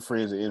how to win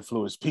friends and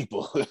influence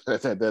people.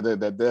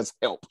 that does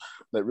help.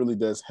 That really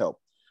does help.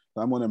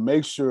 So I'm going to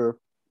make sure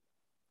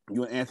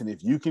you and Anthony,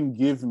 if you can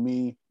give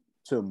me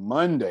to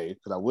Monday,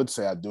 because I would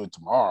say I'd do it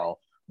tomorrow,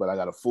 but I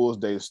got a full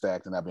day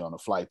stacked and I'll be on a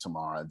flight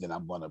tomorrow. And then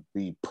I'm going to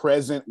be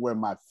present where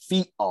my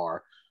feet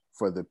are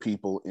for the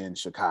people in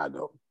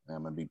Chicago. And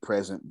I'm going to be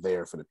present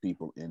there for the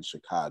people in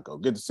Chicago.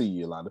 Good to see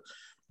you, Yolanda.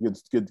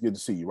 Good to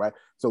see you, right?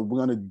 So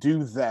we're going to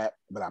do that,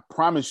 but I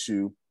promise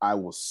you, I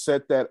will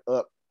set that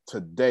up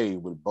today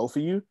with both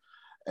of you.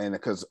 And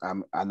because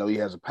I know he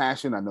has a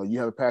passion, I know you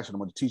have a passion, I'm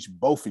going to teach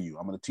both of you.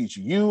 I'm going to teach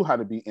you how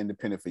to be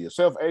independent for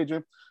yourself,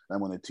 Adrian. I'm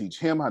going to teach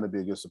him how to be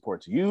a good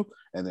support to you.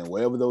 And then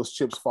wherever those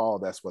chips fall,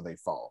 that's where they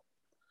fall.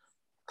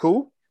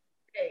 Cool?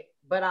 Okay.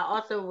 But I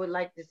also would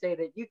like to say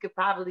that you could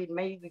possibly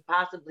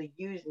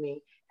use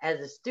me as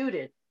a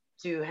student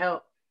to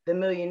help the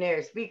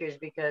millionaire speakers,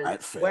 because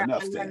where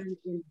enough, I haven't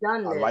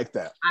done this, I like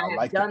that.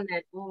 I have done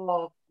that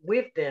all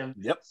with them.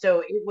 Yep.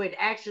 So it would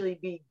actually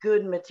be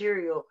good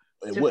material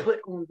to put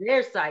on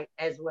their site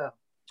as well.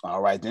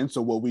 All right, then. So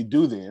what we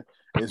do then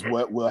is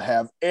what we'll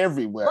have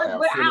everywhere.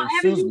 But however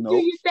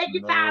you take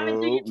your time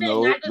and do your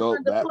thing. I just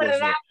wanted to put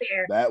it out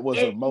there. That was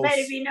the most. Let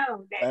it be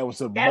known that was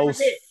the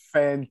most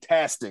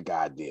fantastic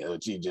idea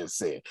what you just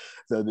said.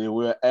 So then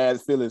we'll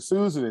add Phil and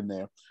Susan in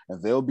there,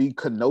 and they'll be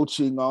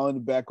connoting all in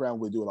the background.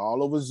 We'll do it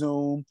all over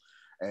Zoom,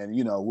 and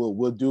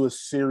we'll do a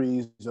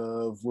series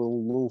of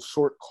little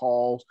short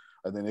calls,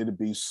 and then it'll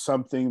be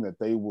something that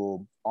they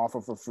will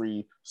offer for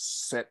free,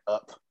 set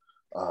up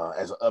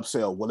as an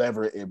upsell,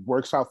 whatever. It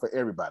works out for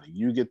everybody.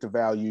 You get the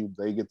value,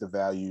 they get the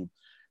value.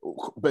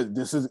 But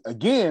this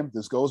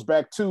goes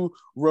back to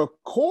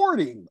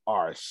recording,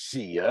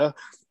 Arshia,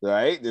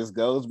 right? This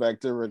goes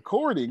back to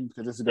recording,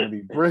 because this is going to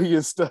be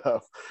brilliant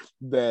stuff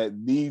that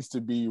needs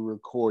to be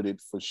recorded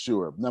for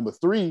sure. Number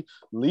 3,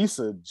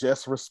 Lisa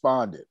just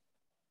responded.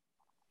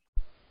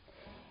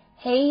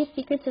 Hey,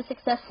 Secrets of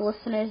Success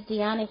listeners,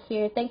 Deanna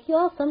here. Thank you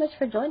all so much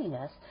for joining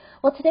us.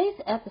 Well, today's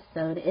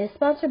episode is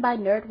sponsored by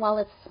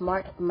NerdWallet's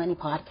Smart Money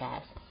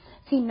Podcast.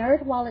 See,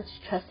 NerdWallet's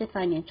trusted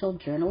financial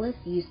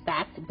journalists use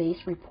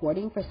fact-based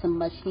reporting for some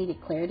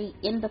much-needed clarity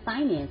in the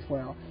finance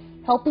world,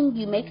 helping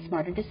you make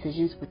smarter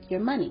decisions with your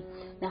money.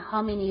 Now,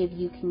 how many of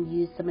you can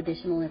use some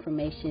additional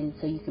information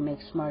so you can make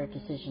smarter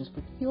decisions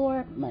with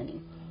your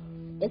money?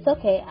 It's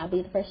okay. I'll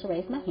be the first to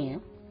raise my hand.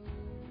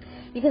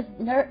 Because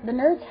the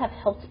nerds have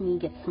helped me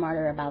get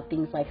smarter about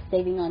things like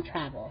saving on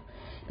travel.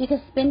 Because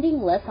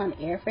spending less on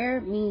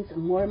airfare means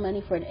more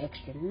money for an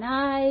extra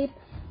night,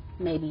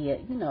 maybe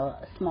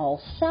a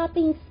small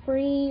shopping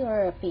spree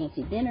or a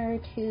fancy dinner or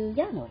two.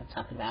 Y'all know what I'm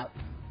talking about.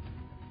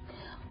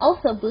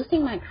 Also,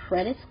 boosting my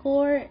credit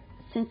score,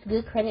 since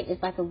good credit is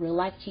like a real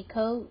life cheat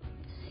code,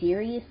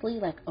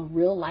 seriously, like a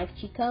real life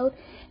cheat code.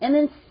 And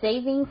then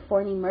saving for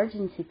an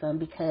emergency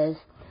fund, because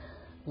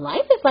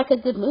life is like a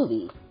good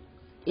movie.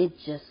 It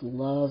just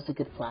loves a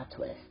good plot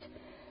twist.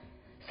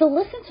 So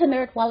listen to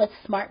NerdWallet's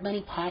Smart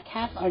Money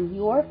Podcast on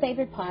your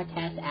favorite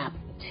podcast app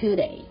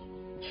today.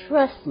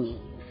 Trust me,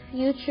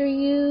 future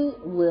you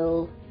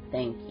will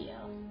thank you.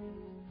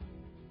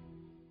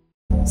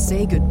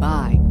 Say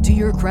goodbye to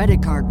your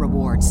credit card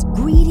rewards.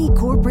 Greedy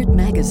corporate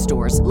mega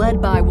stores,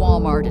 led by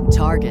Walmart and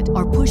Target,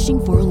 are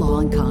pushing for a law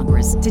in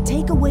Congress to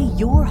take away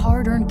your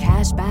hard-earned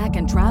cash back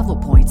and travel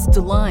points to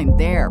line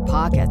their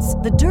pockets.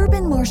 The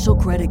Durbin-Marshall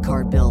credit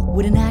card bill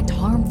would enact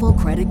harmful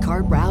credit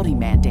card routing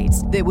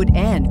mandates that would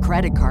end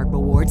credit card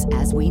rewards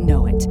as we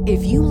know it.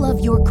 If you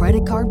love your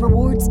credit card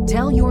rewards,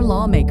 tell your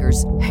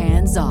lawmakers,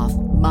 hands off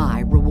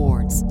my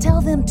rewards. Tell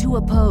them to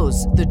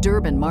oppose the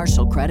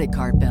Durbin-Marshall credit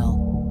card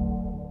bill.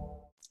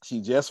 She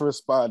just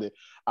responded.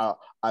 I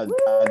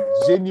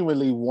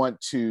genuinely want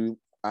to.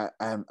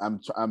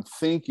 I'm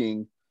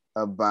thinking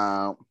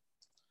about.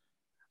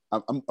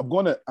 I'm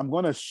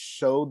gonna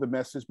show the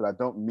message, but I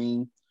don't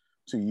mean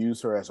to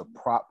use her as a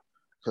prop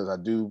because I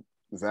do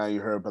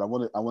value her. But I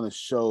want to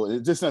show.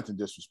 It's just nothing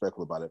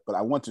disrespectful about it. But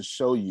I want to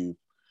show you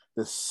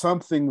there's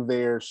something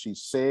there she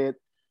said,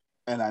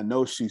 and I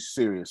know she's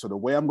serious. So the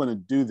way I'm going to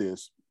do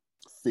this,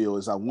 Phil,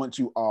 is I want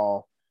you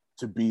all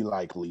to be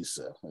like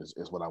Lisa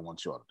is what I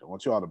want you all to do. I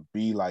want you all to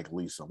be like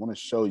Lisa. I want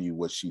to show you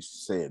what she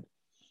said.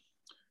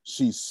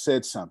 She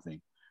said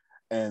something,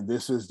 and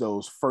this is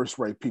those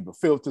first-rate people.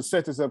 Phil, to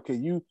set this up,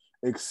 can you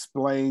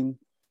explain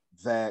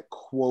that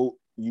quote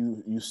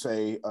you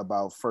say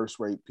about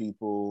first-rate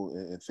people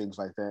and things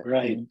like that?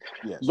 Right.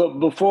 Yes. But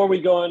before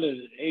we go on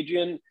to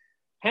Adrian,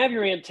 have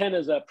your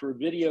antennas up for a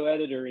video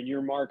editor in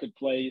your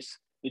marketplace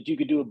that you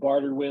could do a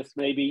barter with,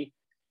 maybe.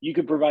 You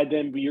could provide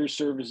them your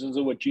services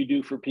of what you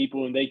do for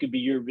people, and they could be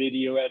your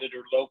video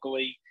editor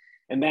locally.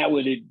 And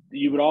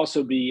you would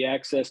also be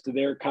access to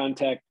their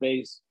contact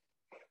base.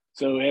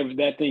 So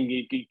that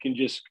thing, it can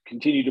just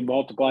continue to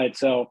multiply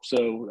itself.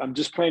 So I'm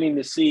just planting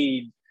the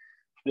seed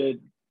that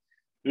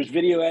there's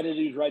video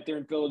editors right there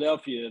in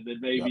Philadelphia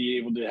that may be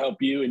able to help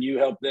you and you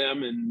help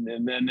them.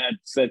 And then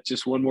that's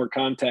just one more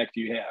contact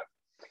you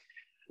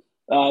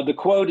have. The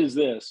quote is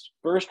this: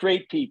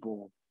 first-rate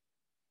people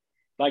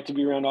like to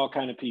be around all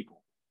kinds of people,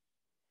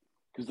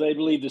 because they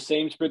believe the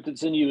same spirit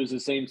that's in you is the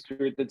same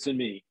spirit that's in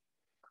me.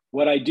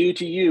 What I do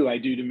to you, I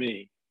do to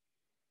me.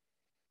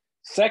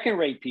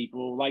 Second-rate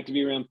people like to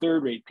be around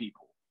third-rate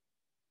people,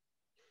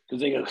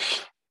 because they go,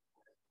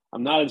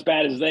 I'm not as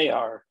bad as they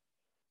are.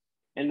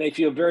 And they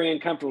feel very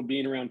uncomfortable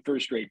being around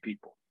first-rate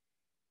people.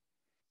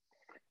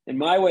 And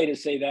my way to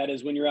say that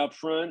is when you're out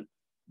front,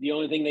 the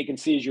only thing they can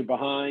see is your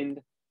behind.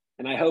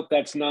 And I hope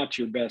that's not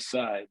your best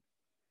side.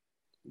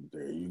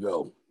 There you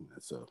go.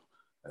 That's the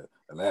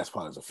last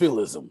part is a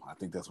philism. I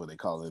think that's what they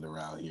call it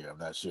around here. I'm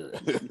not sure.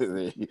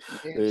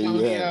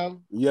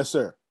 Yes,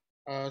 sir.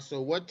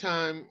 So what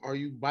time are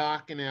you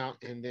blocking out,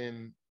 and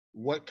then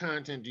what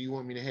content do you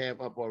want me to have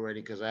up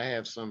already? Because I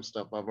have some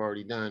stuff I've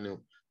already done.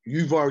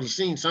 You've already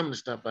seen some of the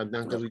stuff I've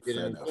done because we did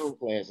it in film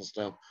class and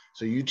stuff.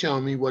 So you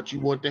tell me what you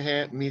want to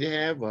have me to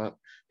have up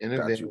and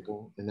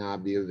available, and I'll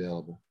be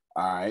available.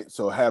 All right.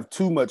 So have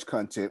too much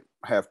content.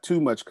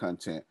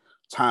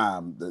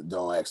 Time that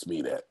don't ask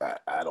me that.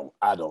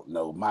 I don't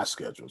know my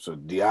schedule. So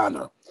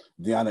Deanna,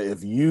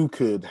 if you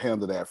could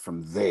handle that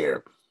from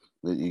there,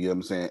 you get what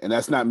I'm saying? And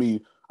that's not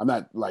me. I'm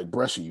not like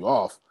brushing you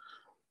off.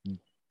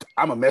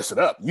 I'm gonna mess it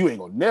up. You ain't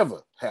gonna never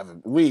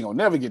we ain't gonna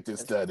never get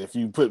this done if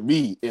you put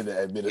me in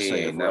the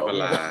administrative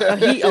role.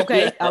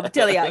 I'm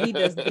telling y'all, he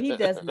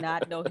does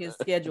not know his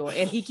schedule,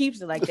 and he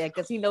keeps it like that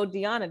because he knows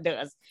Deanna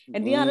does,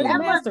 and Deanna's a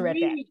master at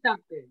that.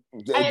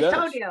 Something.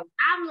 Antonio,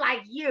 I'm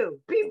like you.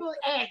 People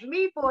ask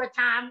me for a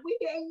time, we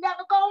ain't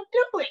never gonna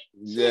do it.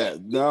 Yeah,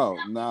 no.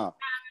 I'm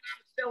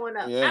showing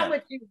up. Yeah. I'm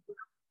with you.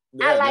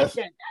 Yeah, I like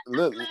that.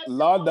 Look,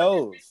 Law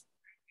knows.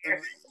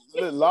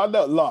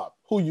 Law,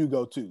 who you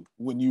go to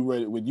when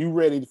you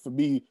ready for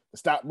me to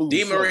stop moving?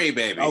 D. Marie,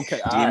 baby.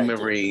 Okay, D.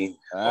 Marie,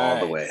 all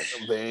the way.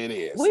 There it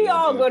is. We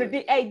all go to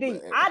D.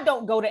 I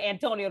don't go to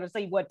Antonio to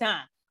see what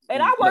time.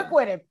 And I work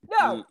with him.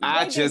 No.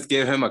 I just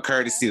give him a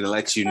courtesy to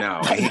let you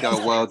know. And he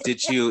go, well,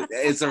 did you?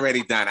 It's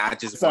already done. I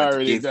just want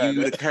to give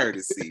you the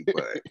courtesy.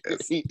 But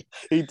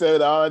he told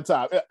it all the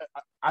time.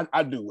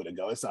 I do with it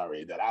go. It's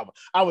already done.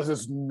 I was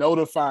just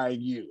notifying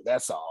you.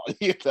 That's all.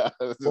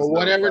 For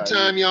whatever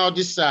time y'all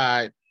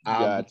decide.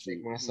 Got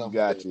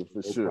you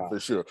for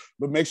sure.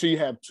 But make sure you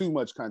have too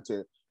much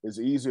content. It's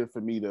easier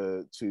for me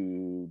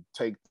to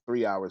take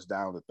 3 hours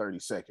down to 30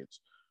 seconds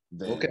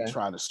than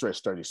trying to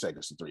stretch 30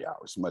 seconds to 3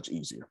 hours. Much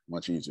easier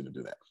to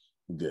do that.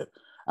 Good.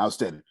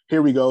 Outstanding.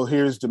 Here we go.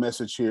 Here's the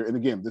message here. And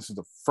again, this is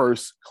the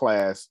first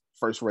class,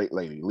 first rate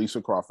lady,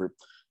 Lisa Crawford.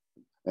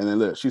 And then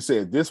look, she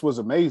said, this was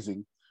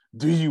amazing.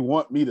 Do you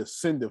want me to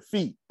send a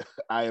fee?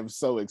 I am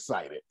so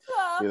excited.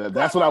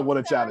 That's what I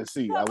wanted y'all to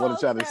see. I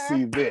wanted y'all to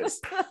see this.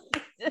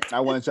 I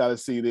wanted y'all to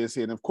see this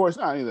here. And of course,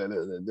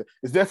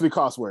 it's definitely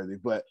cost worthy,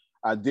 but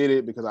I did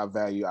it because I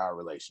value our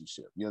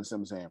relationship. You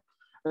understand what I'm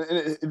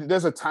saying? And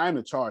there's a time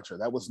to charge her.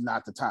 That was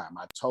not the time.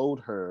 I told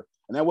her,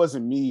 and that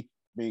wasn't me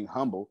being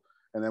humble,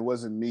 and that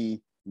wasn't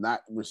me not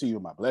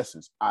receiving my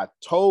blessings. I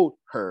told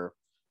her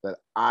that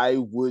I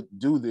would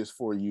do this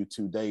for you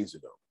 2 days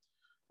ago.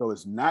 So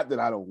it's not that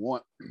I don't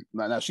want,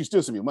 now she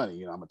still sent me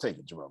money, I'm gonna take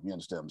it, Jerome. You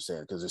understand what I'm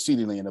saying? Because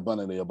exceedingly and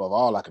abundantly above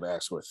all I can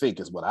ask or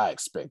think is what I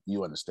expect.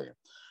 You understand?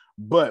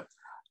 But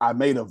I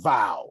made a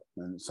vow,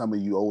 and some of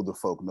you older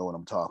folk know what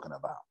I'm talking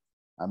about.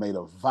 I made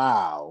a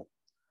vow,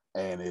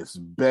 and it's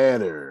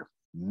better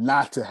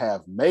not to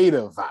have made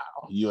a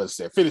vow. You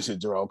understand? Finish it,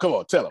 Jerome. Come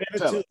on, tell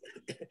him.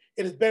 It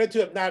is better to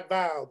have not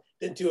vowed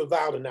than to have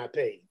vowed and not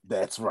paid.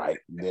 That's right.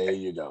 There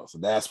you go. So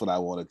that's what I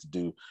wanted to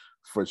do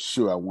for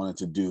sure. I wanted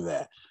to do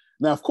that.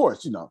 Now, of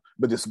course,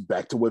 but it's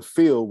back to what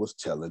Phil was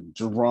telling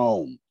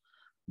Jerome.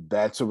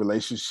 That's a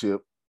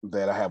relationship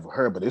that I have with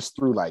her, but it's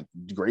through like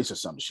grace or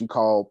something.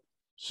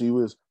 She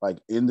was like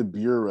in the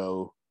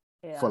bureau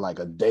for like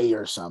a day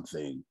or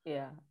something.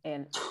 Yeah.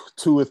 And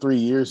 2 or 3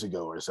 years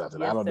ago or something.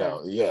 Yes, I don't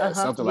know. Yeah,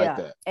 something like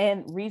that.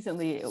 And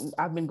recently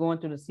I've been going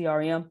through the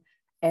CRM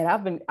and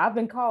I've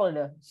been calling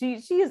her. She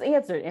has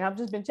answered, and I've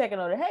just been checking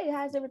on her. Hey,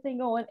 how's everything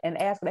going? And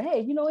asking her, hey,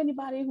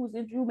 anybody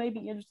who may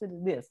be interested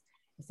in this?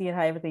 Seeing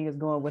how everything is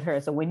going with her.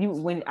 So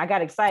when I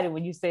got excited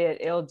when you said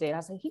LJ,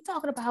 I said, he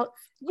talking about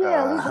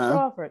Lisa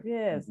Crawford.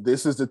 Yes.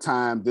 This is the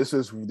time. This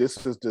is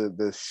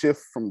the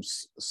shift from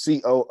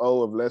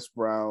COO of Les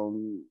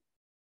Brown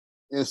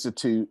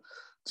Institute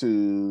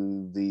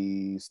to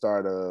the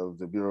start of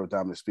the Bureau of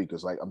Dominant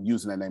Speakers. Like, I'm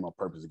using that name on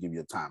purpose to give you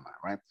a timeline,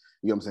 right?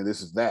 You know what I'm saying?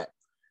 This is that.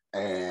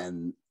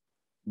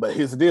 But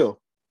here's the deal.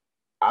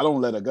 I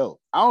don't let her go.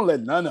 I don't let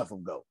none of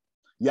them go.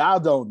 Y'all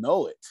don't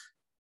know it,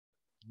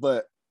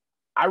 but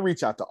I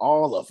reach out to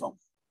all of them.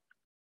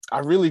 I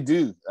really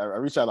do. I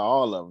reach out to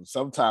all of them.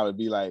 Sometimes it'd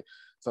be like,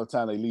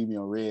 sometimes they leave me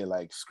on red,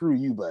 like, screw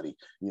you, buddy.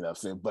 You know what I'm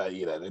saying? But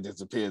it just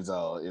depends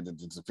on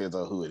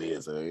who it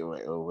is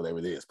or whatever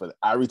it is. But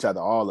I reach out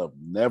to all of them.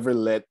 Never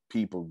let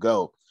people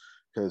go,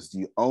 because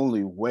the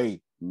only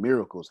way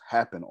miracles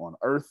happen on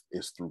earth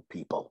is through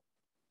people.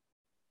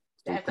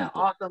 That's an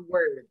awesome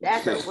word.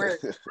 That's a word.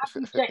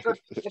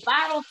 If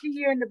I don't see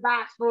you in the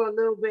box for a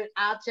little bit,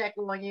 I'll check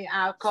on you.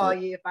 I'll call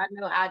you. If I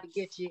know how to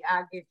get you,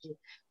 I'll get you.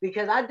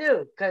 Because I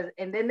do.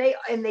 And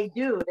they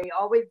do. They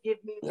always give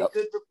me the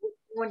good report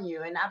on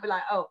you. And I'll be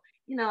like, oh,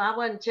 I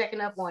wasn't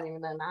checking up on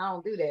him, and I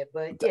don't do that.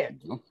 But yeah,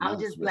 I'm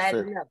just glad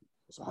to know.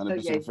 It's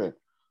 100% fair.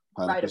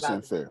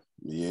 100% fair.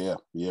 Yeah.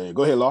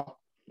 Go ahead, Law.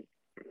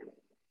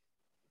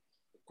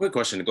 Quick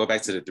question to go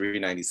back to the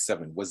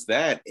 397. Was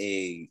that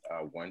a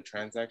one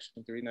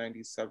transaction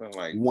 397?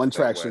 Like one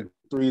transaction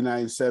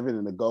 397,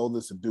 and the goal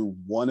is to do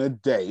one a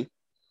day.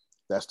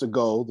 That's the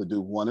goal, to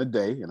do one a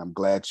day. And I'm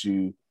glad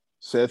you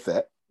said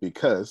that,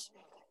 because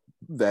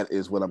that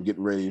is what I'm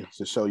getting ready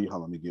to show you.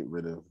 Let me get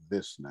rid of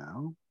this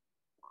now.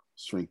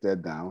 Shrink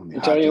that down.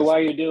 I'll tell you why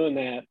you're doing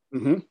that.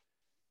 Mm-hmm.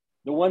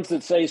 The ones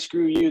that say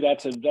screw you,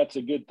 that's a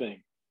good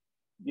thing.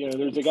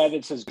 There's a guy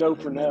that says go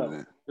for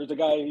no. There's a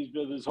guy who's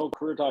built his whole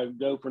career talking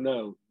go for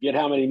no. Get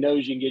how many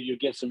no's you can get, you'll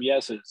get some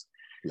yeses.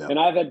 Yeah. And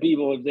I've had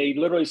people, if they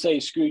literally say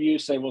screw you,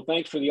 say, well,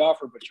 thanks for the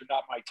offer, but you're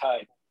not my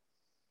type.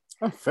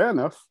 Oh, fair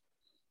enough.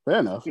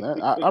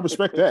 I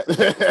respect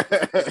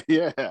that.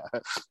 Yeah,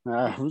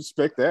 I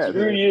respect that.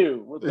 Screw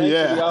you. Well,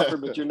 thanks for the offer,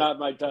 but you're not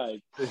my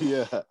type.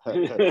 Yeah.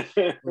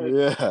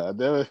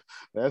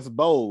 That's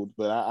bold,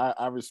 but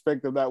I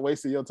respect them not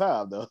wasting your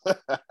time, though.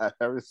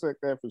 I respect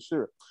that for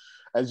sure.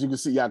 As you can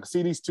see, y'all can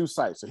see these two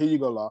sites. So here you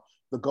go, Law.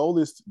 The goal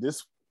is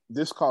this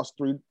costs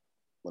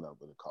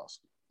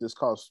This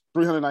costs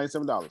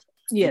 $397.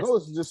 Yes. The goal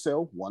is to just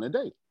sell one a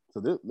day. So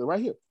they're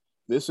right here.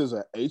 This is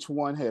a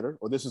H1 header,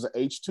 or this is an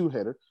H2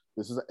 header.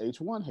 This is an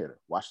H1 header.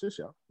 Watch this,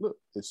 y'all. Look,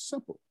 it's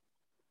simple.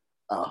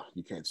 Oh,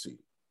 you can't see.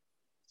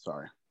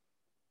 Sorry.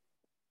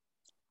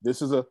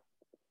 This is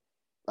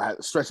I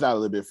stretch it out a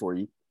little bit for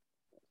you.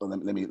 But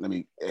let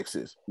me X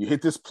this. You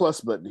hit this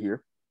plus button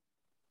here.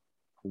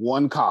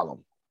 One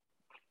column.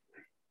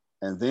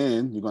 And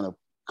then you're going to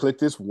click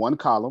this one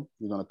column.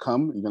 You're going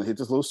to hit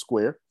this little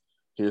square.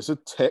 Here's a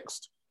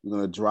text. You're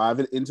going to drive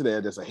it into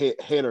there. There's a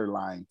header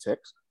line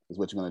text is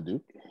what you're going to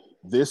do.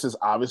 This is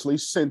obviously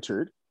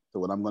centered. So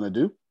what I'm going to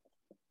do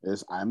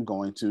is I'm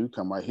going to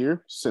come right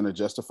here. Center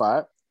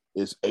justified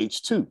is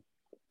H2.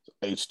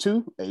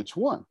 H2,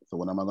 H1. So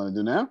what am I going to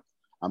do now?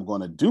 I'm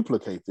going to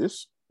duplicate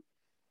this.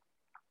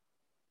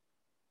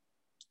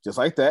 Just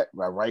like that.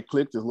 I right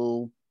click this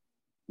little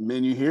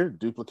menu here,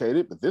 duplicate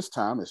it, but this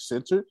time it's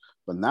centered.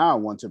 But now I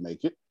want to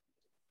make it.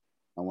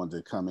 I want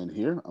to come in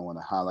here. I want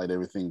to highlight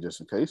everything just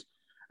in case.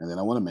 And then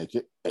I want to make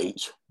it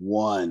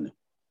H1.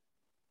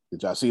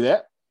 Did y'all see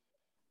that?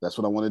 That's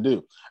what I want to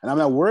do. And I'm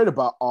not worried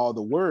about all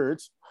the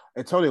words.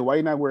 Antonio, why are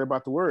you not worried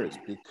about the words?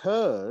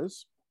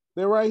 Because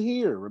they're right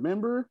here.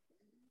 Remember?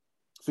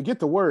 Forget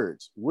the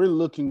words. We're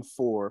looking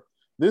for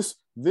this.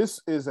 This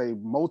is a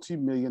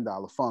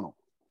multi-million-dollar funnel.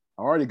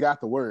 I already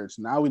got the words.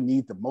 Now we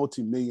need the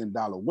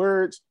multi-million-dollar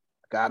words.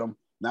 Got them.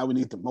 Now we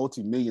need the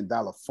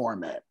multi-million-dollar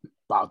format.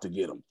 About to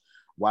get them.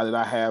 Why did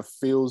I have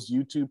Phil's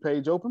YouTube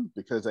page open?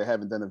 Because they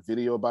haven't done a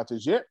video about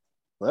this yet.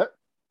 But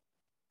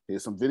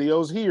here's some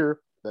videos here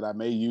that I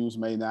may use,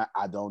 may not.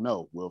 I don't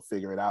know. We'll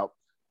figure it out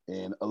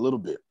in a little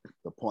bit.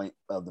 The point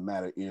of the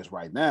matter is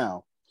right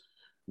now,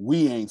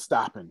 we ain't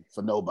stopping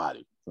for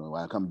nobody. So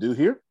what I come do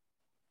here,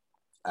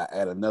 I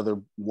add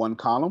another one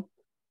column,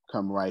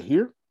 come right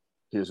here.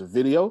 Here's a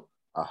video.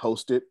 I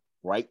host it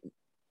right.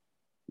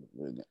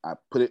 I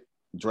put it,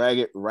 drag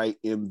it right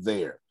in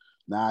there.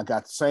 Now I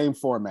got the same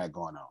format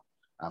going on.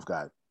 I've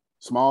got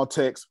small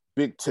text,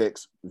 big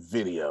text,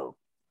 video.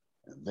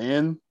 And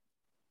then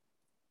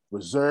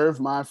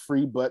reserve my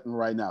free button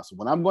right now. So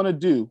what I'm going to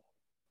do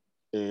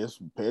is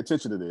pay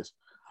attention to this.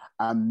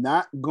 I'm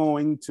not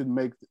going to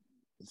make,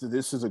 so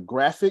this is a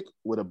graphic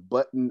with a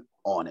button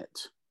on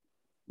it.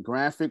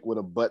 Graphic with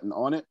a button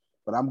on it,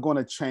 but I'm going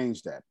to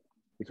change that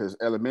because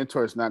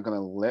Elementor is not going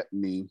to let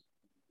me,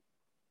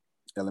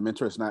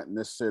 Elementor is not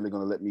necessarily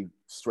going to let me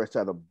stretch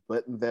out a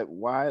button that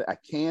wide. I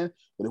can,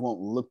 but it won't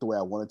look the way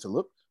I want it to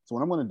look. So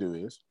what I'm going to do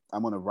is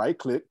I'm going to right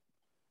click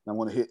and I'm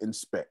going to hit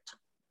inspect.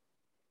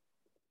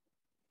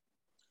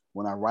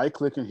 When I right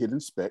click and hit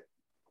inspect,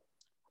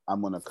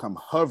 I'm going to come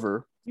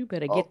hover. You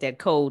better get that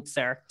code,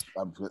 sir.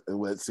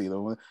 Let's see.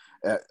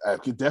 I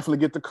could definitely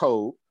get the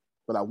code,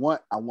 but I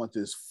want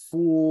this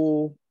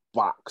full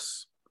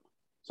box.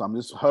 So I'm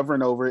just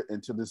hovering over it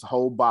until this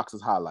whole box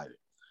is highlighted.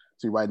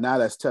 See, right now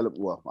that's telling,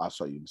 well, I'll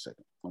show you in a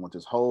second. I want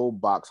this whole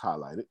box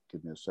highlighted.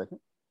 Give me a second.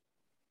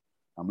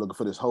 I'm looking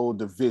for this whole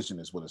division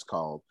is what it's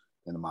called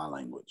in my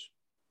language.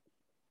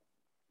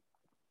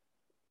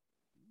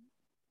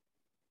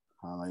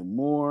 Highlight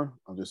more.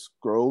 I'm just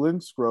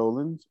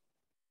scrolling.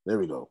 There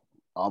we go.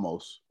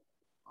 Almost.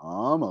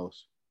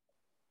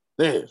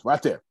 There it is,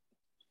 right there.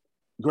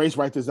 Grace,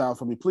 write this down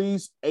for me,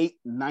 please.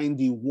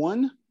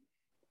 891,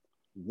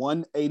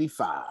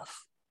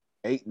 185.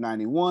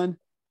 891,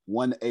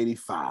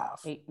 185.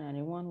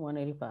 891,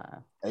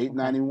 185.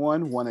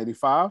 891,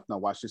 185. Now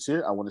watch this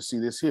here. I want to see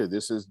this here.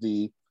 This is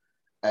the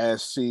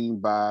as seen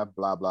by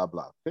blah, blah,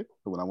 blah. Okay.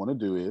 So what I want to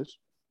do is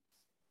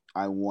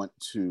I want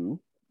to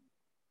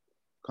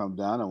come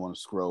down. I want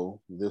to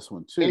scroll this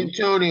one too.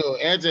 Antonio,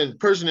 as a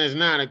person that's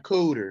not a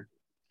coder,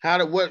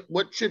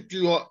 what tripped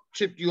you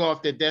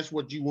off that that's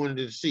what you wanted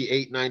to see,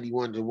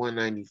 891 to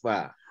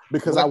 195?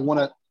 Because I want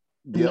to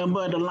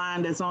number the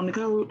line that's on the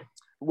code.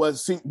 Well,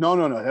 see, no.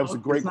 That was a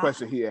great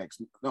question he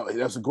asked. No,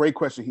 that's a great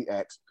question he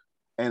asked.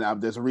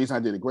 And there's a reason I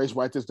did it. Grace,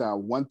 write this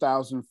down.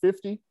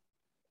 1050,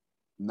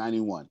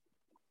 91.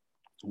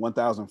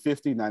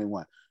 1050,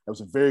 91. That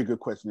was a very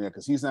good question there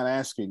because he's not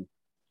asking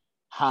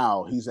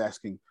how, he's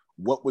asking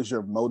what was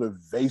your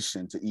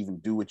motivation to even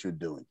do what you're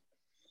doing?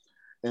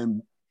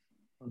 And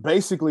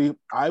basically,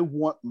 I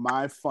want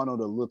my funnel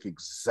to look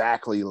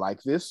exactly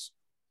like this.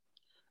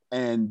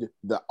 And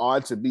the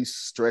odds of me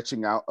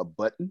stretching out a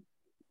button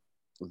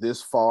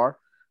this far,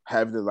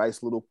 having the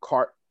nice little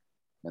cart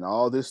and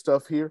all this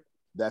stuff here,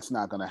 that's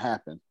not going to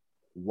happen.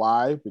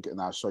 Why? Because,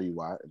 and I'll show you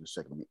why in a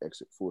second. Let me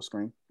exit full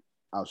screen.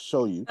 I'll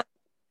show you.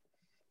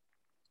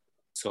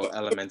 So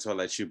Elementor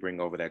lets you bring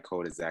over that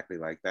code exactly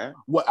like that?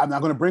 Well, I'm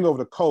not going to bring over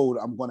the code.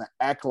 I'm going to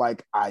act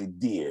like I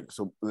did.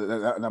 So and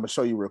I'm going to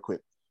show you real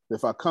quick.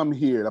 If I come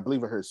here, and I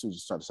believe I heard Susan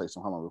start to say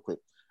something. Hold on real quick.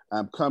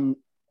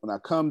 When I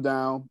come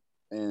down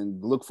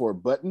and look for a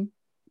button,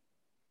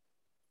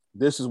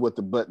 this is what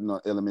the button on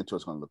Elementor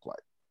is going to look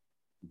like.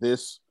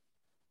 This,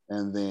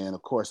 and then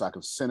of course I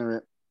can center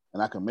it,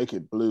 and I can make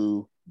it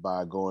blue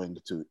by going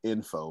to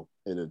info.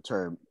 It'll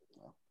turn,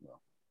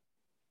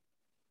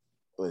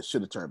 well, it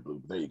should have turned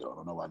blue. But there you go. I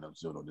don't know why I don't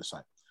do it on this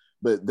side,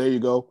 but there you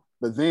go.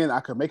 But then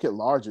I can make it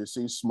larger.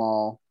 See,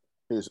 small,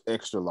 here's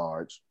extra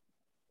large,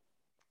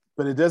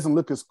 but it doesn't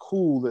look as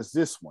cool as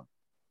this one.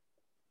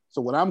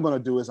 So what I'm going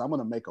to do is I'm going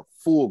to make a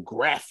full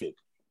graphic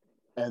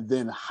and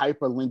then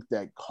hyperlink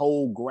that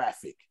whole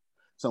graphic.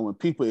 So when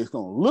people, it's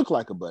going to look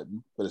like a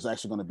button, but it's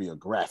actually going to be a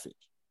graphic.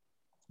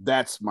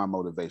 That's my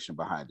motivation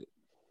behind it.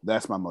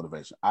 That's my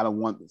motivation. I don't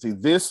want, see,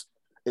 this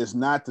is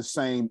not the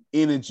same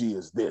energy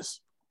as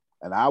this.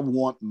 And I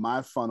want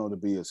my funnel to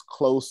be as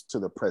close to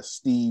the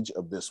prestige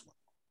of this one.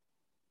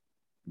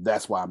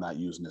 That's why I'm not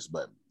using this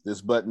button.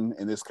 This button,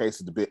 in this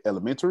case, is a bit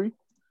elementary.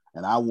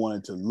 And I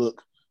wanted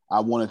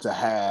to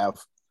have,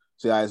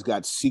 see how it's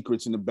got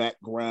secrets in the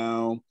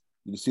background.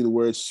 You can see the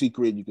word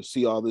secret. You can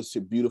see all this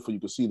beautiful. You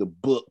can see the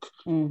book.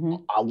 Mm-hmm.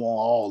 I want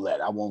all that.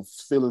 I want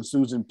Phil and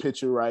Susan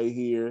picture right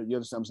here. You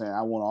understand what I'm saying?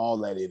 I want all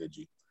that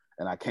energy.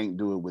 And I can't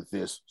do it with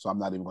this. So I'm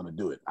not even going to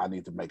do it. I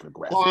need to make a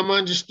graphic. Well, I'm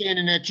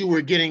understanding that you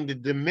were getting the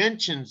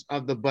dimensions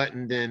of the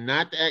button then,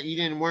 not that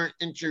you weren't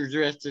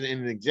interested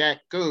in the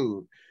exact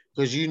code,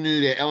 because you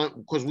knew that,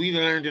 because we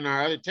learned in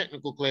our other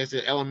technical class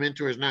that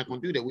Elementor is not going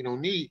to do that. We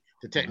don't need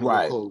the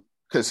technical code.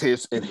 Because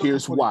here's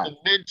why. The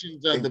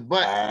dimensions of the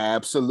button.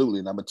 Absolutely.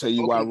 And I'm going to tell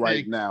you why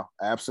right now.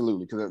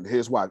 Absolutely. Because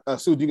here's why.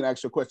 Sue, you can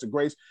ask your question.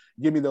 Grace,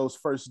 give me those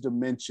first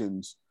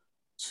dimensions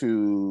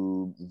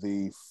to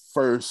the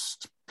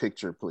first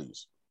picture,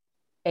 please.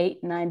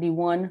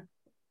 891,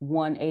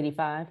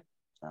 185.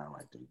 All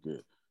right, then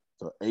good.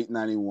 So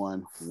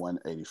 891,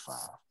 185.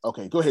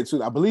 Okay, go ahead,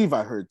 Susan. I believe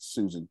I heard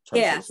Susan.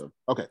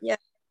 Okay. Yeah.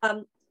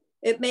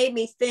 It made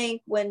me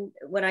think when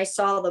I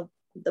saw the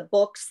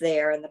books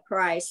there and the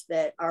price,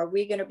 that are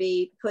we going to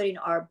be putting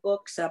our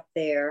books up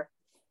there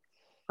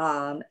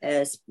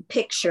as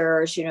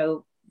pictures,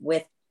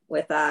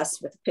 with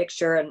us, with the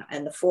picture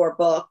and the 4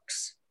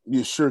 books?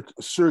 You sure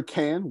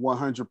can,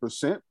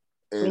 100%.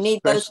 We need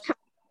those.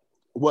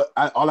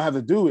 All I have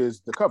to do is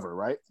the cover,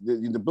 right?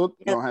 The book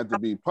don't have to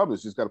be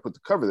published. Just got to put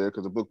the cover there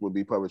because the book will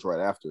be published right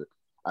after it.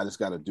 I just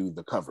got to do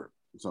the cover.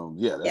 So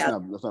yeah,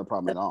 that's not a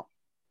problem at all.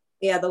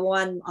 Yeah, the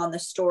one on the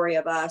story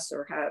of us,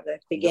 or how the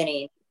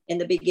beginning, in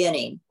the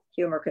beginning,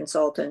 Humor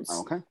Consultants.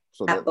 Okay,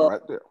 so that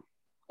right there.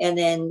 And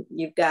then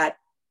you've got,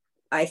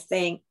 I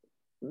think,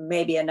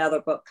 maybe another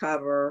book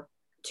cover.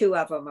 2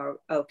 of them are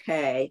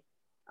okay,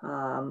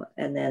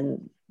 and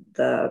then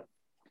the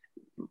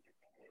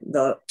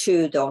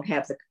 2 don't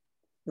have the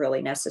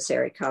really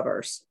necessary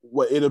covers.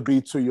 Well, it'll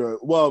be to your,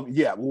 we're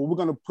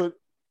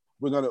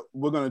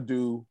gonna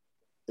do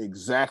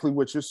exactly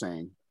what you're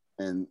saying.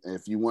 And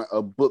if you want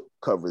a book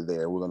cover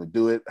there, we're gonna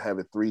do it, have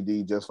it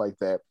 3D just like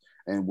that,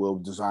 and we'll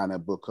design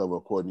that book cover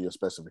according to your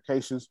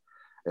specifications.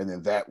 And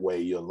then that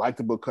way you'll like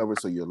the book cover,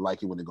 so you'll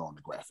like it when they go on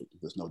the graphic.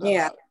 There's no doubt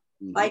about it.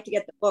 Mm-hmm. Like to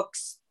get the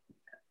books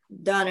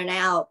done and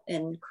out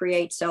and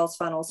create sales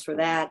funnels for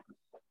that.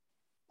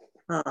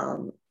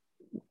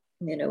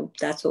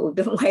 That's what we've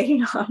been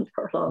waiting on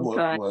for a long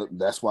time. Well,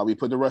 that's why we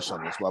put the rush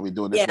on. That's why we're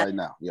doing this right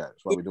now. Yeah,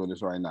 that's why we're doing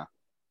this right now.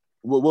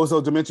 What was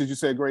those dimensions you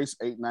said, Grace?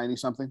 890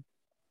 something?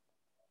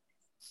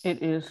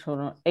 It is, hold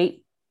on,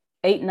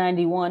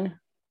 891,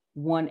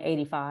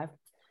 185.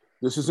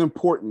 This is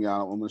important,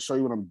 y'all. I'm going to show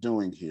you what I'm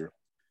doing here.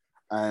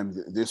 And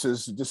this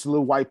is just a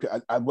little white.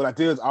 What I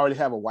did is I already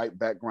have a white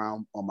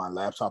background on my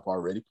laptop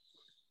already,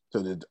 so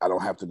that I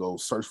don't have to go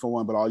search for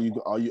one. But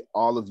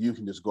all of you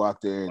can just go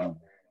out there and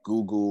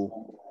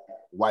Google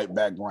white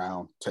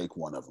background, take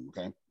one of them.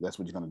 Okay, that's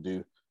what you're going to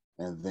do.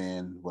 And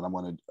then what I'm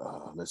going to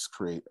let's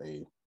create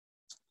a.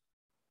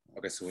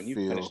 Okay, so when you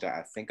finished that,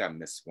 I think I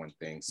missed one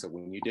thing. So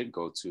when you did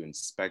go to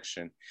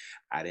inspection,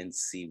 I didn't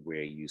see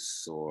where you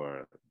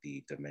saw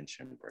the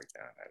dimension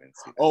breakdown. I didn't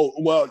see that. Oh,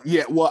 well,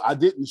 yeah. Well, I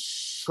didn't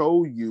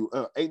show you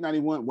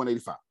 891,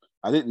 185.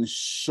 I didn't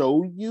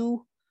show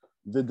you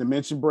the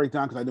dimension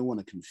breakdown because I didn't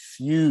want to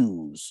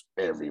confuse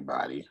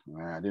everybody.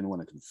 I didn't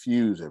want to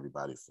confuse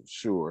everybody for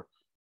sure.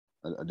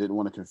 I didn't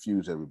want to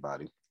confuse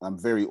everybody. I'm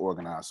very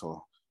organized.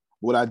 So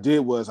what I did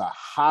was I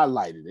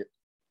highlighted it.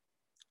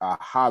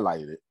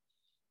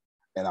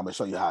 And I'm going to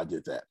show you how I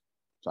did that.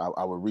 So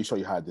I will re-show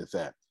you how I did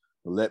that.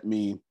 Let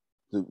me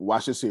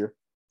watch this here.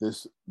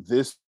 This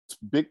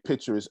big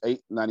picture is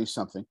 890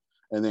 something.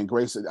 And then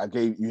Grace,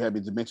 you had the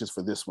dimensions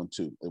for this one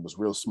too. It was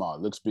real small.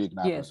 It looks big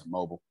now because it's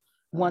mobile.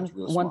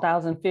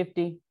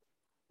 1,050,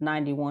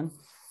 91.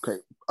 Okay.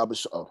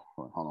 Hold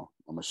on.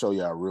 I'm going to show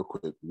y'all real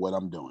quick what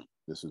I'm doing.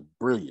 This is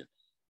brilliant.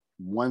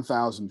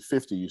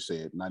 1,050, you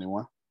said,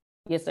 91?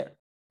 Yes, sir.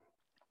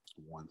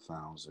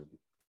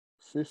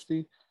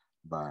 1,050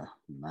 by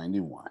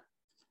 91.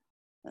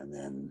 And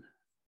then,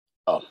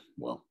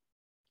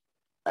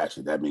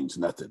 actually that means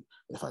nothing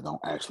if I don't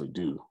actually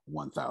do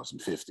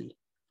 1,050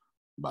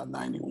 by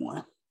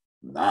 91.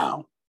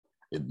 Now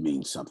it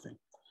means something.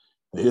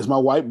 Here's my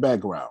white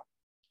background.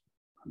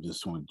 I'm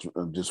just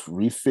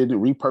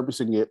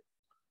repurposing it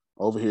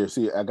over here.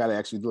 See, I got it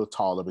actually a little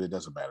taller, but it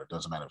doesn't matter. It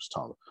doesn't matter if it's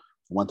taller.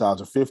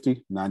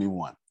 1,050,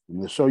 91. I'm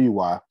going to show you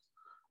why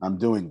I'm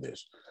doing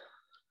this.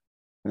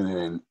 And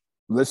then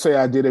let's say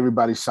I did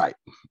everybody's site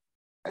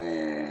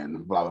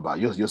and blah, blah, blah.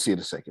 You'll see in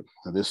a second.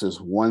 So this is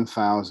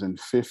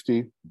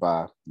 1,050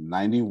 by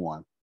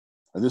 91.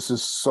 And this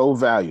is so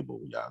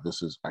valuable, y'all.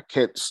 I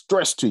can't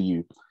stress to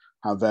you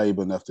how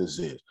valuable enough this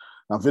is.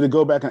 Now, I'm going to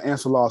go back and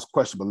answer Law's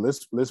question, but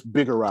let's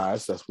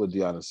biggerize. That's what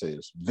Deanna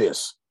says.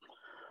 This.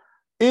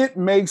 It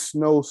makes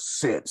no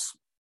sense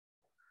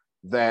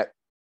that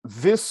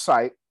this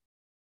site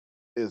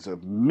is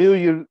 $1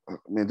 million. I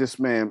mean, this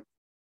man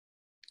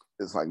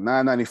is like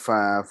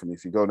 $9.95, and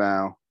if you go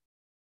down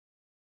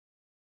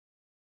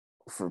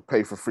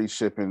pay for free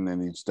shipping,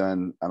 and he's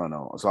done, I don't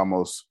know, it's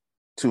almost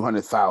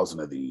 200,000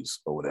 of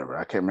these or whatever.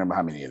 I can't remember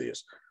how many it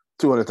is.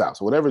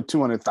 200,000, whatever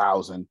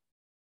 200,000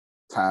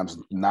 times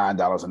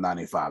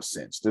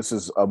 $9.95. This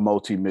is a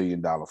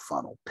multi-million-dollar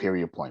funnel,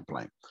 period, point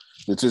blank.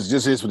 It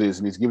just is what it is,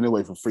 and he's giving it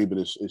away for free, but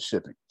it's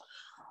shipping.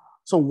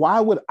 So why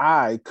would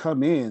I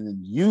come in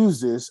and use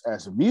this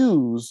as a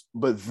muse,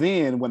 but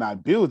then when I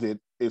build it,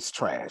 it's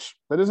trash?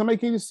 That doesn't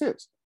make any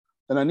sense.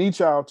 And I need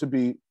y'all to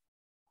be,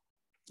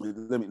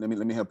 let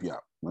me help you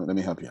out. Let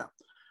me help you out.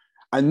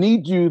 I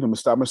need you to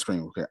stop my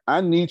screen, okay?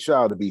 I need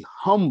y'all to be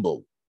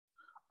humble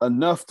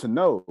enough to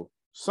know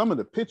some of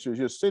the pictures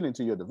you're sending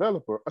to your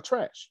developer are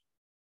trash.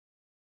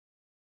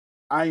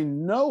 I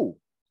know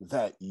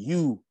that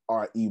you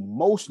are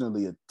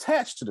emotionally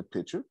attached to the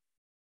picture,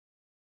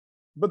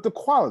 but the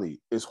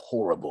quality is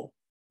horrible.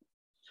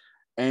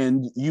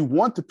 And you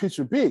want the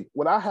picture big.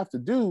 What I have to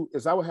do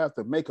is I would have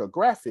to make a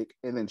graphic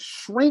and then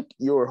shrink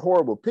your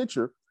horrible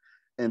picture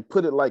and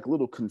put it like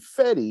little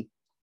confetti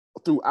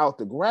throughout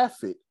the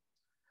graphic.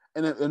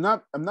 And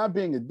I'm not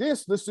being a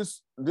diss.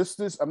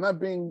 I'm not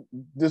being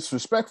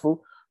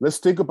disrespectful. Let's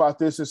think about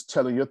this as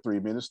telling your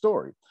 3-minute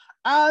story.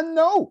 I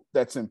know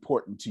that's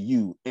important to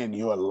you in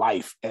your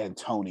life,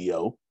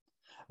 Antonio,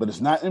 but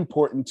it's not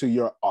important to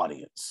your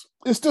audience.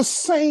 It's the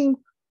same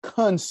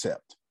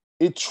concept.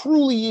 It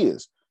truly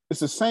is.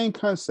 It's the same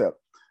concept.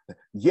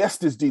 Yes,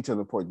 this detail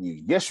is important to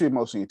you. Yes, you're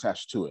emotionally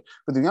attached to it.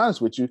 But to be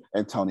honest with you,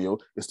 Antonio,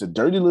 it's the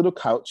dirty little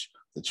couch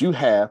that you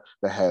have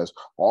that has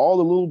all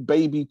the little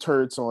baby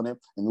turds on it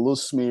and the little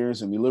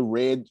smears and the little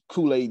red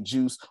Kool-Aid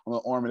juice on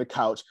the arm of the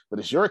couch. But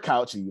it's your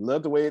couch and you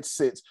love the way it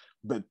sits.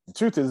 But the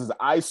truth is, it's an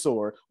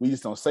eyesore. We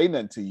just don't say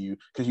nothing to you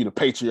because you're the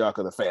patriarch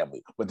of the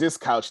family. But this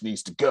couch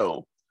needs to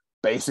go.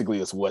 Basically,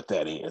 it's what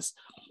that is.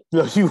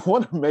 You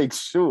want to make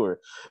sure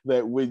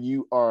that when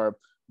you are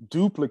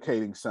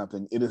duplicating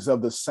something, it is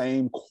of the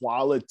same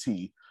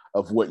quality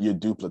of what you're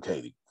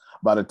duplicating.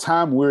 By the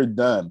time we're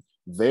done,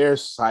 their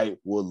site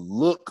will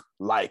look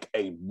like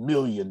 $1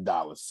 million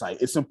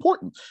site. It's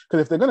important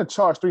because if they're going to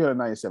charge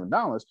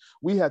 $397,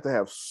 we have to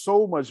have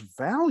so much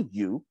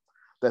value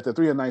that the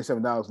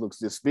 $397 looks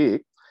this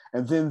big.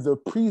 And then the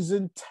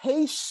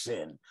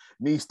presentation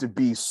needs to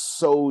be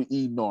so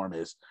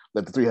enormous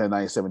that the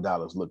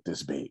 $397 look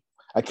this big.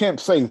 I can't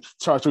say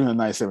charge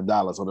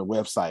 $397 on a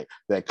website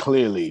that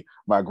clearly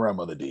my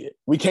grandmother did.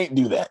 We can't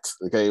do that.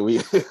 Okay, we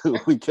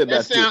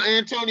cannot.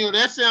 Antonio,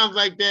 that sounds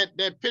like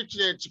that picture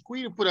that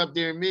Chiquita put up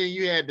there, and me and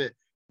you had to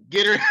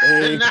get her.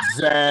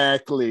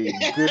 Exactly.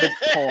 Good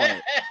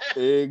point.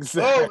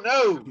 Exactly. Oh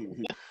no.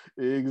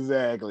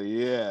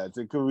 Exactly. Yeah.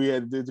 We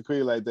had to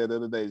Chiquita like that the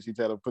other day. She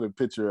tried to put a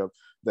picture up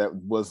that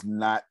was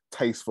not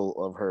tasteful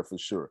of her for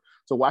sure.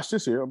 So watch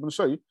this here. I'm going to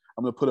show you.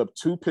 I'm going to put up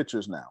 2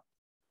 pictures now.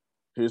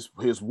 Here's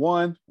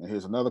one, and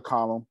here's another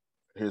column.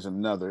 Here's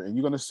another, and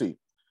you're going to see.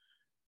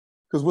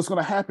 Because what's going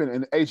to happen,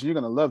 and Adrian,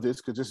 you're going to love this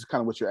because this is kind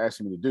of what you're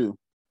asking me to do.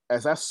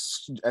 As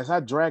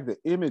I drag the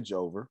image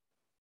over,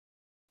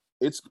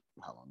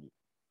 how long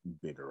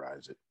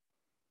biggerize it?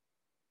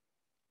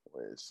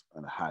 Where's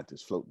going to hide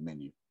this float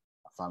menu?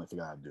 I finally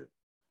figured out how to do it.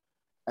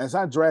 As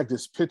I drag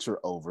this picture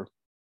over,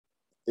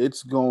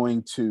 it's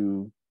going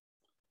to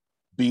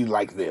be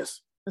like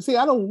this. And see,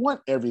 I don't want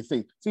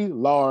everything. See,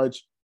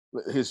 large.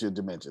 Here's your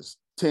dimensions,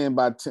 10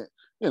 by 10.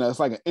 It's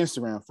like an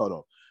Instagram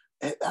photo.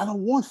 And I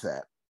don't want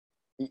that.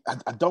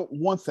 I don't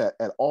want that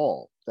at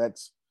all. Look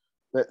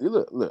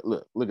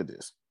at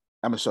this.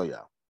 I'm gonna show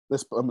y'all.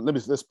 Let's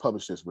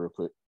publish this real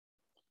quick.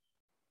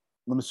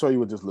 Let me show you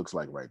what this looks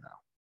like right now.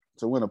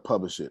 So we're gonna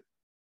publish it.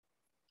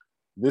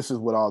 This is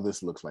what all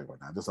this looks like right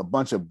now. There's a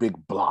bunch of big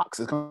blocks.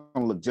 It's gonna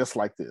look just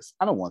like this.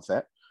 I don't want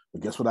that.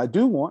 But guess what I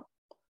do want?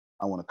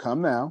 I want to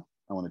come now.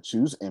 I want to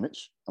choose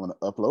image. I want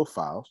to upload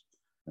files.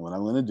 And what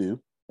I'm going to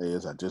do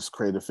is I just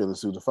created a fill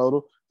through the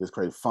photo, just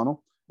create a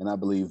funnel, and I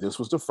believe this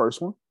was the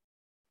first one.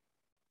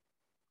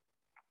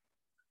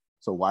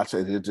 So watch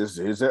it. Here's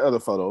the other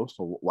photo.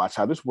 So watch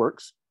how this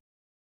works.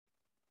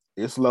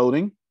 It's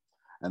loading,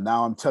 and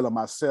now I'm telling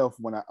myself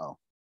when I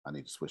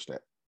need to switch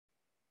that.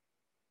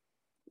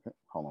 Okay,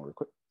 hold on real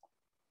quick.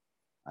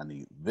 I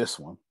need this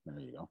one. There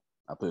you go.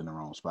 I put it in the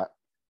wrong spot.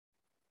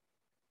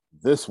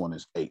 This one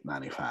is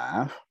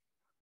 $8.95.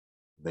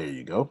 There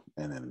you go.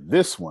 And then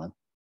this one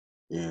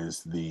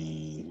is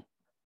the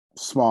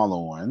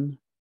smaller one,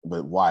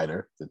 but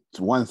wider, the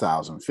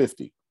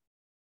 1,050.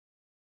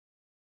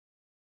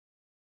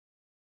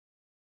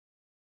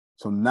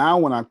 So now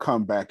when I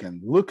come back and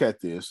look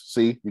at this,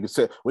 see, you can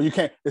say, well, you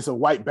can't, it's a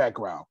white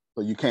background,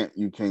 but you can't.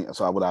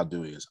 So what I'll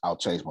do is I'll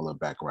change my little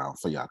background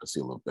for y'all to see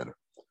a little better.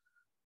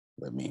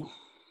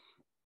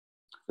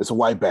 It's a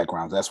white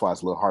background. That's why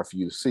it's a little hard for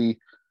you to see.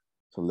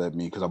 So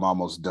because I'm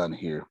almost done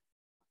here.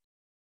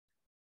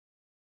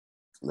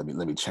 Let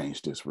me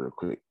change this real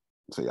quick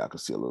so y'all can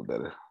see a little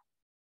better.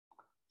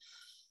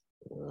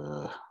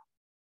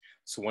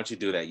 So once you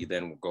do that, you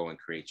then go and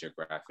create your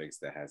graphics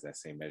that has that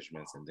same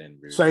measurements and then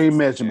same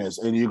measurements,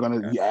 and you're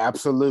gonna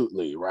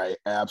absolutely right,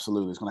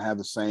 absolutely. It's gonna have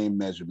the same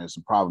measurements.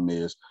 The problem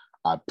is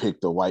I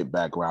picked a white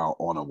background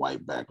on a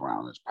white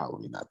background. It's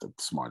probably not the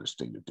smartest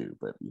thing to do,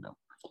 but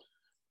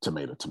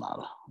tomato.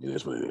 It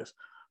is what it is.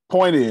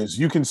 Point is,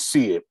 you can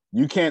see it.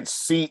 You can't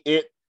see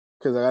it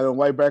because I got a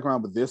white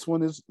background, but this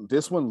one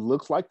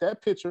looks like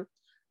that picture.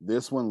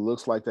 This one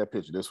looks like that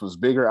picture. This one's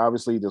bigger,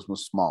 obviously. This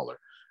one's smaller.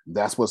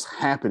 That's what's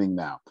happening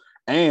now.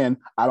 And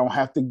I don't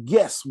have to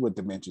guess what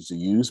dimensions to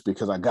use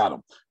because I got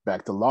them.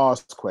 Back to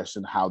Law's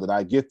question, how did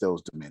I get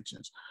those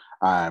dimensions?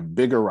 I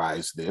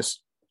biggerized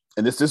this.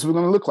 And this is what it's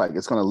going to look like.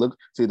 It's going to look,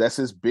 see, that's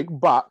this big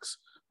box,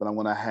 but I'm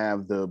going to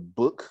have the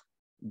book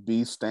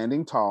be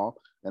standing tall,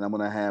 and I'm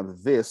going to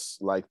have this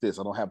like this.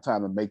 I don't have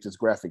time to make this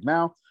graphic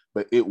now,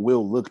 but it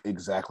will look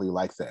exactly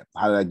like that.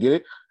 How did I get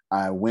it?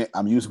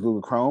 I'm using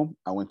Google Chrome.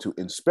 I went to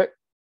inspect.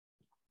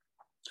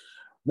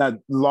 Now,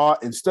 Law,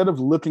 instead of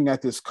looking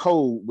at this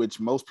code, which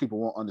most people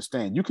won't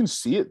understand, you can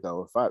see it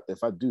though.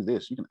 If I do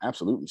this, you can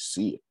absolutely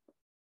see it.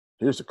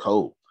 Here's the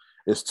code.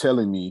 It's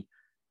telling me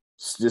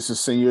this is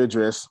senior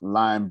address,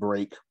 line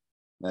break.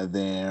 And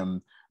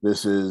then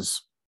this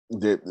is,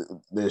 they're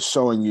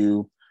showing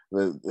you,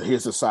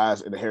 here's the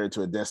size inherited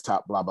to a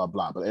desktop, blah, blah,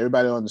 blah. But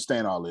everybody don't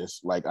understand all this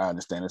like I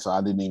understand it. So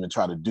I didn't even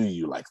try to do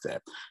you like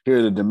that.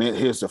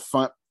 Here's the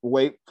font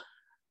weight.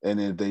 And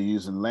then they're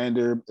using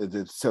Lander.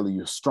 It's telling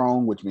you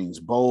strong, which means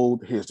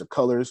bold. Here's the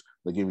colors.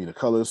 They give you the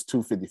colors,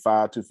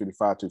 255,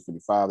 255,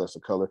 255. That's the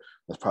color.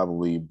 That's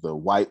probably the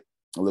white.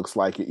 It looks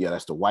like it. Yeah,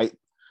 that's the white.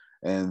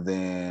 And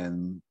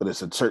then, but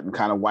it's a certain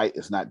kind of white.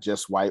 It's not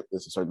just white.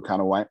 It's a certain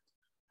kind of white.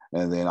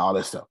 And then all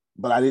this stuff.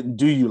 But I didn't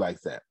do you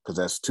like that because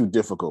that's too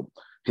difficult.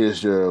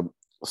 Here's your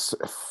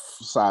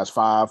size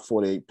 5,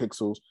 48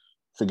 pixels.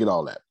 Forget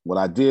all that. What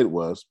I did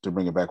was, to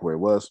bring it back where it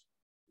was,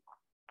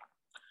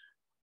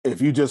 if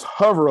you just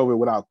hover over it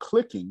without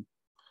clicking,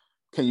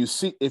 can you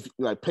see, if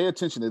like pay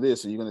attention to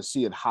this and you're going to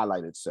see it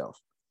highlight itself.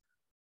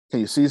 Can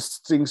you see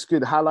things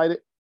get highlighted?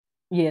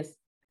 Yes.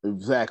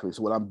 Exactly.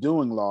 So what I'm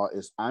doing, Law,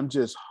 is I'm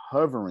just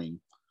hovering.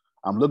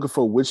 I'm looking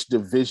for which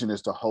division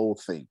is the whole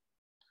thing.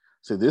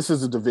 So this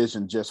is a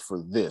division just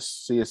for this.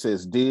 See, it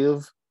says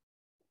div.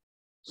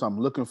 So I'm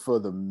looking for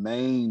the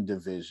main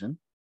division,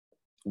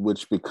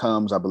 which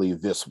becomes, I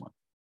believe, this one.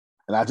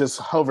 And I just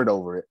hovered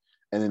over it.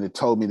 And then it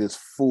told me this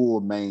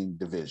full main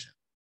division.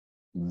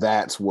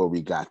 That's where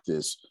we got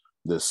this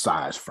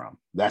size from.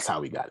 That's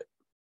how we got it.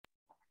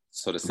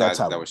 So the size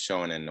that was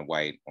showing in the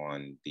white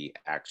on the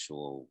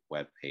actual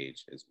web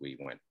page is what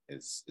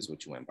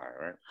you went by,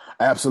 right?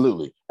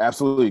 Absolutely,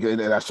 absolutely.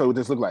 And I showed what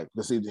this looked like.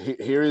 Let's see.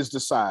 Here is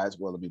the size.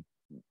 Well,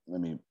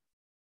 let me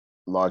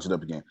large it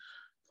up again.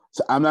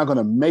 So I'm not going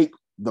to make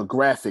the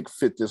graphic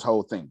fit this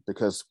whole thing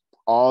because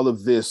all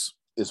of this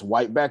is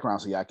white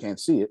background, so I can't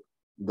see it.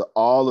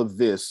 All of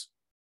this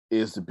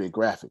is the big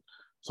graphic.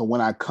 So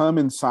when I come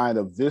inside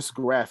of this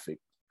graphic,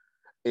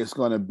 it's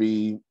going to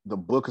be, the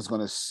book is going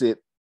to sit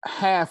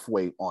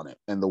halfway on it.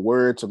 And the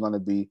words are going to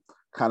be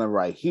kind of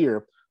right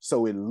here.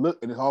 So and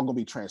it's all going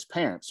to be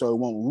transparent. So it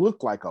won't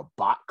look like a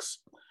box.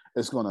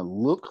 It's going to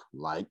look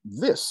like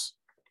this.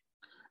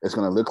 It's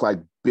going to look like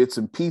bits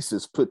and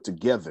pieces put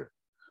together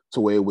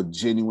to where it would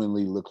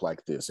genuinely look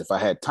like this. If I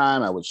had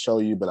time, I would show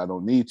you, but I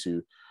don't need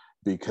to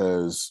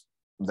because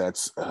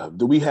that's,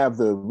 do we have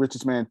the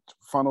Richest Man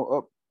funnel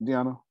up,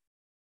 Deanna?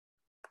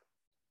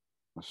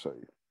 I'll show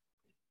you.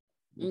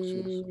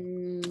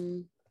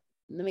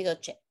 Let me go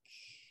check.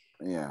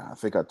 Yeah, I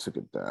think I took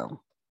it down.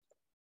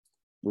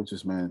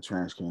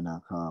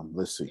 richestmantrashcan.com.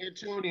 Let's see.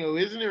 Antonio,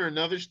 isn't there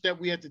another step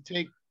we have to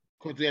take?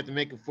 Because we have to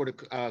make it for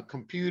the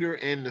computer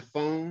and the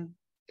phone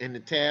and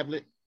the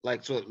tablet,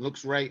 like so it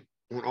looks right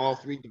on all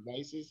three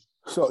devices?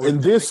 So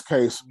in this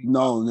case,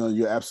 no,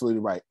 you're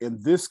absolutely right. In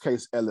this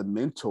case,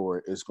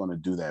 Elementor is going to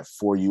do that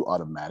for you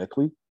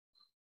automatically.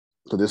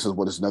 So this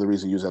is another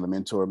reason to use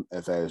Elementor.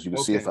 As you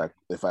can see,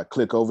 if I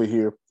click over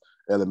here,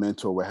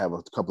 Elementor will have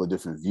a couple of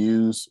different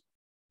views.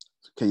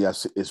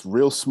 It's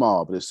real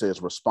small, but it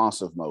says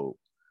responsive mode.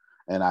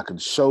 And I can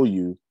show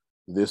you,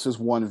 this is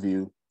one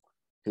view.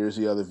 Here's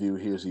the other view.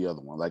 Here's the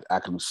other one. Like I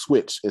can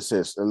switch. It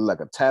says like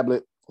a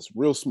tablet. It's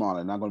real small.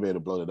 And I'm not going to be able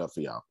to blow it up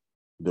for y'all.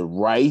 The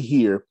right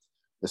here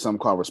is something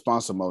called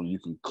responsive mode. You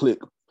can click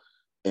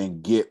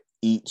and get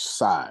each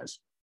size.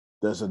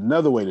 There's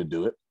another way to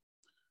do it.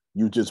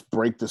 You just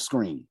break the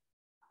screen.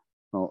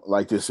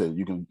 Like this said,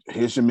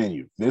 here's your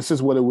menu. This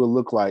is what it will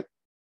look like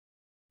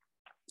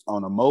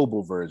on a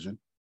mobile version,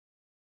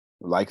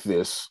 like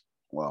this.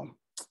 Well,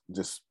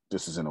 this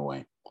is in a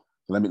way.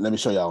 Let me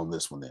show y'all on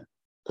this one then,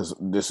 because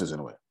this is in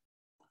a way.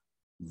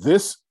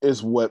 This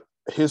is what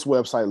his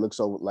website looks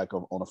like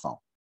on a phone,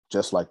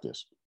 just like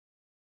this.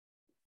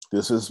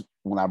 This is,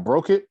 when I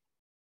broke it,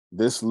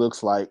 this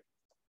looks like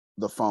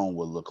the phone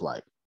would look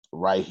like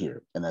right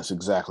here. And that's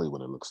exactly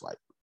what it looks like.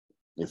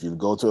 If you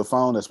go to a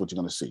phone, that's what you're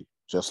going to see.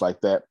 Just like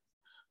that.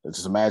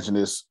 Just imagine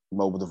this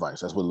mobile device.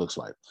 That's what it looks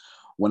like.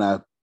 When I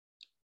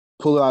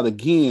pull it out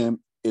again,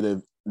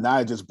 now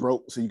it just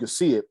broke, so you can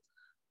see it.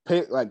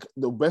 Like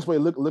the best way,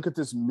 look at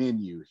this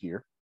menu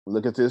here.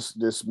 Look at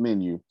this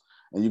menu,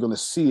 and you're going to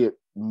see it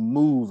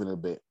move in a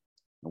bit.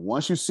 And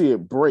once you see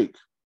it break,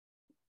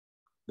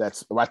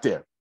 that's right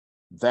there.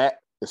 That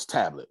is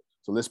tablet.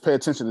 So let's pay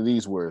attention to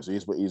these words.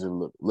 These were easy to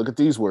look. Look at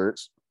these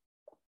words.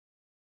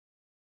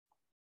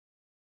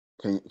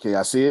 Can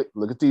y'all see it?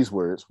 Look at these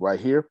words right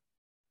here.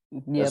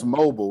 That's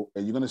mobile,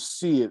 and you're gonna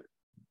see it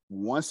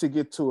once it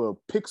get to a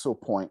pixel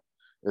point.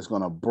 It's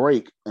gonna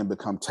break and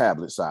become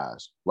tablet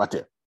size right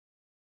there.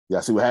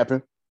 Y'all see what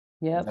happened?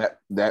 Yeah.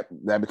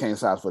 That became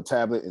size for a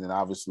tablet, and then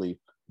obviously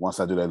once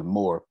I do that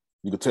more,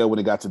 you can tell when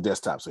it got to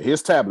desktop. So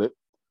here's tablet.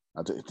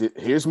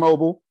 Here's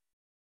mobile.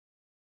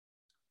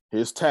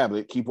 Here's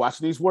tablet. Keep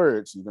watching these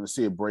words. You're gonna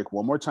see it break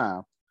one more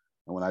time,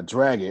 and when I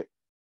drag it,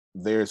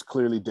 there's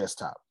clearly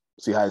desktop.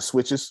 See how it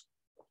switches?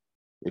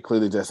 It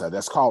clearly does that.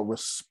 That's called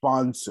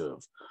responsive.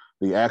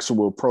 The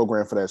actual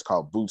program for that is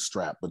called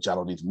Bootstrap, but y'all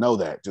don't need to know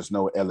that. Just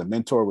know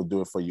Elementor will do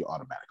it for you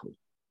automatically.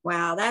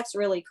 Wow, that's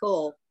really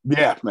cool.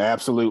 Yeah,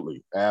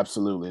 absolutely.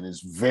 Absolutely. And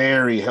it's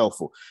very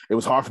helpful. It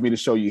was hard for me to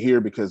show you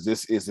here because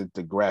this isn't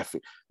the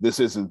graphic. This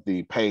isn't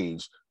the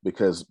page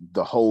because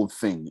the whole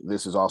thing,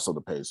 this is also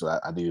the page. So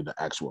I needed the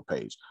actual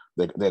page.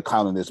 They're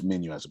calling this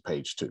menu as a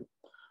page too.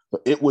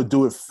 But it would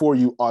do it for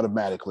you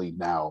automatically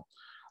now,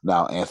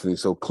 Anthony.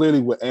 So clearly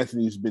what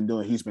Anthony's been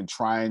doing, he's been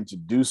trying to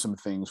do some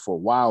things for a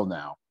while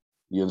now.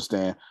 You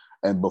understand?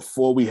 And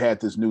before we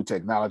had this new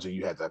technology,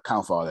 you had to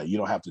account for all that. You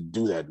don't have to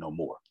do that no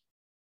more.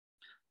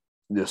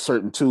 There's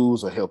certain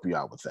tools that help you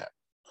out with that.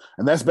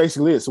 And that's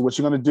basically it. So what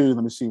you're going to do,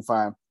 let me see if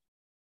I'm,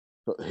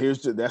 so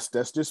that's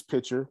this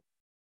picture.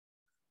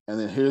 And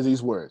then here's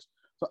these words.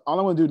 So all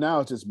I'm going to do now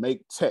is just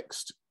make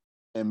text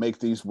and make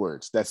these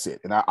words. That's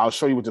it. And I'll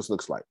show you what this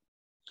looks like.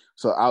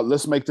 So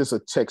let's make this a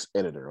text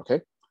editor,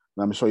 okay?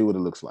 Let me show you what it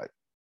looks like.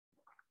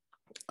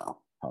 Oh,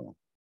 hold on.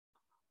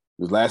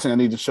 The last thing I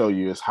need to show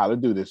you is how to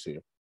do this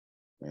here.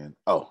 And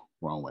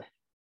wrong way.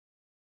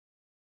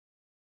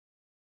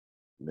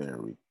 There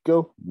we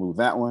go. Move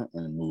that one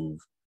and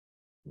move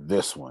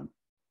this one.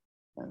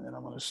 And then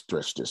I'm going to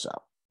stretch this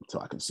out so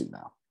I can see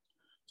now.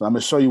 So I'm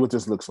going to show you what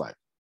this looks like.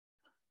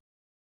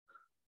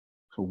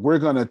 So we're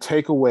going to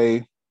take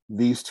away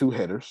these two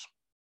headers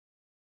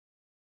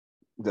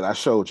that I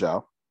showed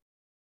y'all.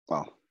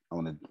 Oh, I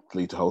want to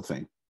delete the whole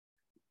thing.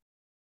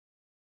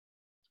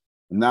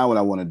 Now what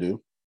I want to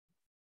do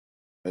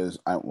is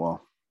now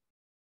what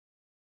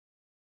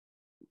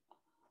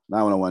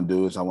I want to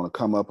do is I want to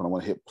come up and I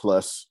want to hit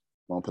plus.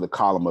 I want to put a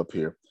column up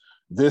here.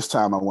 This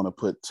time I want to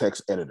put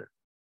text editor.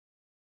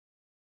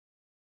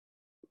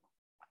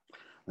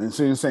 And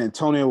so you're saying,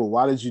 Antonio, well,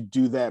 why did you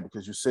do that?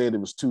 Because you said it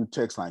was two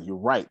text lines. You're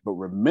right. But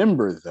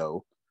remember,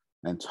 though,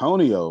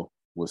 Antonio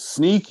was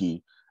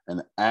sneaky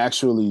and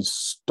actually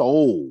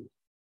stole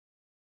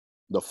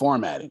the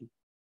formatting.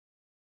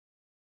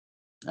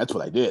 That's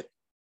what I did.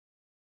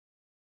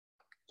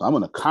 So I'm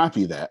going to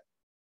copy that.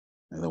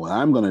 And then what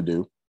I'm going to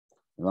do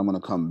is I'm going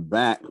to come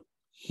back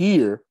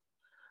here.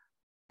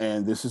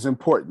 And this is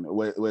important.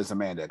 Where's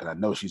Amanda? Because I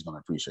know she's going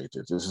to appreciate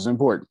this. This is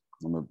important.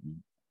 I'm going to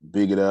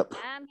big it up.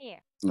 I'm here.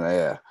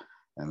 Yeah.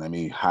 And let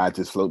me hide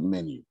this floating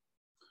menu.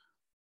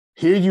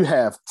 Here you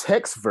have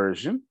text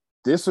version.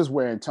 This is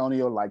where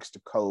Antonio likes to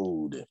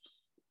code.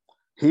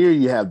 Here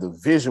you have the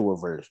visual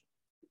version.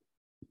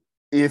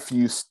 If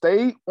you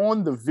stay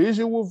on the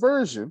visual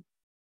version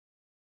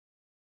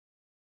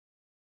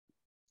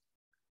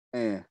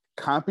and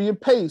copy and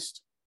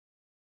paste,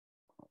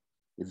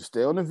 if you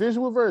stay on the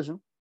visual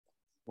version.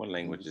 What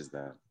language is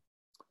that?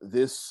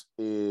 This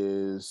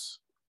is,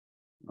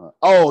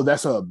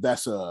 that's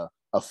a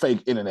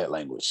fake internet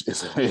language.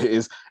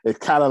 It's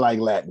kind of like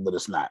Latin, but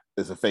it's not.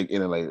 It's a fake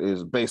internet.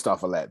 It's based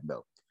off of Latin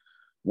though.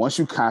 Once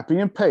you copy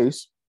and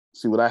paste,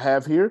 see what I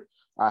have here?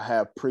 I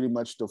have pretty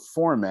much the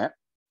format.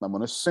 I'm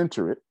going to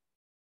center it.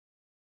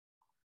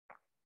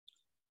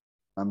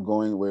 I'm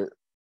going with,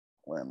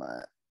 where am I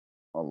at?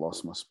 I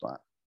lost my spot.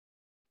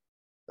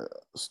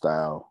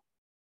 Style,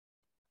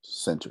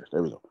 center.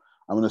 There we go.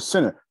 I'm going to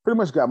center. Pretty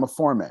much got my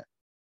format.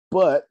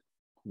 But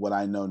what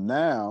I know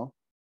now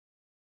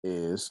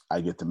is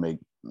I get to make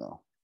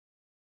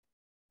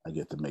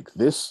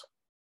this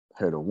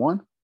header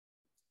 1.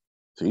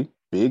 See,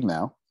 big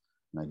now.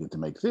 And I get to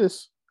make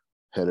this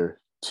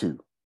header 2.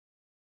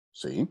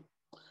 See?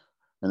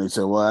 And they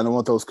say, well, I don't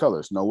want those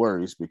colors. No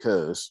worries,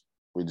 because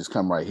we just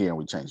come right here and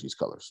we change these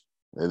colors.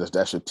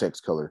 That's your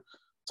text color,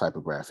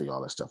 typography,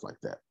 all that stuff like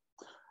that.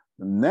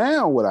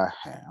 Now what I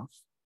have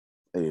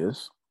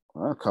is,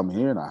 I'll come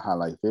here and I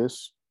highlight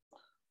this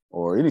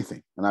or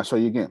anything. And I'll show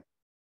you again.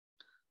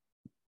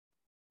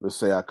 Let's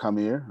say I come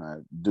here, I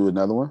do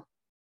another one,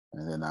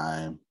 and then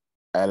I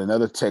add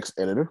another text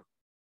editor.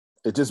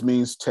 It just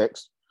means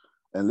text.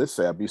 And let's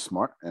say I be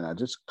smart and I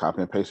just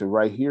copy and paste it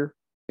right here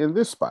in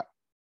this spot.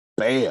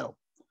 Bam.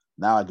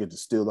 Now I get to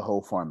steal the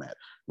whole format.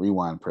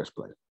 Rewind, press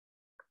play.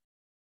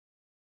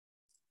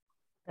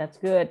 That's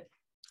good.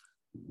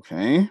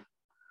 Okay.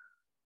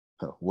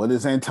 So what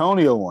does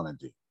Antonio want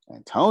to do?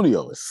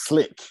 Antonio is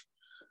slick.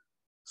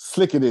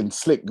 Slicker than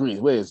Slick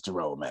Green. Where's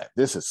Jerome at?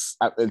 This is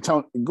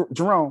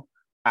Jerome.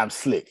 I'm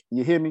slick.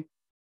 You hear me?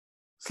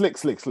 Slick,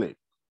 slick, slick.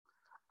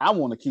 I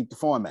want to keep the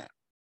format.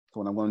 So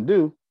what I'm going to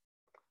do,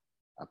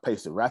 I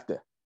paste it right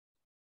there.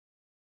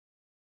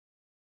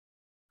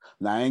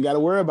 Now I ain't got to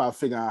worry about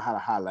figuring out how to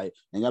highlight.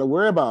 Ain't got to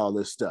worry about all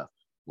this stuff.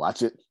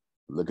 Watch it.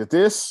 Look at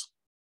this.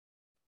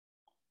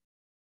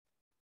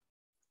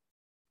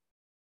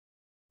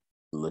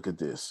 Look at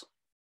this.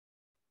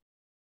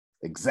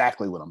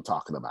 Exactly what I'm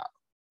talking about.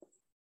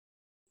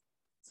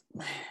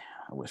 Man,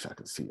 I wish I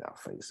could see our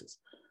faces.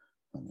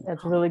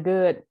 That's really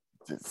good.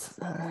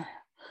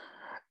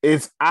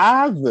 It's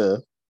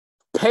either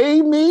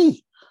pay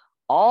me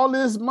all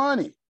this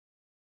money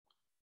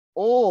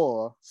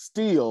or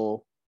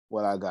steal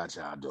what I got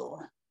y'all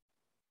doing.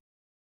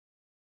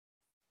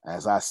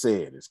 As I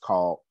said, it's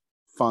called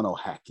funnel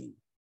hacking.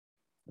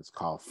 It's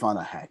called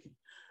funnel hacking.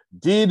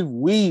 Did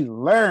we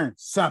learn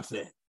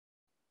something?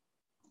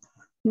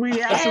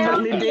 We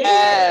absolutely did.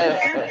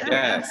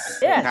 Yes.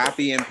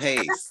 Copy and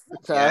paste.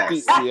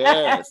 Copy,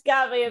 yes.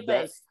 Copy and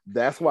paste.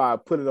 That's why I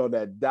put it on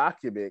that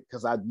document,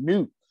 because I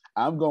knew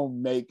I'm gonna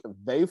make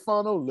their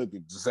funnel look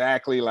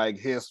exactly like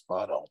his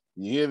funnel.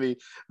 You hear me?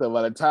 So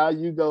by the time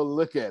you go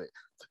look at it,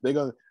 they're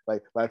gonna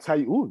like by the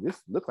time you, ooh,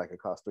 this look like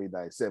it costs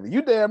 $397.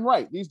 You damn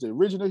right. These are the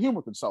original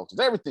humor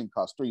consultants. Everything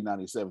costs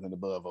 $397 and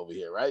above over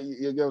here, right?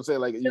 You know what I'm saying?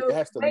 Like So, it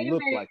has to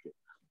look like it.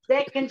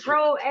 That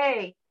Control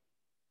A,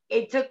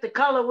 it took the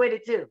color with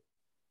it too.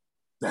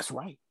 That's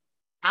right.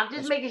 I'm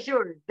just making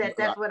sure that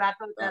that's what I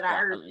thought that I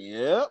heard.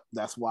 Yep,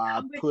 that's why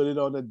I put it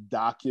on the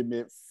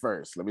document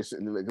first. Let me see.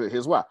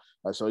 Here's why.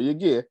 I'll show you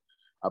again.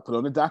 I put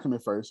on the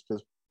document first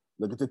because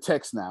look at the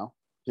text now.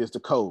 Here's the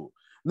code.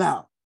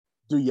 Now,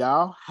 do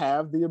y'all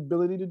have the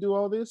ability to do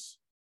all this?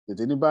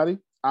 Does anybody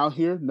out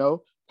here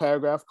know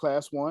paragraph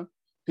class 1,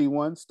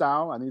 P1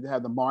 style? I need to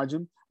have the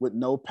margin with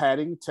no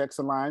padding, text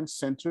align,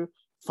 center,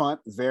 font,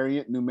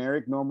 variant,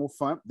 numeric, normal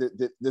font.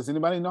 Does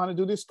anybody know how to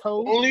do this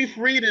code? Only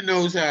Frida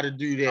knows how to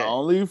do that.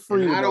 Only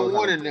Frida. I don't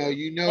want to know.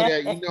 You know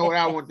that. You know what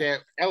I want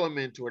that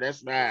Elementor.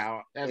 That's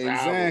how. That's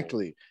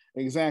exactly.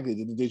 Exactly.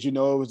 Did you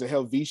know it was the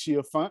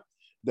Helvetia font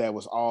that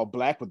was all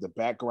black with the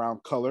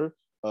background color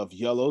of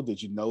yellow?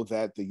 Did you know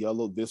that the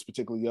yellow, this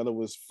particular yellow,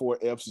 was 4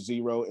 F's,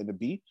 0, and a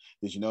B?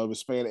 Did you know it was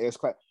span S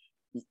class?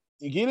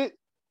 You get it?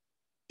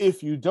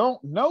 If you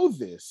don't know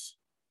this,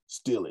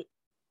 steal it.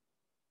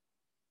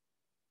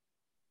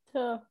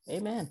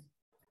 Amen.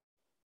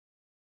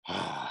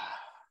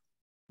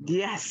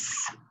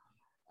 Yes.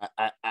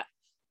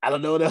 I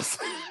don't know what else.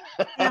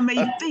 I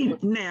may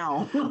think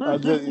now.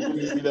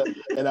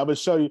 And I'm gonna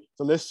show you.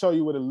 So let's show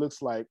you what it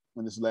looks like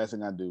when this is the last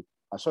thing I do.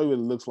 I'll show you what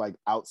it looks like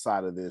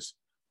outside of this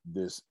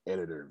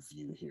editor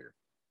view here.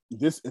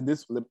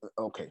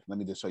 Okay, let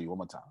me just show you one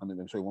more time. Let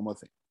me show you one more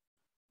thing.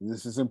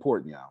 This is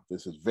important, y'all.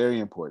 This is very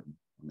important.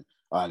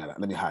 Let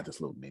me hide this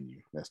little menu.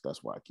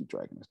 That's why I keep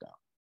dragging this down.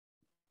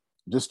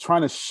 Just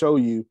trying to show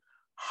you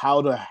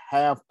how to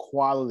have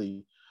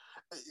quality.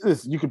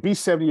 Listen, you could be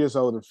 70 years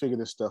old and figure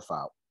this stuff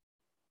out.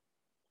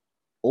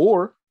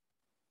 Or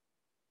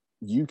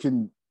you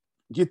can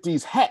get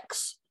these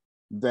hacks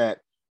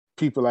that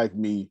people like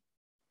me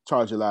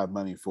charge a lot of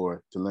money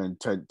for to learn,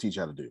 teach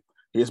how to do.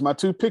 Here's my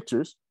 2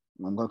 pictures.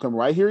 I'm going to come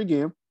right here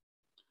again.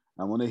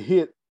 I'm going to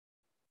hit,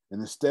 and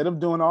instead of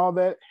doing all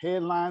that,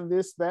 headline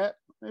this, that,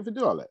 I don't even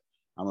do all that.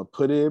 I'm going to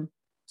put in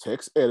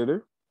text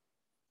editor.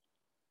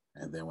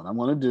 And then what I'm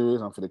going to do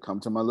is I'm going to come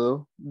to my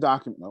little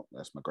document. No,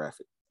 that's my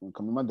graphic. I'm going to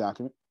come to my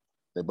document.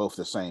 They're both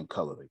the same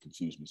color. They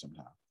confuse me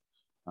sometimes.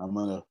 I'm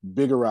going to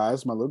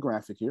biggerize my little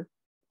graphic here.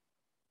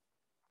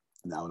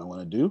 Now what I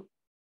want to do,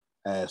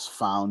 as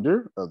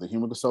founder of the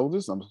Humor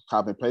Consultants, I'm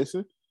copy and paste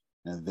it.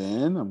 And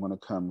then I'm going to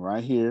come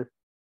right here.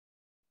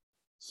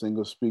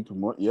 Single speaker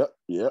more.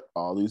 Yep.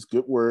 All these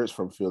good words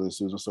from Phil and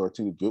Susan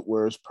Sortini. Good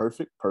words.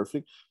 Perfect.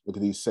 Look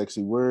at these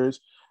sexy words.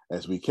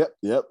 As we kept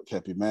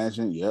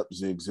imagining,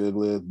 Zig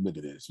Ziglar, look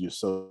at this.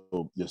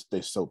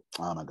 Oh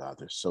my God,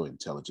 they're so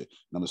intelligent.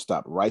 And I'm gonna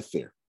stop right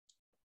there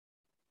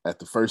at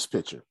the first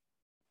picture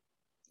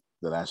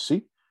that I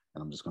see.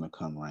 And I'm just gonna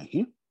come right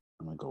here.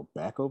 I'm gonna go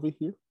back over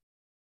here.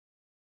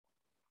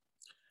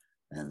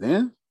 And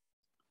then,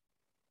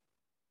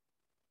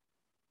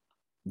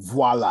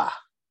 voila.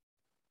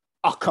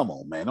 Oh, come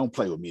on, man. Don't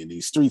play with me in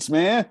these streets,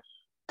 man.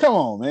 Come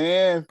on,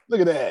 man.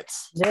 Look at that.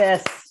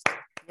 Yes.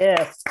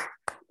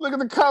 Look at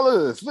the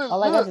colors.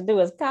 All I got to do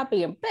is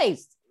copy and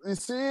paste. You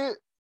see it?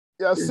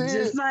 Y'all see it?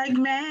 Just like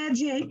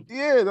magic.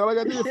 Yeah, all I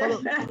got to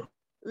do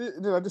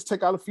is I just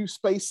take out a few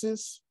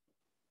spaces.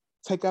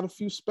 You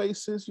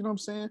know what I'm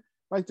saying?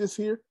 Like this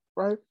here,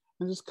 right?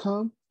 And just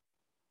come.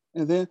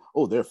 And then,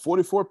 there are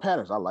 44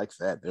 patterns. I like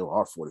that. There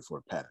are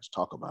 44 patterns.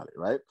 Talk about it,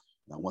 right?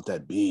 And I want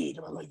that big.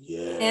 And I'm like,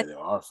 there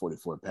are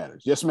 44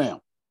 patterns. Yes, ma'am.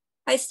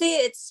 I see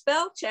it's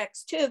spell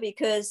checks too,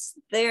 because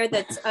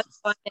that's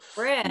underlined in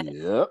red.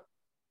 Yep.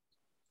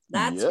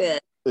 That's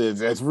good.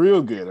 That's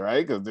real good,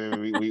 right? Because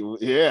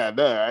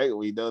right?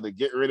 We know to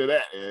get rid of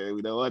that.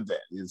 We don't want that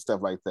and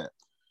stuff like that.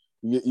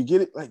 You get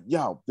it? Like,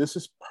 y'all, this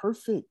is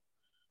perfect.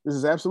 This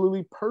is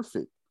absolutely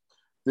perfect.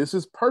 This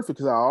is perfect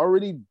because I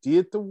already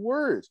did the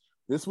words.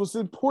 This was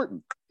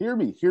important. Hear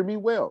me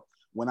well.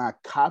 When I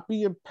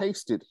copy and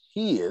pasted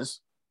his,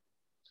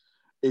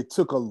 it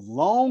took a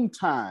long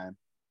time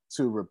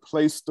to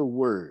replace the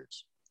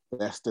words.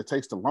 That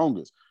takes the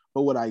longest.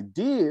 But what I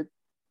did,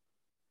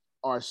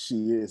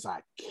 is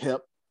I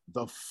kept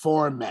the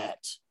format.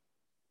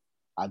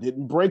 I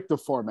didn't break the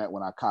format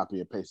when I copy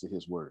and pasted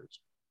his words.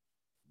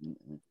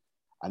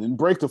 I didn't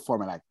break the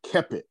format. I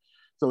kept it.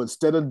 So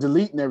instead of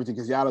deleting everything,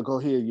 because y'all go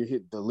here, you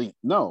hit delete.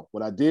 No,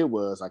 what I did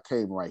was I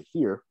came right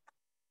here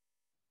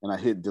and I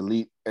hit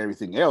delete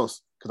everything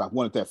else because I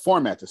wanted that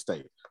format to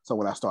stay. So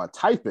when I start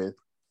typing,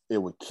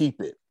 it would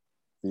keep it.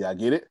 Do y'all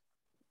get it?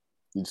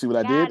 You see what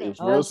I did?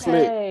 It's real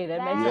slick.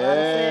 That makes a lot of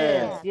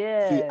sense.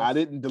 Yeah. See, I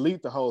didn't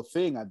delete the whole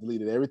thing. I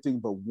deleted everything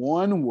but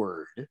one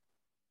word.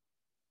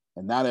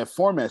 And now that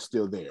format's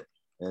still there.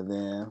 And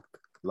then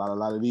la la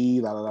la la dee,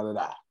 la la la la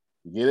la.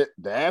 You get it?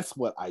 That's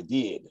what I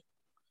did.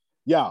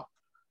 Y'all.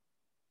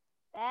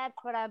 That's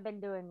what I've been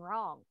doing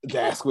wrong.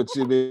 That's what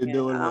you've been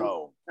doing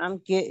wrong.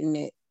 I'm getting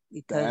it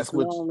because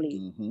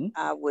normally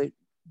I would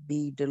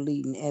be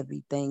deleting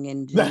everything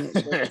and then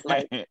it looks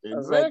like a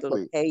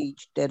regular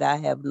page that I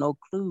have no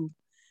clue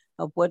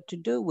of what to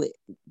do with.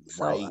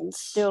 So I'm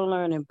still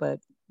learning, but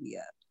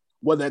yeah.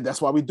 Well,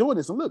 that's why we're doing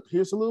this. And look,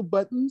 here's the little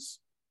buttons.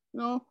 You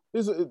know,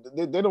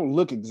 they don't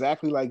look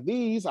exactly like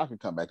these. I could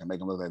come back and make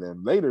them look like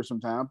that later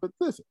sometime, but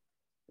listen.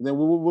 And then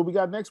what we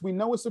got next, we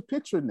know it's a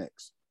picture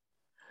next.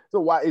 So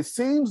why it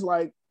seems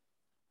like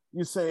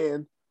you're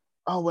saying,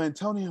 oh, well,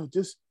 Antonio,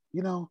 just,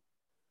 go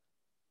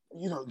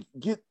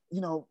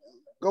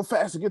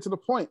fast and get to the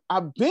point.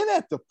 I've been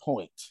at the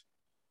point.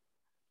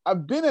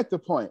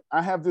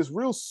 I have this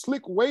real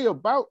slick way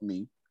about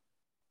me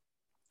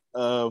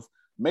of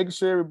making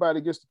sure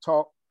everybody gets to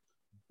talk.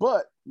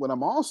 But what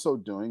I'm also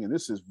doing, and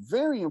this is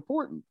very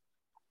important,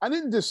 I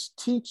didn't just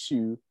teach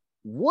you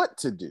what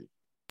to do.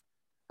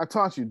 I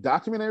taught you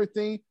document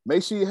everything,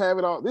 make sure you have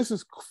it all. This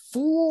is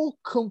full,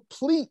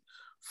 complete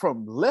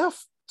from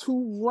left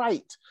to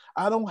right.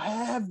 I don't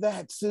have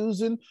that,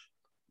 Susan.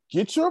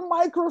 Get your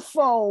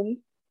microphone,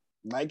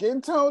 like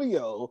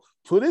Antonio,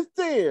 put it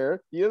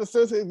there. You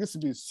understand? This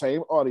would be the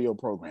same audio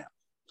program.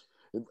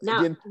 Now,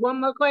 again,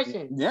 one more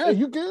question. Yeah,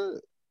 you good.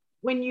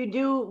 When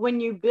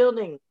you're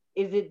building,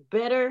 is it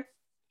better?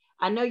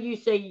 I know you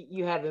say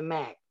you have a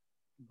Mac,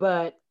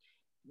 but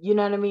you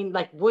know what I mean?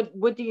 Like,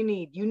 what do you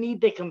need? You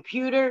need the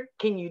computer.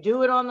 Can you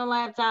do it on the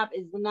laptop?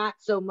 It's not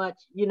so much,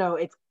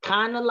 it's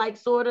kind of like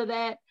sort of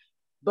that,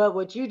 but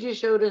what you just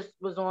showed us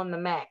was on the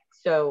Mac.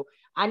 So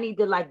I need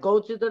to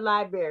go to the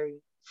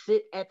library,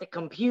 sit at the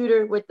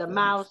computer with the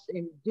mouse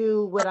and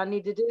do what I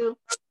need to do.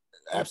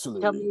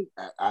 Absolutely.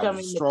 I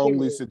would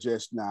strongly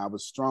suggest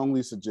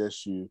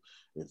you,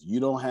 if you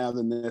don't have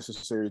the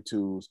necessary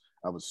tools,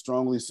 I would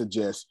strongly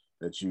suggest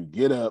that you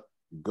get up,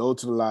 go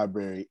to the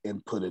library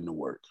and put in the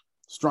work.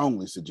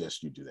 Strongly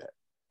suggest you do that.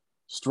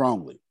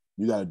 Strongly.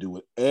 You got to do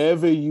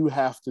whatever you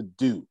have to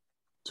do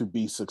to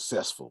be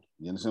successful.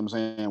 You understand what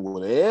I'm saying?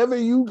 Whatever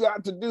you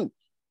got to do,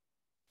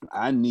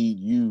 I need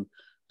you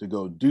to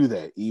go do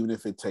that, even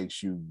if it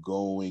takes you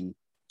going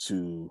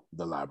to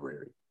the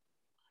library.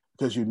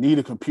 Because you need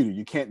a computer.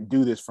 You can't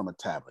do this from a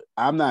tablet.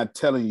 I'm not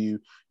telling you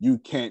you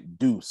can't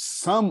do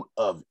some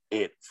of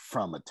it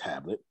from a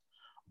tablet,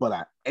 but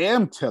I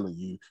am telling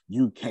you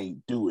you can't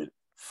do it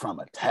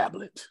from a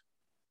tablet.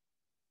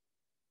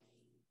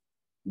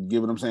 You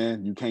get what I'm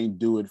saying? You can't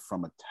do it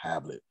from a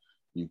tablet.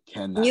 You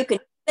cannot. You can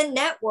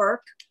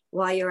network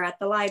while you're at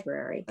the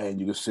library. And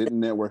you can sit and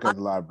network at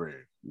the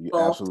library. You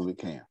absolutely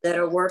can. That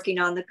are working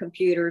on the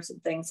computers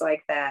and things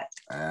like that.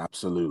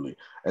 Absolutely.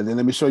 And then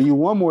let me show you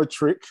one more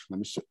trick. Let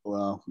me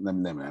not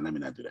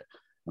do that.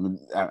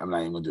 I'm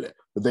not even gonna do that.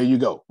 But there you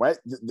go. Right?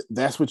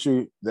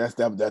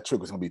 That trick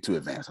was gonna be too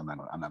advanced. I'm not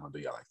gonna do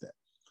y'all like that.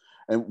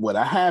 And what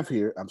I have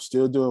here, I'm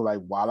still doing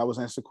while I was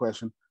answering the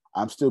question,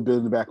 I'm still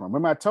building the background.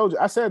 Remember I told you,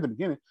 I said at the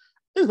beginning,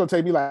 it's gonna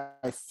take me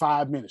like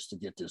 5 minutes to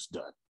get this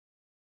done.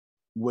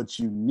 What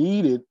you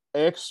needed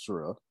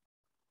extra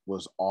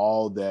was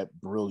all that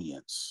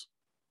brilliance.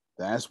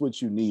 That's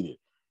what you needed.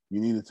 You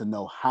needed to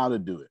know how to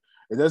do it.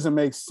 It doesn't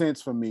make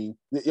sense for me.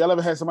 Y'all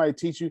ever had somebody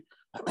teach you,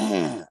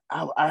 man,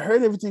 I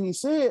heard everything he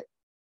said,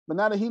 but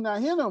now that he's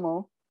not here no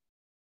more,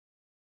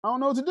 I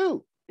don't know what to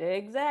do.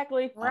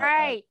 Exactly.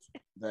 Right.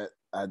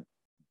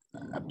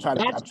 I'm trying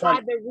to. That's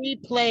why the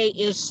replay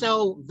is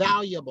so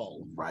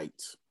valuable. Right.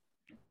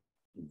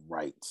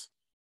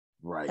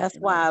 That's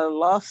why I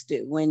lost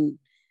it when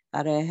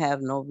I didn't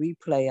have no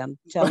replay. I'm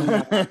telling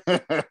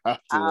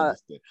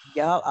you,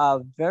 y'all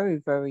are very,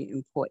 very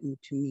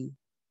important to me.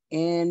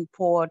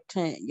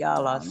 Important.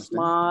 Y'all are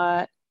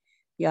smart.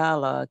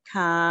 Y'all are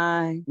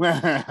kind. Y'all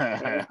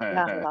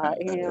are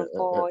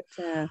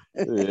important.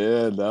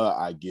 Yeah, no,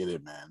 I get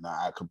it, man. No,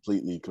 I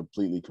completely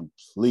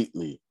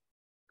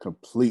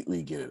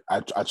get it.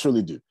 I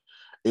truly do.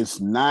 It's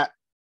not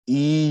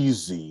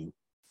easy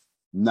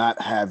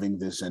not having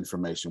this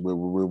information.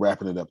 We're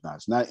wrapping it up now.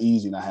 It's not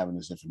easy not having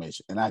this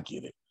information, and I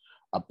get it.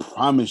 I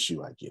promise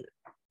you, I get it.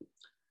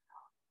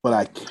 But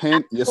I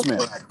can't. Yes, ma'am.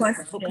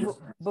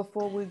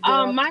 Before we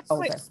go,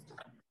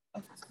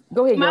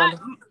 Go ahead.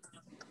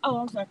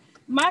 I'm sorry.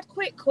 My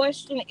quick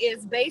question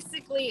is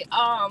basically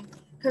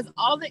because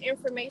all the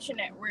information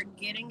that we're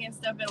getting and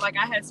stuff, and like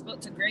I had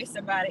spoke to Grace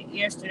about it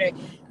yesterday,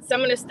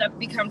 some of the stuff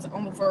becomes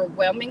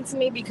overwhelming to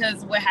me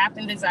because what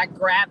happened is I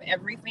grab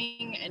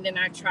everything and then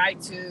I try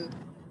to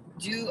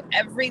do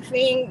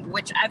everything,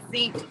 which I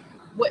think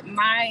what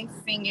my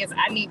thing is,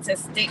 I need to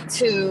stick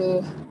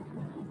to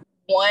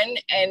one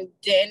and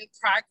then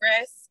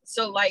progress.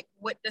 So like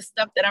with the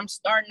stuff that I'm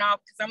starting off,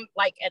 because I'm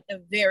like at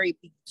the very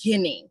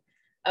beginning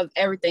of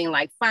everything,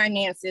 like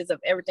finances, of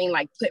everything,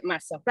 like putting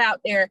myself out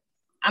there.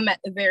 I'm at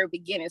the very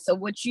beginning. So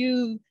would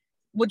you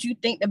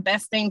think the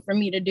best thing for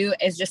me to do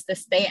is just to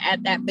stay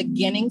at that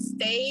beginning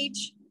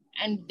stage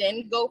and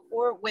then go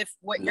forward with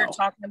what you're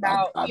talking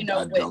about, I teaching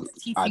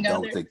don't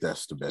others? think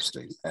that's the best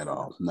thing at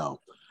all. No.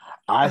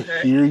 I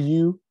hear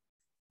you.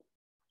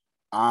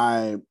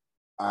 I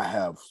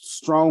have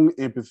strong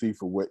empathy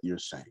for what you're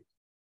saying.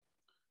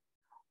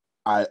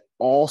 I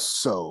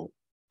also,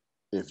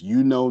 if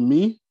you know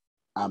me,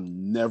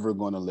 I'm never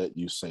going to let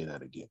you say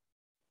that again.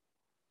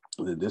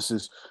 This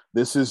is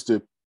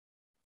the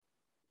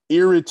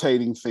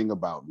irritating thing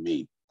about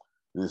me.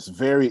 And it's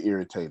very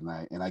irritating,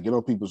 and I get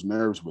on people's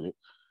nerves with it.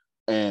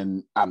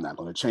 And I'm not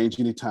going to change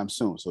anytime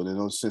soon. So there's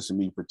no sense in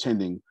me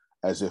pretending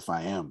as if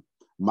I am.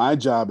 My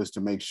job is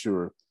to make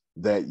sure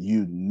that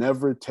you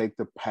never take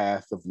the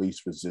path of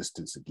least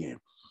resistance again.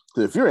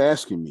 So if you're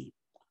asking me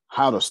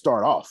how to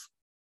start off,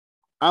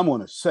 I'm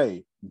going to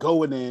say,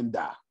 go in there and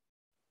die.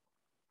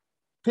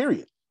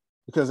 Period.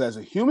 Because as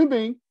a human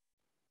being,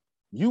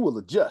 you will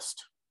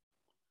adjust.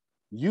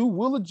 You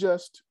will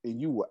adjust,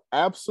 and you will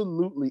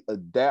absolutely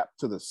adapt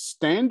to the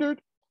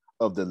standard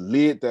of the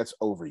lid that's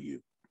over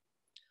you.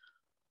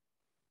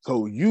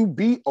 So you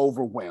be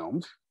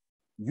overwhelmed.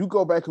 You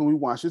go back and we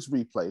watch this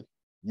replay.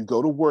 You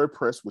go to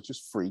WordPress, which is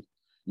free.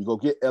 You go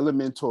get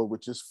Elementor,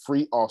 which is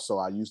free also.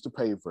 I use the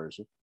paid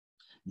version.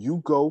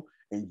 You go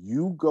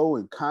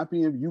and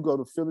copy and you go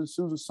to Phil and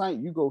Susan's site.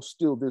 You go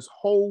steal this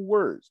whole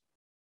words.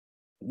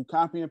 You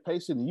copy and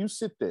paste it, and you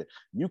sit there.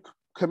 You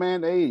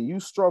Command A, and you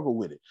struggle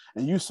with it.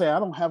 And you say, I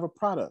don't have a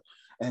product.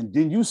 And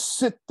then you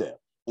sit there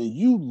and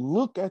you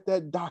look at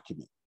that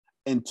document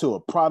until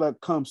a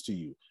product comes to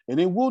you. And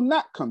it will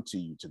not come to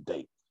you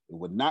today. It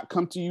will not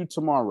come to you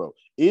tomorrow.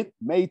 It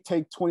may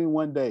take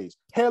 21 days.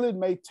 Hell, it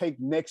may take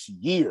next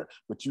year.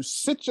 But you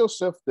sit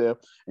yourself there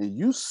and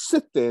you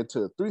sit there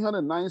until a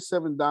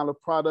 $397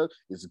 product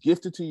is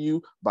gifted to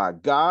you by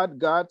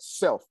God's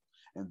self.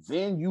 And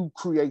then you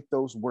create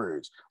those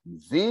words.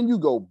 Then you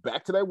go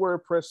back to that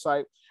WordPress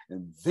site,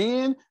 and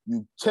then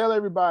you tell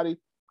everybody,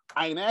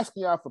 I ain't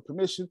asking y'all for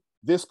permission.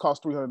 This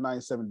costs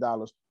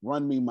 $397.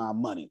 Run me my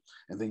money.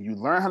 And then you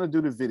learn how to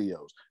do the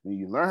videos, and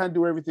you learn how to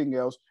do everything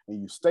else, and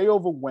you stay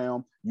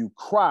overwhelmed, you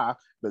cry,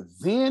 but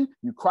then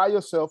you cry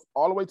yourself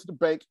all the way to the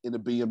bank in the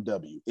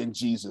BMW. In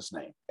Jesus'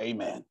 name,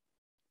 amen.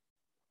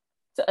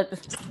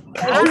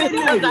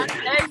 Hallelujah.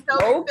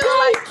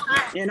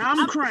 And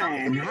I'm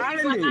crying.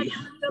 Hallelujah.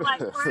 I feel like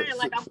crying,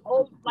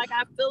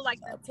 I feel like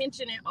the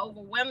tension and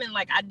overwhelming.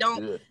 Like I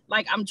don't,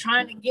 like I'm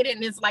trying to get it,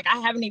 and it's like I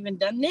haven't even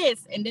done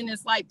this, and then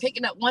it's like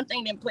picking up one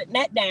thing and putting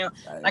that down.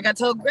 Like I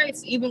told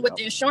Grace, even with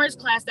the insurance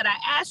class that I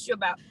asked you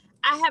about,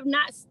 I have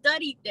not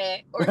studied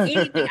that or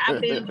anything.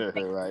 I've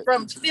been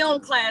from film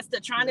class to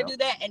trying to do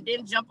that, and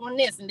then jump on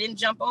this, and then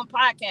jump on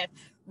podcast,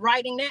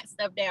 writing that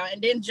stuff down,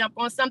 and then jump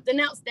on something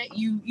else that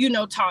you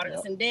taught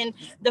us, and then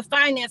the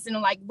financing,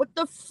 and like what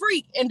the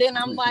freak, and then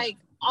I'm like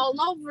all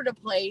over the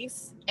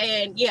place.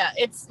 And yeah,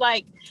 it's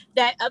like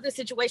that other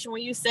situation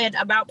where you said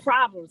about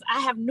problems. I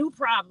have new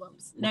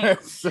problems now,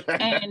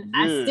 and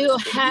I still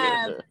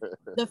have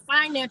the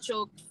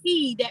financial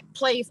key that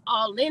plays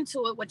all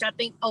into it, which I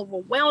think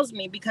overwhelms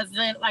me, because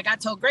then, like I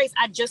told Grace,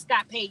 I just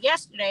got paid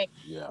yesterday,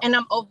 and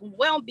I'm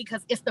overwhelmed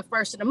because it's the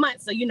first of the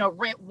month. So,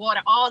 rent,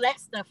 water, all that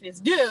stuff is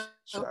due.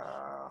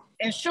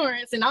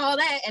 Insurance and all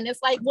that. And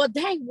it's like, well,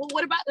 dang, well,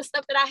 what about the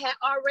stuff that I had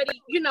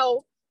already,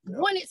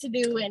 wanted to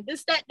do, and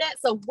this, that.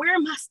 So where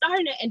am I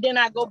starting at? And then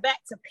I go back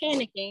to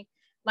panicking,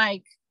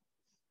 like,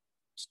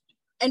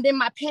 and then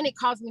my panic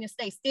caused me to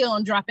stay still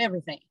and drop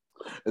everything.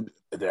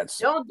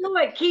 Don't do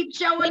it. Keep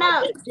showing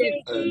up.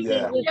 Keep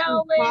showing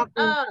up.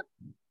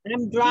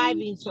 I'm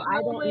driving, so I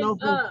don't know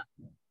who.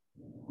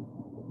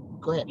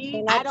 Go ahead.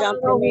 I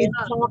don't know who's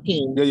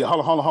talking. Yeah.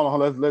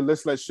 Hold on.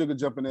 Let's let Sugar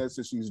jump in there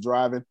since she's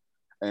driving,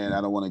 and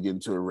I don't want to get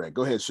into a wreck.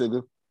 Go ahead,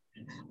 Sugar.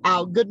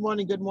 Good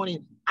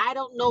morning. I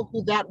don't know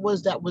who that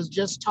was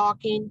just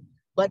talking,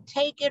 but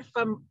take it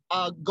from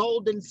a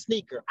golden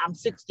sneaker. I'm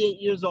 68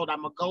 years old.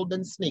 I'm a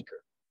golden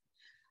sneaker.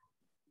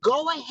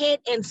 Go ahead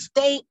and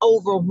stay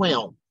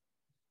overwhelmed.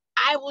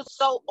 I was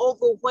so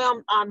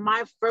overwhelmed on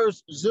my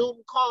first Zoom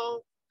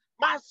call.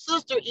 My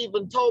sister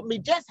even told me,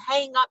 just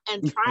hang up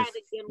and try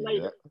it again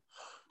later.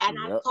 And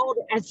I told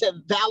her, I said,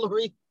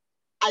 Valerie,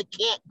 I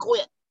can't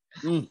quit.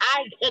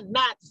 I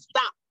cannot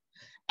stop.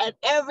 And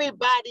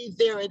everybody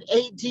there at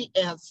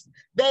ATS,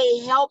 they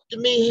helped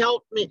me.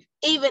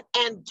 Even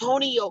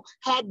Antonio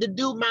had to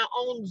do my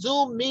own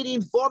Zoom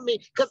meeting for me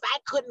because I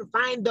couldn't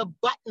find the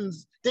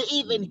buttons to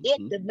even hit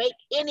to make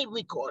any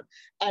record.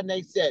 And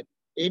they said,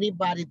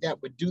 anybody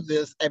that would do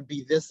this and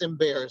be this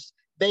embarrassed,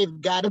 they've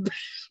got to be.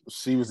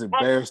 She was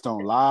embarrassed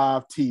on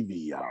live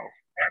TV, y'all.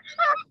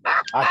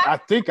 I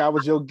think I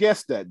was your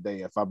guest that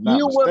day, if I'm not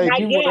You were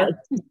mistaken. my guest.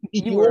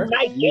 You were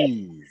my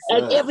guest.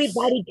 And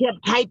everybody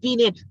kept typing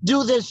in,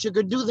 do this,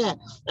 sugar, do that.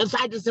 And so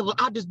I just said, well,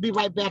 I'll just be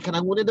right back. And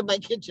I went into my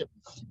kitchen.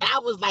 And I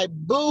was like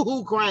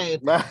boo-hoo crying.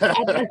 And my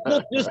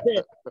sister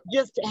said,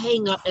 just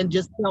hang up and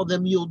just tell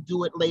them you'll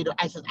do it later.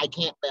 I said, I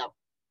can't, Belle.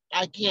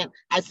 I can't.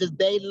 I said,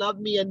 they love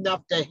me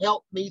enough to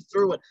help me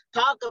through it.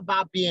 Talk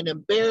about being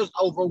embarrassed,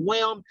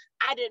 overwhelmed.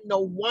 I didn't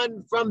know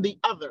one from the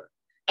other.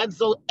 And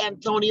so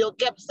Antonio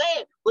kept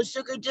saying, well,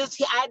 sugar,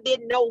 I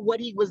didn't know what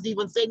he was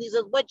even saying. He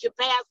says, what's your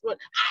password?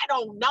 I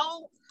don't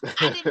know.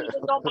 I didn't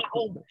even know my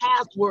own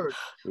password.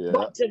 Yeah.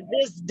 But to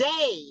this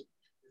day,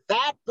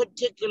 that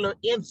particular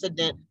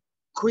incident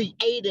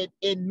created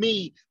in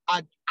me,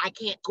 I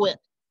can't quit.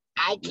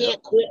 I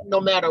can't quit no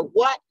matter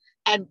what.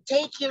 And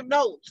take your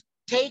notes.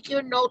 Take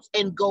your notes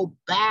and go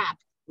back.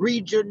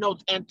 Read your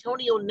notes.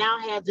 Antonio now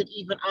has it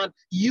even on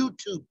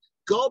YouTube.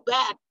 Go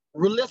back,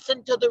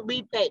 listen to the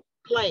replay.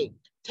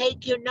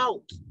 Take your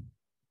notes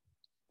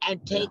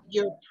and take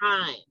your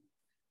time.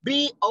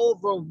 Be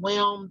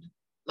overwhelmed,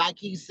 like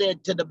he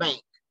said, to the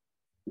bank.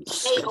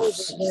 Stay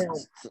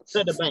overwhelmed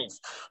to the bank.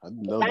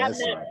 I'm not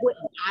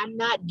quitting. I'm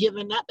not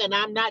giving up, and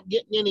I'm not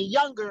getting any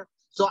younger.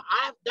 So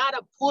I've got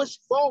to push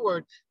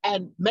forward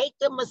and make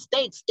the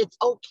mistakes. It's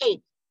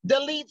okay.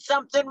 Delete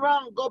something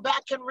wrong. Go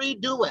back and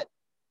redo it.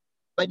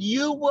 But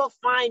you will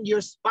find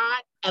your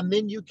spot, and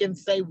then you can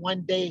say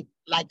one day,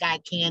 like I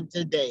can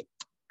today,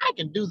 I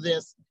can do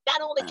this.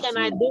 Not only can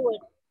I do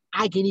it,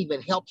 I can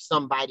even help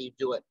somebody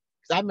do it.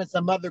 Because I'm in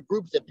some other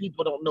groups that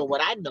people don't know what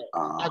I know.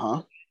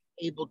 I'm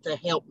able to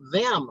help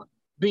them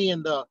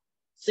being the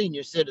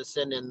senior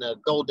citizen and the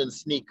golden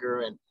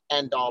sneaker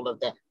and all of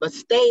that. But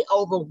stay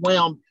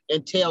overwhelmed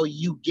until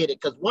you get it.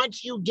 Because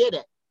once you get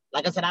it,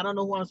 like I said, I don't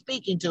know who I'm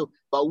speaking to,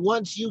 but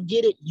once you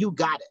get it, you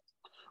got it.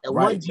 And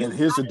right. And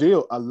here's the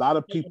deal. A lot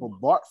of people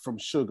bought from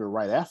Sugar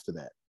right after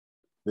that.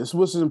 This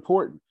was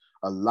important.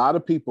 A lot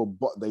of people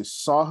bought, they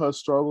saw her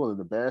struggle and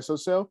embarrass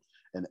herself,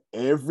 and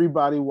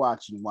everybody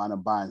watching wound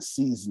up buying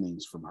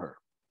seasonings from her.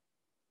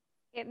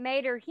 It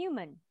made her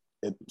human.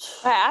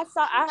 I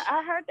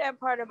heard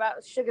that part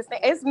about Sugar's thing.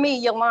 It's me,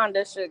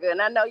 Yolanda Sugar,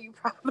 and I know you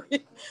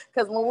probably,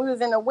 because when we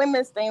was in the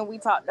women's thing, we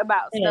talked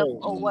about stuff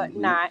or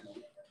whatnot,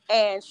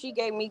 and she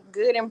gave me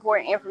good,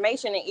 important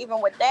information. And even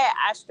with that,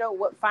 I struggled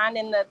with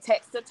finding the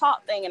text to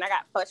talk thing, and I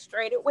got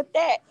frustrated with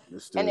that.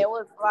 And it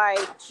was like,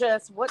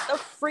 just what the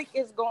freak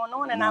is going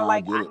on? And I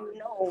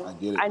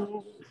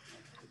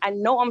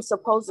know I'm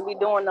supposed to be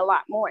doing a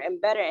lot more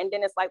and better. And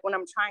then it's like when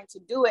I'm trying to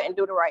do it and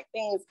do the right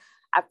things,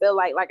 I feel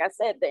like I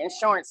said, the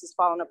insurance is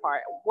falling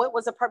apart. What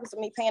was the purpose of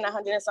me paying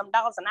 $100 and some,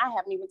 and I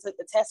haven't even took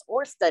the test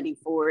or study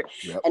for it?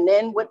 Yep. And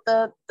then with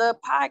the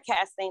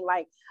podcast thing,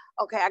 like,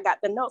 okay, I got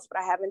the notes, but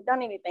I haven't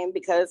done anything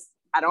because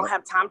I don't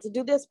have time to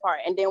do this part.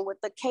 And then with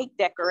the cake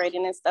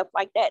decorating and stuff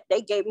like that,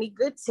 they gave me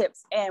good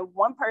tips. And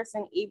one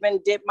person even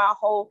did my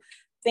whole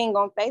thing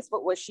on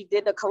Facebook where she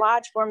did the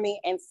collage for me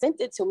and sent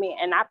it to me,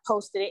 and I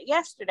posted it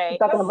yesterday.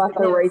 You're talking about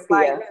the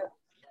rapier.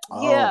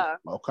 Yeah.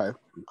 Okay.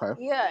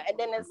 Yeah. And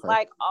then it's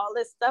like all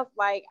this stuff,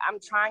 like I'm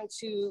trying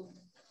to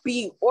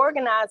be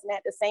organized and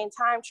at the same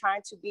time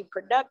trying to be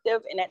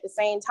productive and at the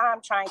same time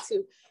trying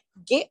to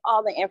get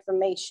all the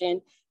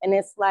information. And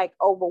it's like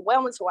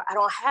overwhelming to where I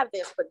don't have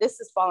this, but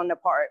this is falling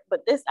apart.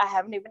 But this, I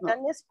haven't even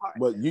done this part.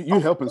 But you're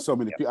helping so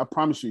many people. I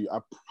promise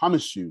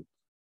you,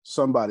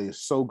 somebody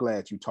is so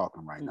glad you're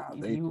talking right now.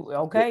 They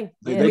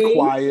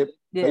quiet.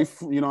 Yes.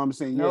 They, you know what I'm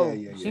saying? No,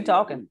 she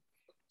talking.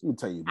 Let me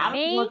tell you.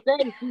 I was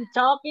gonna say she's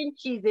talking.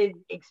 She's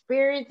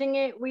experiencing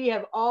it. We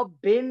have all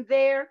been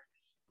there,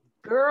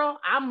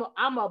 girl. I'm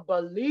a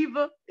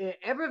believer in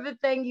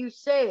everything you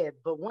said.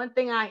 But one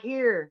thing I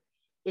hear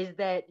is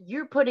that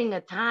you're putting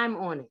a time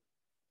on it,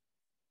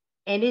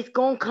 and it's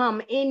gonna come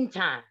in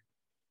time,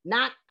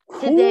 not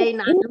today,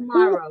 not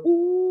tomorrow,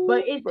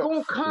 but it's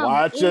gonna come.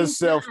 Watch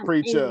yourself,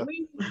 preacher.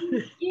 When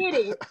you get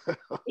it,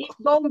 it's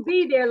gonna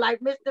be there. Like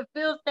Mr.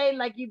 Phil said,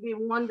 like you've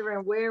been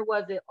wondering where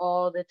was it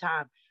all the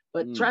time.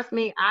 But trust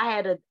me, I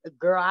had a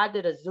girl. I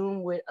did a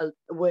Zoom with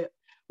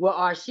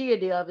Arshia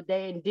the other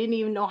day and didn't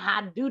even know how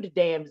to do the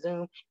damn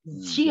Zoom.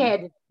 She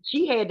had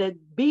to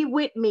be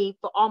with me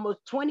for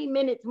almost 20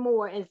 minutes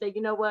more and say,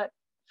 you know what?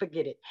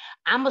 Forget it.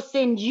 I'm gonna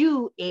send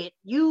you it.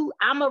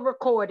 I'm gonna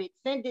record it,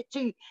 send it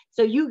to you.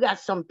 So you got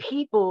some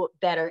people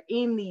that are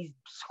in these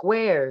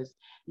squares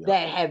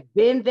that have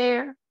been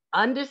there,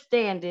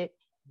 understand it.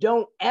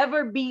 Don't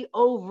ever be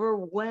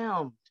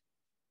overwhelmed.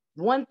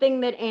 One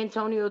thing that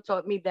Antonio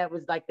taught me that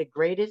was like the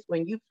greatest,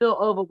 when you feel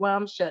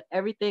overwhelmed, shut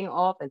everything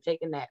off and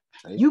take a nap.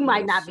 You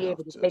might not be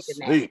able to take a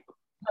nap.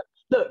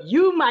 Look,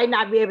 you might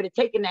not be able to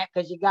take a nap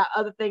because you got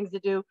other things to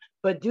do,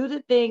 but do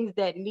the things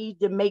that need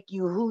to make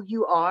you who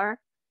you are.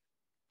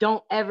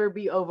 Don't ever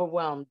be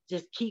overwhelmed.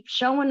 Just keep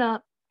showing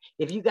up.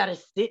 If you got to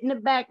sit in the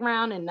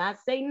background and not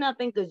say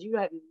nothing because you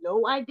have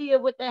no idea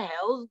what the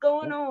hell's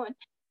going on,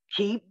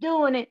 keep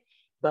doing it.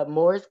 But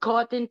more is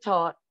caught than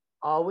taught.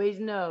 Always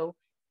know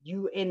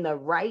you in the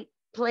right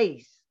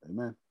place.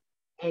 Amen.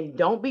 And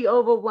don't be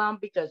overwhelmed,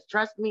 because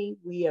trust me,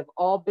 we have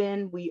all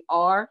been, we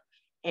are.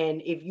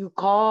 And if you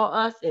call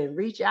us and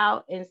reach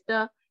out and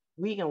stuff,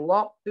 we can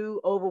walk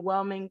through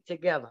overwhelming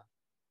together.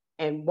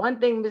 And one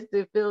thing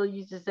Mr. Phil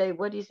used to say,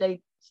 what do you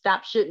say?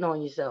 Stop shitting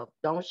on yourself.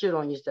 Don't shit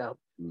on yourself.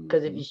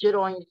 Because if you shit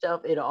on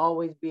yourself, it'll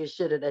always be a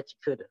shitter that you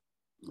could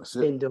have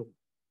been doing.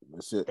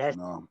 That's it.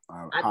 No,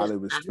 I I highly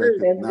just- I respect heard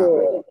it.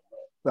 that.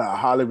 No, I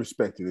highly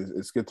respect it.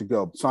 It's good to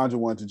go. Sandra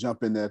wanted to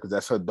jump in there because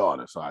that's her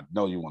daughter, so I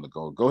know you want to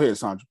go. Go ahead,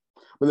 Sandra.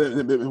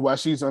 But while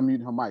she's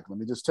unmuting her mic, let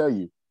me just tell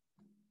you,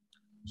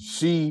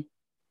 she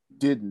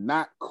did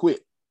not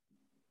quit.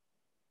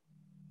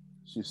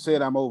 She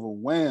said, "I'm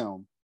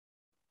overwhelmed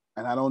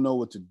and I don't know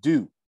what to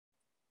do."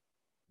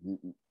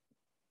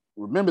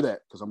 Remember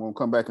that, because I'm going to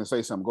come back and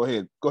say something. Go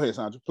ahead,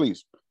 Sandra,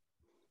 please.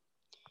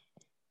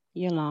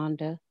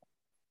 Yolanda,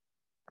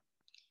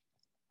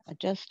 I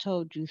just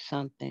told you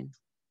something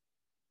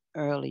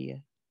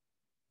earlier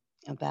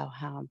about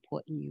how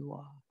important you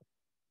are.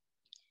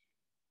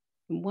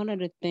 And one of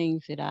the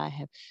things that I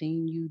have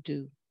seen you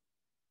do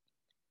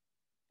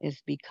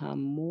is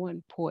become more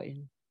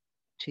important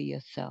to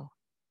yourself,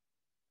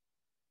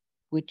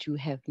 which you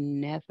have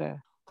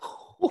never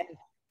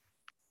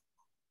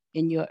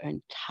in your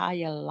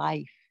entire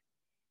life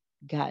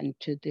gotten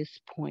to this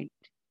point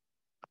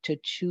to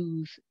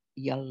choose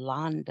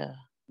Yolanda.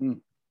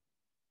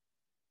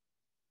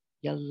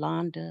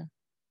 Yolanda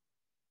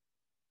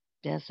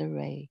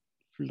Desiree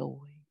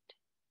Floyd.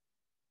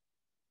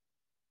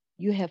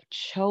 You have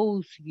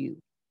chose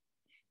you.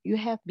 You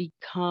have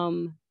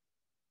become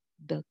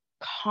the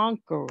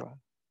conqueror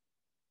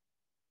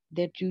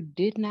that you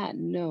did not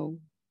know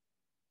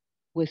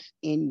was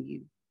in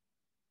you,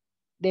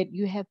 that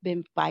you have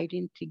been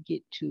fighting to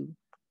get to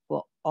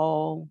for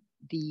all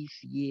these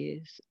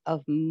years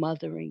of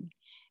mothering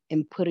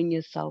and putting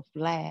yourself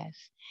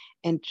last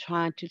and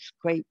trying to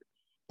scrape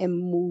and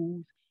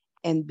move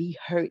and be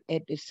hurt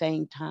at the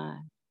same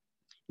time,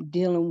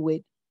 dealing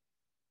with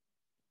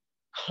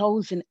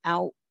closing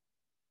out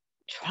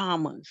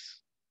traumas.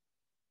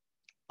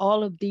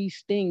 All of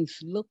these things,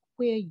 look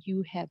where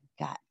you have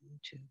gotten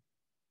to.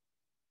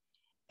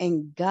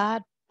 And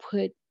God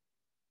put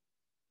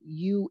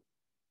you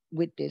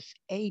with this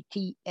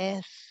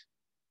ATS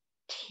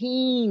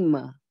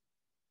team.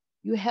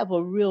 You have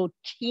a real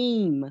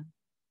team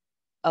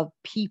of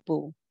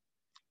people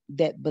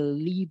that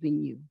believe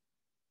in you.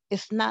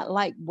 It's not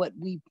like what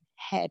we've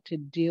had to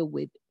deal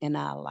with in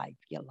our life,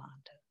 Yolanda,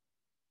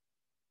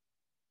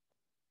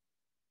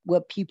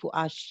 where people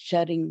are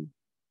shutting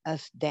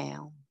us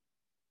down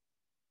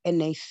and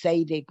they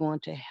say they're going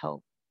to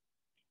help.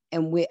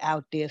 And we're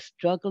out there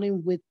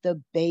struggling with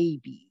the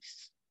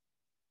babies,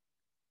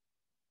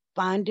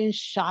 finding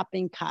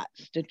shopping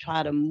carts to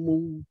try to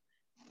move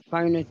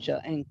furniture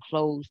and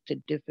clothes to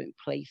different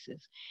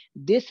places.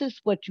 This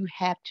is what you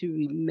have to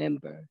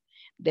remember,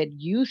 that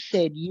you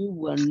said you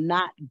will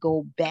not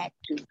go back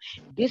to.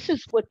 This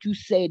is what you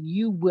said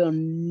you will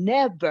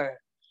never,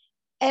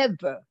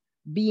 ever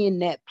be in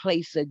that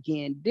place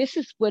again. This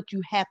is what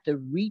you have to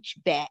reach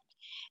back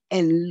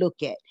and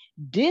look at.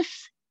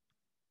 This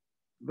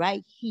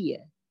right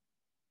here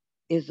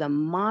is a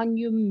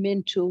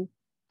monumental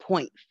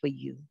point for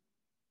you.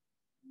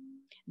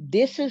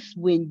 This is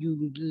when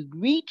you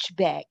reach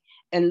back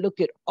and look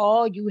at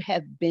all you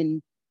have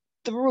been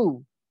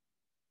through,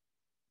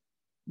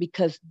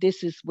 because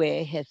this is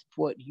where it has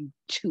brought you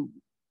to.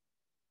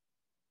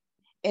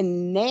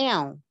 And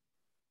now,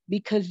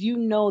 because you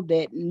know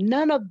that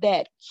none of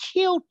that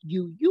killed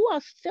you, you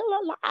are still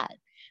alive.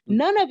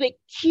 None of it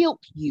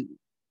killed you.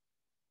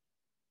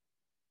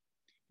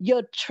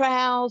 Your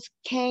trials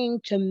came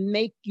to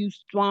make you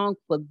strong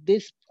for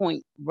this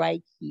point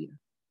right here.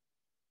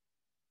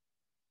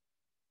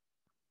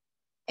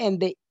 And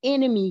the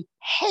enemy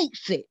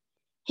hates it.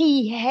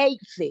 He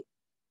hates it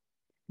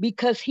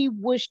because he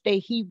wished that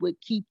he would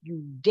keep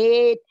you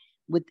dead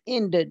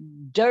within the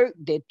dirt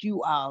that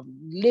you are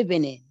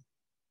living in.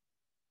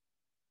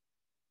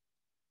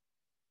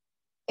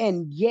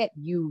 And yet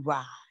you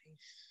rise.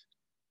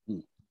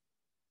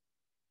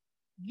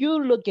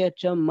 You look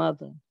at your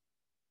mother.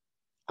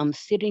 I'm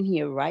sitting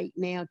here right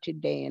now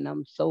today and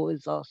I'm so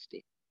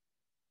exhausted.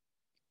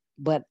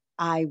 But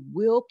I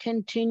will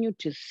continue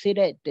to sit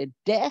at the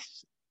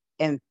desk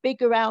and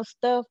figure out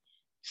stuff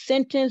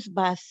sentence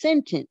by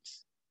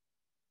sentence.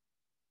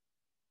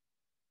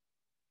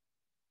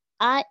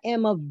 I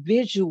am a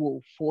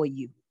visual for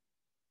you.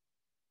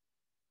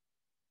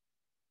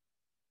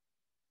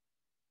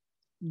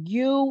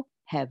 You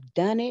have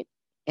done it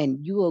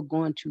and you are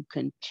going to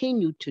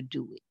continue to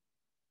do it.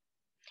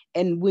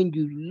 And when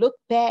you look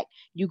back,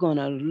 you're going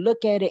to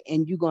look at it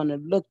and you're going to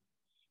look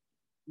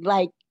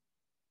like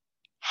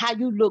how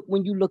you look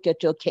when you look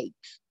at your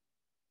cakes.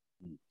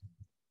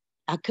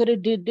 I could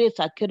have did this,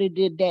 I could have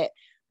did that,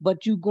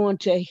 but you're going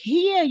to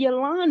hear,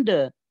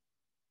 Yolanda,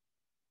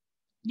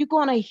 you're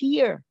going to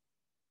hear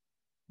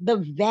the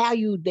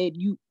value that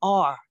you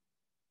are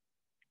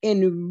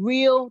in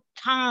real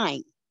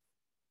time.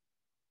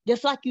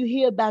 Just like you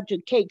hear about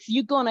your cakes,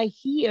 you're going to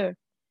hear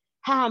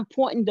how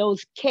important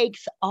those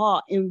cakes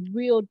are in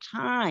real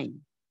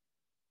time.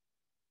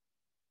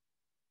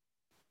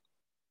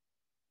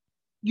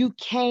 You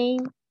came,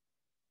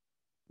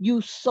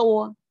 you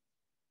saw,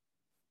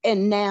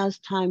 and now it's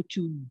time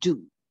to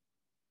do.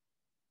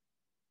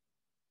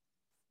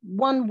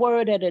 One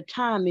word at a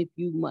time if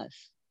you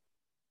must.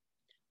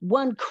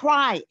 One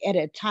cry at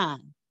a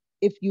time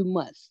if you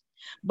must.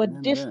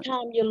 But this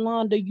time,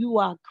 Yolanda, you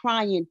are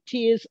crying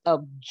tears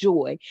of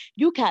joy.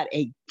 You got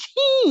a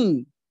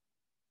team.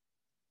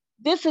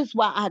 This is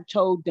why I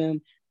told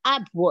them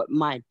I brought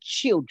my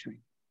children.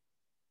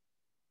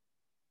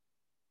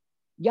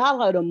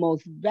 Y'all are the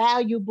most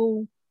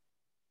valuable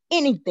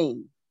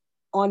anything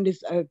on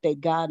this earth that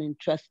God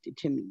entrusted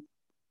to me.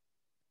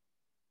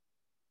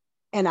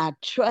 And I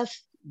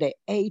trust the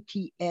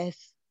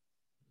ATS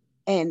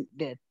and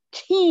the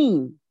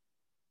team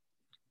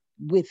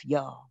with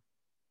y'all.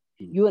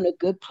 You're in a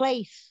good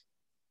place.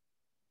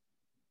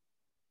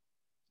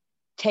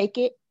 Take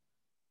it,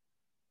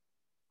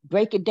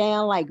 break it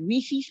down like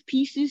Reese's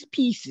Pieces,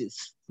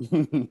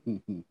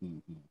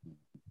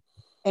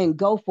 and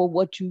go for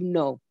what you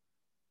know.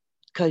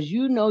 Because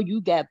you know you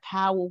got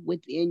power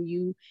within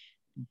you.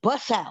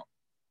 Bust out.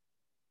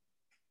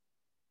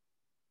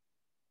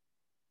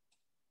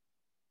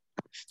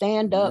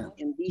 Stand up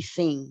and be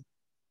seen.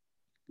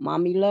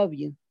 Mommy love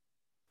you.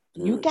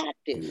 Good. You got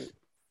this. Good.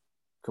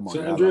 Come on,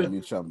 Sandra. Y'all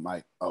mute your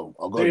mic. Oh,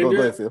 go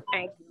ahead, Phil.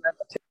 Thank you.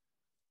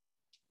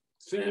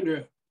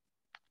 Sandra.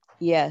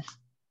 Yes.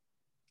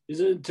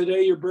 Isn't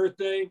today your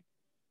birthday?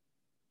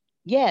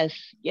 Yes,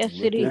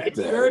 it is. Happy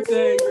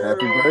birthday, girl.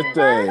 Happy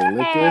birthday.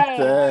 Look at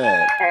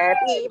that.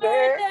 Happy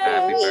birthday.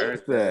 Happy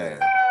birthday.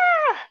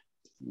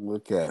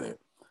 Look at it.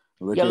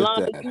 Look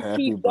Yolanda, at that. you Happy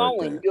keep birthday.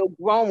 going. You're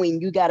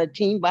growing. You got a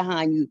team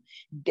behind you.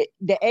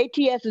 The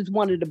ATS is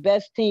one of the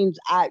best teams.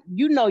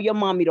 You know your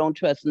mommy don't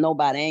trust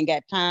nobody. Ain't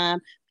got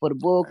time for the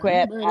bull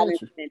crap. I done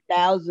spent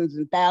thousands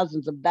and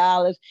thousands of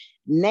dollars.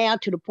 Now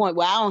to the point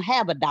where I don't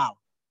have $1.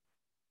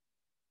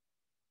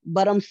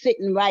 But I'm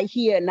sitting right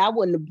here, and I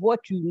wouldn't have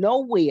brought you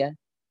nowhere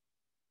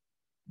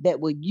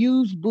that would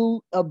use,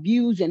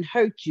 abuse, and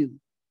hurt you.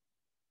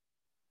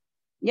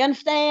 You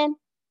understand?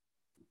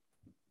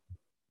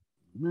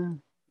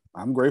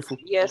 I'm grateful.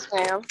 Yes,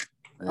 ma'am.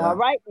 Yeah. All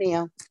right,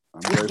 now.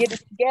 Let's get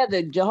it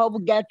together. Jehovah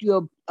got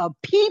you a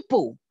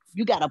people.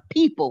 You got a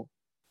people.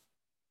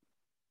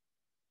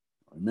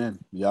 Amen.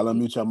 Y'all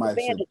unmute your mics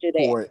and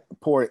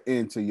pour it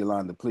into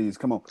Yolanda, please.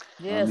 Come on.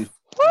 Yes.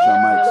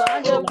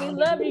 Yolanda, we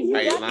love you.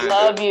 Hey, We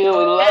love you. We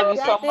love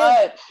you so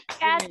much.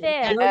 Got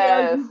this.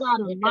 Yes. You got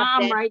a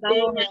mom right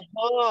there.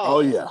 Oh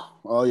yeah.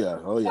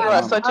 You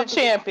are such a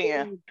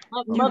champion.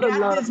 You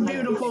got this,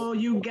 beautiful.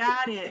 You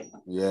got it.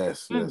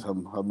 Yes.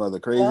 Her mother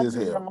crazy as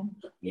hell.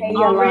 Hey,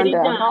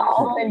 Yolanda, how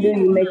often do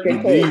you make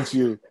your cake?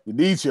 You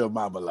need your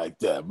mama like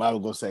that. Mama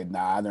gonna say,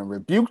 nah, I done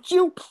rebuked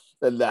you.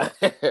 Grace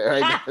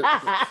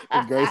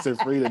and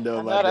Frida know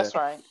about that. That's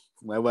right.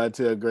 I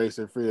tell Grace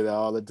and Frida that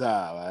all the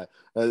time.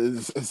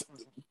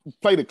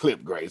 Play the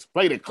clip, Grace.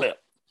 Play the clip.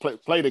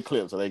 Play the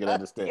clip so they can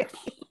understand.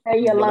 Hey,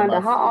 Yolanda,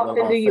 how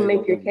often do you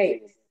make your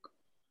cakes?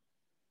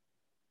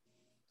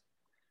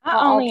 I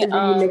only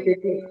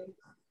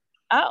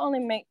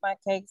make my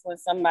cakes when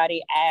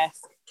somebody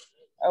asks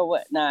or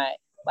whatnot.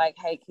 Like,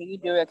 hey, can you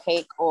do a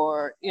cake?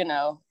 Or,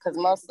 because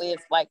mostly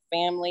it's like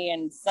family,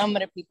 and some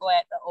of the people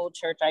at the old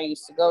church I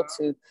used to go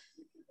to,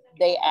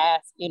 they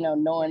ask,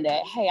 knowing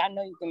that, hey, I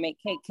know you can make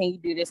cake. Can you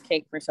do this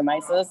cake for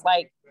somebody? So it's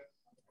like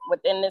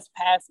within this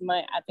past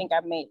month, I think I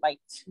made like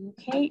 2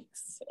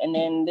 cakes. And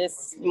then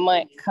this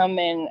month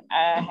coming,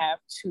 I have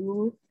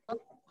 2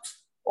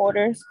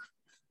 orders.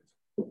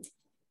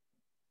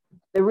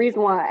 The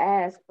reason why I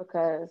ask,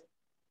 because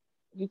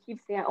you keep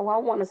saying, oh, I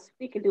want to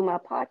speak and do my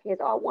podcast.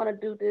 Oh, I want to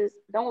do this.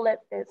 Don't let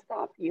that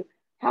stop you.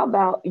 How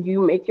about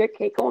you make your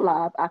cake on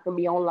live? I can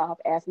be on live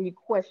asking you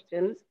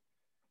questions,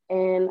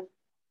 and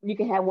you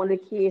can have one of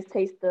the kids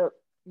taste the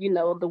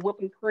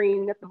whipping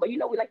cream. But we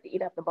like to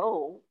eat out the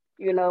bowl,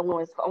 when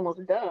it's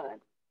almost done.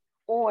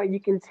 Or you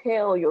can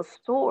tell your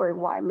story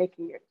while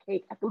making your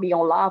cake. I can be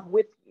on live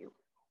with you.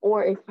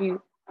 Or if you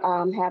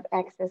have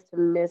access to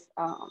Miss,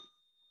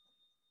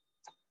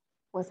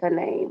 what's her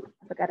name?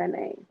 I forgot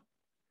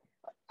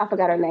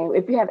her name.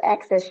 If you have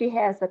access, she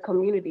has a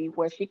community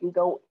where she can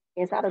go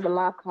inside of the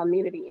live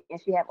community,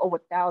 and she have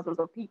over thousands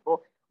of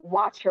people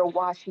watch her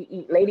while she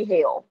eat. Lady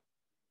Hell.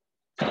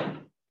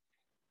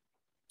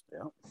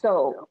 Yeah.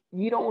 So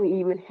you don't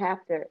even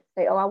have to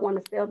say, oh, I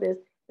want to sell this.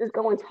 Just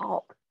go and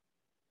talk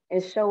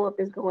and show up.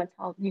 Just go and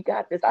talk. You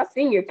got this. I've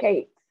seen your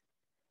cakes.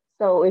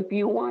 So if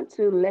you want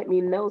to, let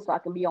me know so I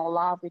can be on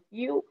live with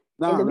you.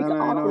 No, if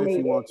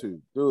you want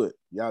to. Do it.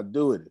 Y'all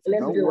do it. If it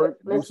don't work,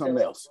 do something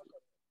else.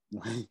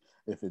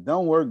 If it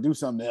don't work, do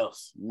something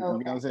else. You know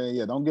what I'm saying?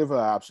 Yeah, don't give her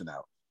an option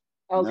out.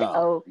 Okay.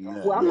 No.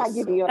 Well, I'm not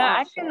giving you an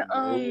option.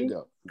 I can,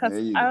 because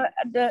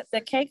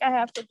the cake I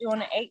have to do on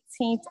the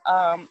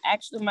 18th.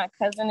 Actually, my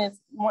cousin is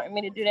wanting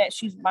me to do that.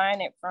 She's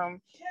buying it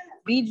from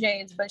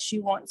BJ's, but she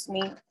wants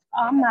me.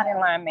 Oh, I'm not in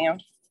line, ma'am.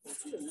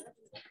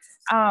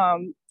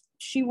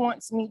 she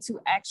wants me to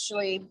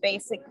actually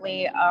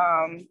basically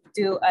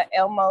do a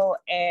Elmo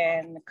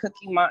and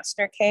Cookie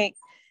Monster cake,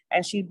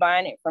 and she's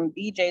buying it from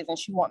BJ's, and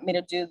she want me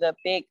to do the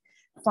big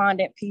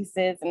fondant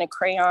pieces and the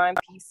crayon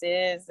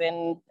pieces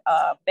and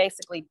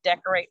basically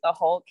decorate the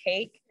whole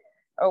cake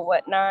or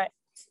whatnot.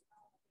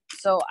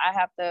 So I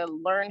have to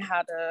learn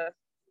how to,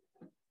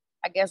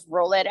 I guess,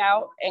 roll it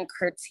out and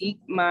critique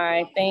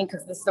my thing,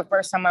 because this is the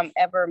first time I'm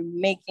ever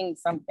making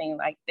something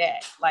like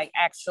that, like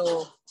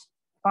actual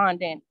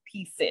fondant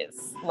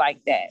pieces like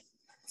that.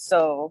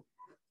 So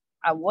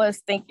I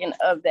was thinking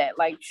of that,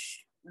 like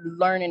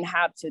learning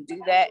how to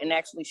do that and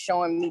actually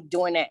showing me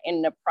doing that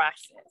in the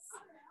process.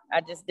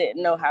 I just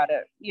didn't know how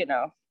to, you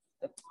know,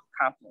 the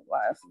compliment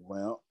wise.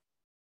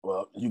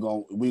 Well, you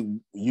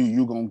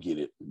gonna get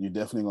it. You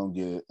definitely gonna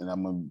get it, and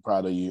I'm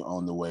proud of you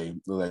on the way.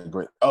 Look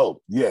great. Oh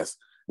yes,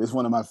 this is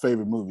one of my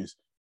favorite movies,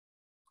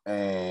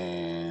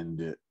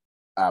 and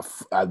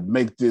I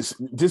make this.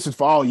 This is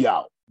for all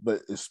y'all,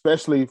 but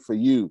especially for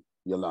you,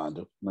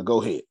 Yolanda. Now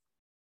go ahead.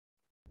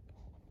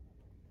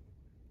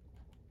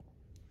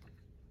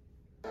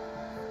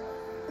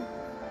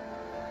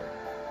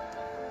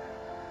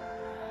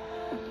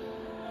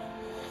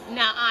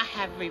 Now I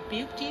have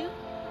rebuked you.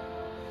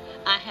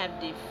 I have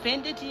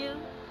defended you.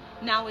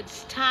 Now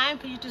it's time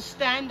for you to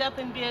stand up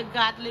and be a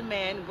godly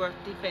man worth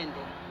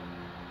defending.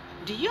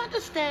 Do you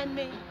understand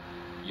me?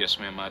 Yes,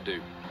 ma'am, I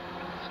do.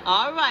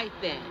 All right,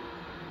 then.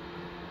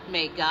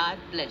 May God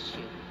bless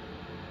you.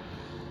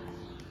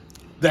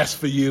 That's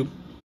for you.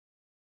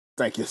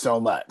 Thank you so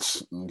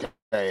much.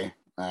 Okay.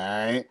 All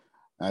right.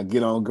 I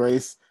get on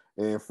Grace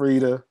and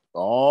Frida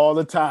all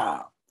the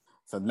time.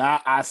 So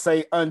now I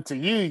say unto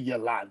you,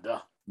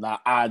 Yolanda, now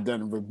I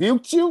done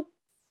rebuked you,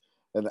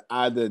 and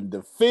I done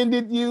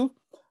defended you.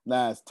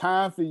 Now it's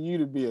time for you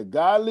to be a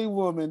godly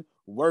woman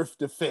worth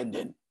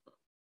defending.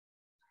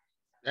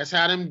 That's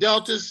how them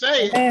Deltas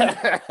say it.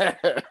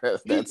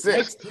 That's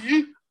it.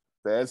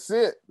 That's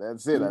it.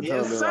 That's it. I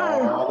tell them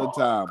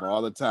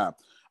all the time.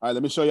 All right,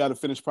 let me show you how the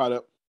finished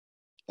product,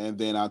 and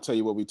then I'll tell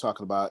you what we're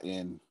talking about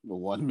in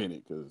 1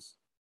 minute, because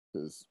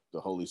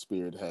the Holy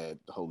Spirit had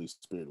the Holy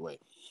Spirit way.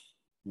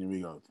 Here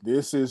we go.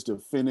 This is the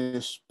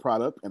finished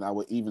product, and I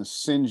will even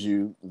send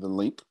you the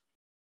link.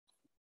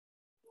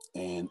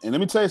 And let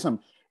me tell you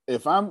something.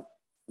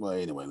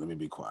 Anyway, let me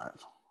be quiet.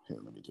 Here,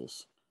 let me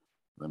just.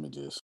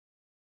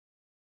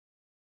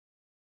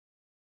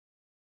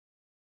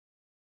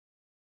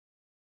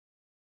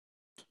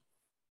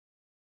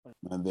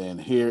 And then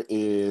here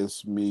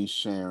is me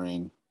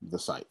sharing the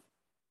site.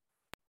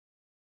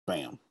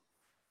 Bam.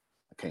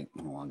 I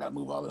gotta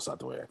move all this out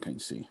the way. I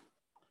can't see.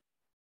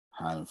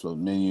 Hide and float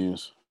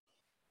menus.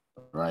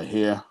 Right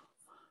here.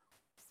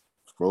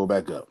 Scroll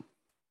back up.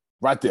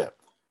 Right there.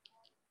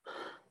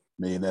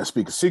 Millionaire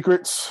Speaker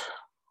Secrets.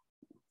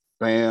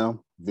 Bam.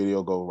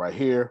 Video go right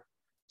here.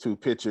 2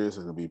 pictures.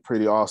 It's gonna be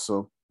pretty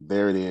awesome.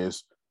 There it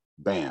is.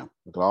 Bam.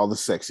 Look at all the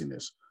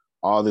sexiness.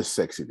 All this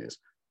sexiness.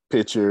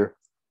 Picture.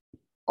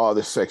 All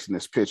this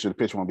sexiness. Picture. The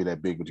picture won't be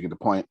that big, but you get the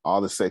point.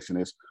 All the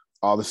sexiness.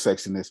 All the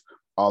sexiness.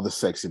 All the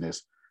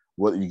sexiness.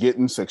 What you're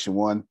getting, section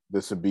 1,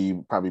 this would be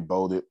probably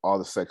bolded. All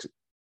the sexiness.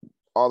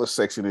 All the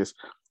sexiness.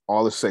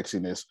 All the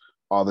sexiness.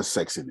 All the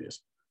sexiness.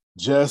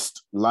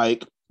 Just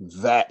like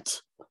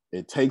that.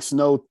 It takes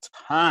no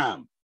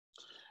time.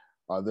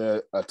 Are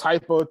there a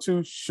typo or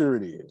 2? Sure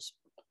it is.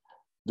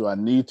 Do I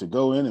need to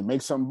go in and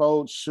make something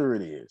bold? Sure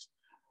it is.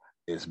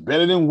 It's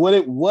better than what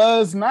it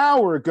was an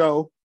hour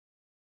ago.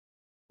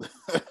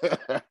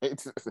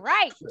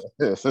 Right.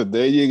 So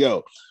there you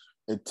go.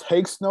 It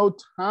takes no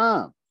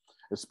time,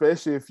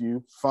 especially if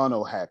you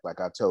funnel hack,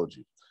 like I told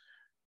you.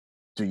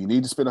 Do you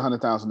need to spend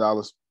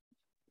 $100,000?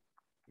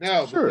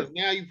 No, sure. Because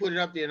now you put it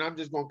up there and I'm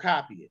just going to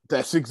copy it.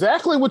 That's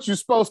exactly what you're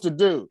supposed to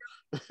do.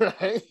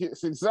 Right?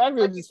 It's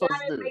exactly what you're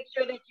supposed to do. Make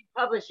sure that you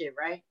publish it,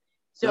 right?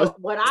 So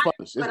what I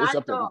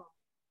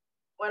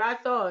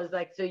saw is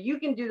like, so you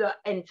can do the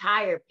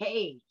entire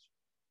page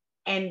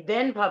and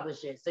then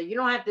publish it. So you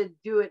don't have to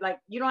do it, like,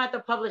 you don't have to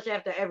publish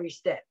after every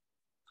step.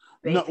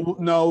 Basically.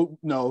 No.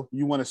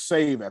 You want to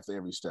save after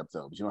every step,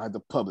 though, but you don't have to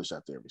publish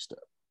after every step.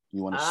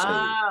 You want to save.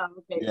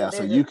 Okay. Yeah,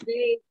 so you can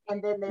save,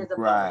 and then there's a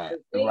right.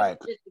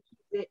 Just to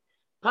keep it,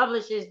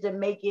 publishes to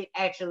make it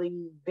actually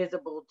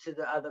visible to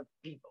the other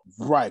people.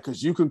 Right,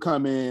 because you can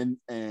come in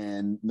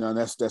and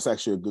that's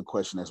actually a good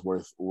question that's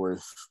worth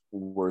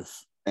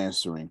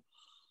answering,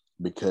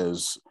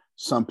 because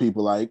some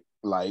people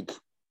like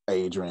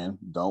Adrian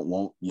don't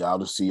want y'all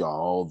to see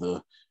all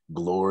the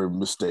glory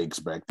mistakes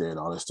back there and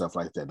all that stuff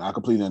like that. Now, I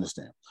completely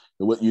understand.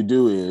 But what you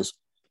do is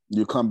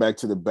you come back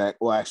to the back.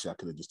 Well, actually, I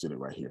could have just did it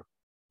right here.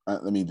 I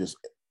went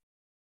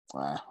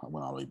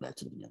all the way back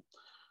to the beginning.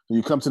 So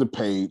you come to the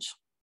page,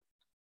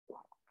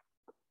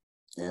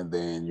 and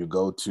then you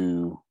go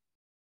to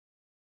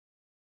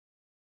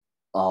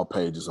all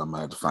pages. I'm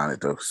gonna have to find it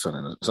though. It's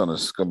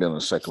gonna be on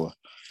the second one.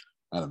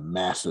 And a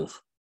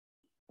massive.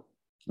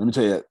 Let me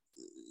tell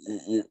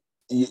you,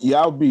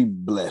 y'all be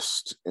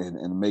blessed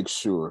and make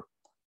sure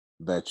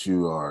that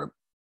you are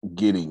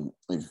getting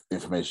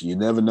information. You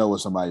never know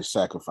what somebody's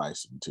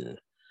sacrificing to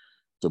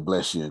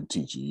bless you and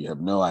teach you. You have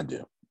no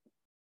idea.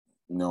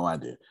 No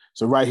idea.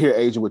 So right here,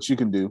 Agent, what you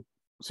can do,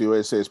 see where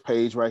it says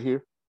page right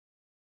here?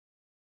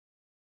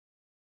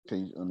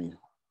 Can you, let me.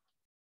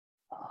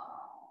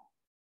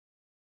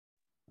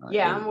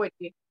 Yeah, I'm with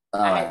you.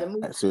 All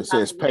right. So it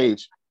says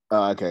page.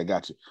 Okay, I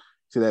got you.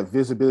 See that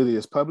visibility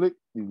is public?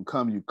 You can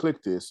come, you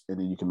click this, and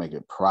then you can make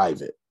it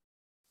private.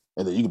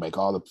 And then you can make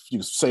you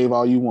can save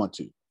all you want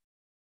to.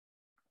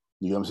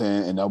 You know what I'm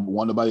saying? And don't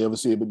want nobody ever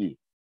see it but you.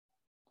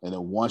 And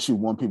then once you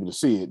want people to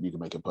see it, you can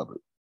make it public.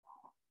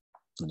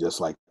 Just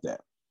like that.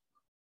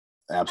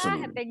 Absolutely.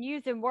 I have been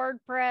using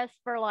WordPress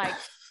for like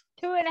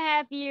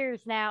 2.5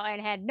 years now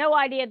and had no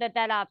idea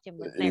that option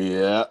was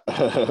there.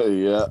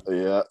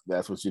 Yeah.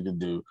 That's what you can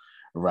do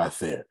right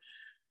there.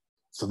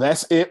 So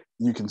that's it.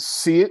 You can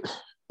see it.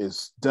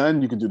 It's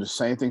done. You can do the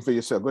same thing for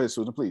yourself. Go ahead,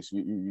 Susan, please.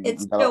 You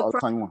got all the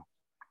time you want.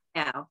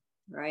 Now,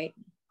 right?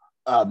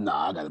 No,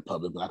 I got it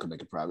public, but I can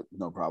make it private.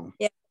 No problem.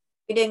 Yeah,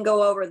 we didn't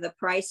go over the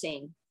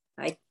pricing.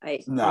 None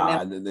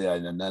of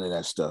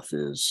that stuff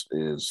is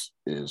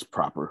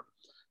proper.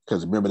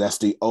 Because remember, that's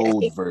the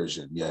old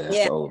version. Yeah, that's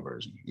the old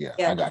version. Yeah,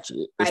 I got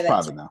you. It's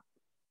private now.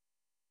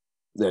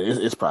 Yeah,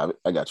 it's private.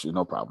 I got you.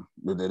 No problem.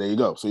 There you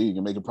go. So you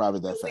can make it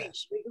private that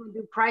fast. We're gonna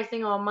do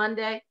pricing on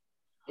Monday.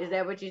 Is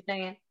that what you're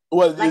saying?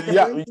 Well, like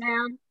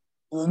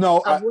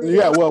no,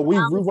 well,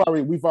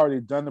 we've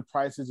already done the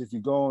prices. If you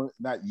go on,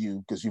 not you,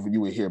 because you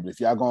were here, but if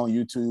y'all go on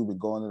YouTube and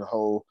go into the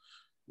whole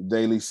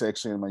daily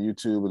section on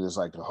YouTube, there's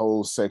like a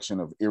whole section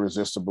of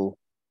irresistible,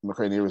 I'm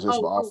creating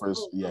irresistible offers.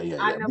 Yeah.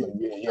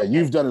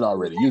 You've done it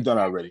already.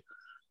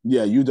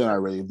 Yeah, you've done it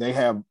already.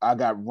 I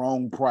got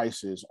wrong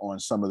prices on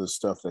some of the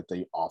stuff that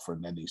they offer,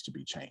 and that needs to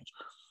be changed.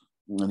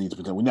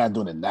 We're not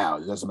doing it now.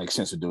 It doesn't make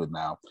sense to do it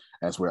now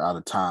as we're out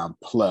of time.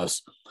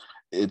 Plus,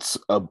 it's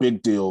a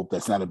big deal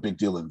that's not a big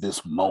deal in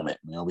this moment.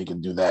 You know, we can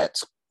do that.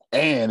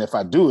 And if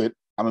I do it,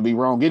 I'm gonna be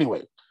wrong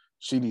anyway.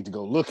 She need to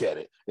go look at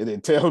it and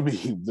then tell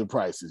me the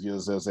prices. You know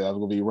what I'm saying? I'm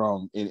gonna be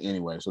wrong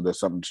anyway. So there's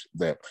something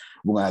that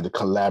we're gonna have to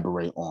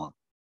collaborate on.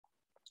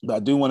 But I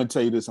do want to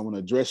tell you this. I want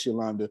to address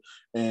Yolanda,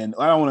 and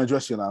I don't want to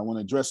address Yolanda. I want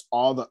to address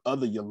all the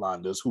other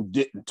Yolandas who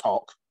didn't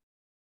talk.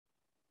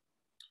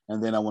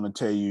 And then I want to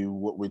tell you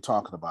what we're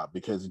talking about,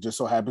 because it just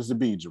so happens to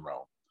be,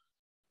 Jerome,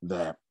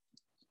 that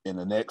in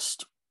the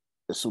next,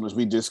 as soon as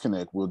we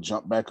disconnect, we'll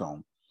jump back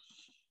on.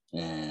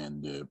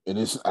 And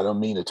I don't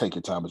mean to take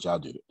your time, but y'all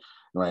did it,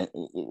 right?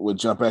 We'll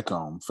jump back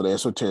on for the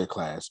esoteric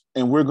class,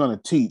 and we're going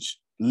to teach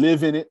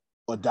live in it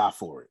or die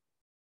for it.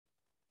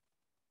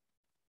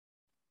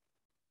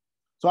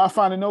 So I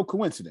find it no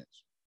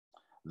coincidence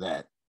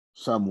that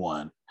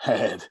someone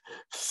had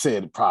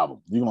said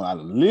problem. You're going to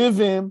either live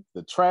in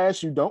the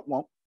trash you don't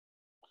want,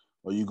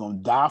 or you're going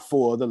to die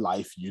for the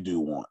life you do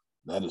want.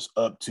 That is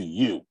up to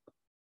you.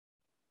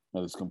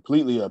 That is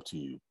completely up to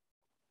you.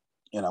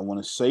 And I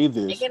want to say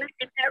this. Can I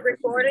get that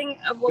recording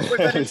of what we're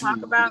going to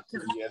talk about?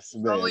 Because yes,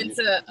 I'm going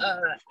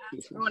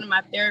to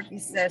my therapy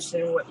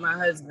session with my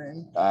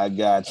husband. I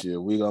got you.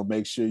 We're going to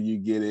make sure you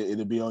get it.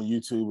 It'll be on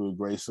YouTube with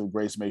Grace. So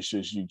Grace, make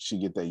sure she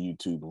get that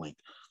YouTube link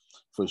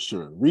for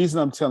sure. Reason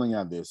I'm telling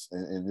you this,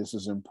 and this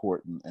is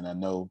important, and I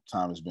know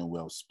time has been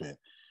well spent,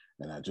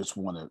 and I just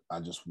want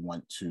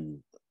to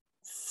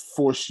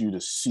force you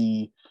to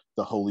see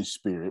the Holy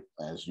Spirit,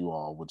 as you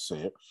all would say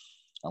it.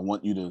 I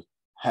want you to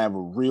have a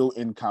real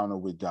encounter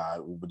with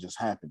God. What would just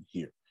happen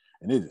here.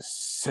 And it is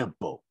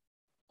simple.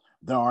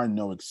 There are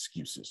no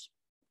excuses.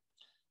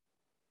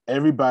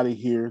 Everybody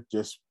here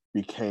just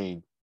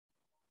became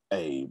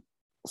a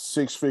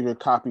 6-figure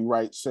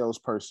copyright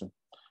salesperson,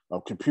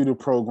 a computer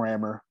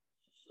programmer,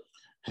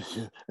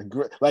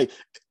 like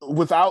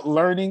without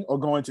learning or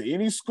going to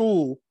any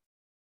school.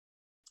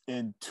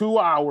 In 2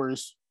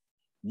 hours,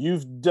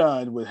 you've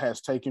done what has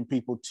taken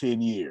people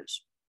 10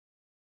 years.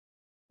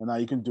 And now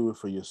you can do it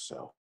for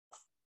yourself.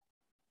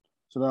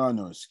 So there are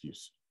no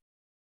excuses.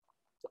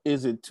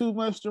 Is it too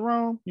much,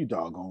 Jerome? You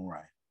doggone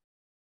right.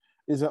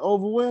 Is it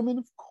overwhelming?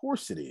 Of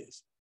course it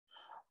is.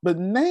 But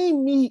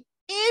name me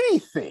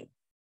anything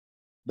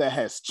that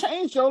has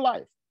changed your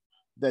life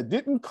that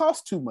didn't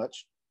cost too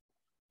much,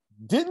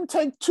 didn't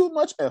take too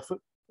much effort,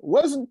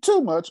 wasn't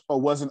too much,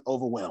 or wasn't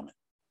overwhelming.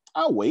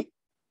 I'll wait.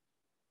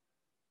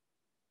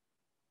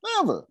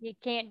 Never. You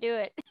can't do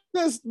it.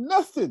 There's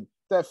nothing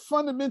that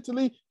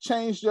fundamentally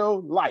changed your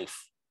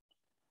life.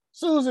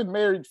 Susan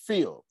married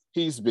Phil.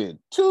 He's been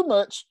too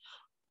much,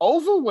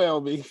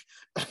 overwhelming,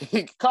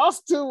 it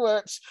costs too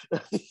much.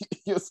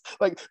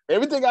 Like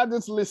everything I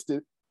just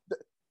listed,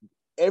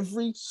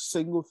 every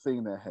single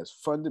thing that has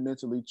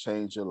fundamentally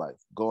changed your life,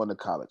 going to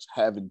college,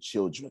 having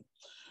children,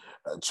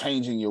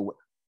 changing your,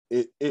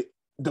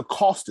 the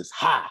cost is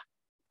high.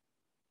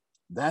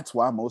 That's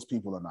why most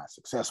people are not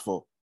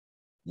successful.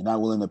 You're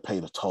not willing to pay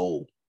the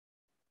toll.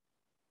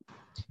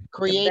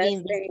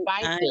 Creating these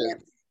spices.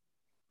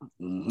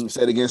 Mm-hmm.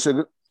 Say it again,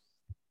 Sugar.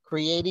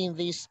 Creating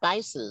these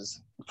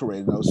spices.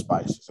 Creating those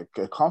spices.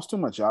 It costs too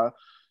much, y'all.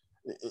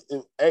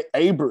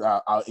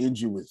 Abram, I'll end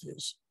you with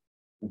this.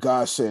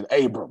 God said,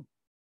 Abram,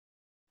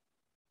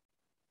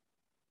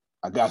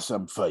 I got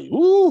something for you.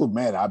 Ooh,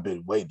 man, I've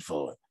been waiting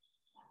for it.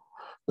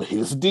 But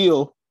here's the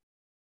deal.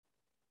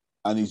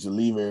 I need you to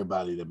leave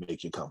everybody to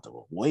make you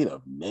comfortable. Wait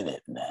a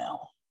minute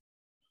now.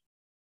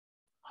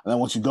 And I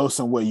want you to go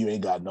somewhere you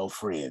ain't got no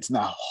friends.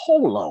 Now,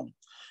 hold on.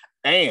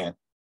 And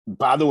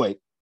by the way,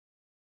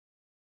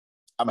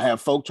 I'm going to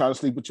have folk try to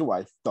sleep with your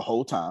wife the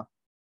whole time.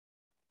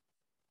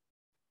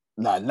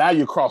 Now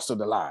you're crossing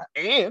the line.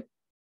 And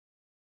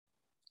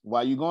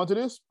while you going to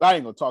this, I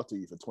ain't going to talk to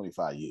you for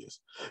 25 years.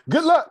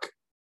 Good luck.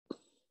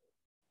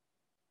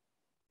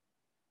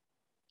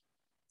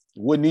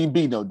 Wouldn't even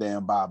be no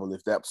damn Bible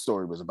if that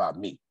story was about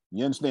me.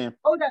 You understand?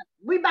 Hold up.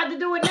 We about to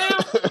do it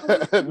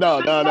now?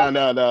 No. I'm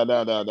like,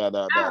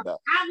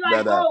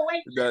 No.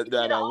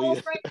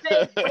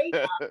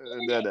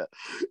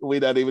 We're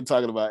not even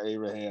talking about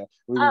Abraham.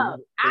 I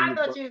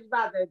thought you was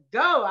about to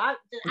go. I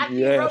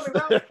keep rolling.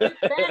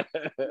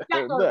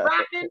 Got the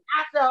rocking.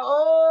 I said,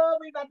 oh,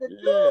 we about to do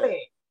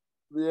it.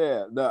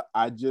 Yeah, no,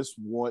 I just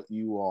want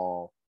you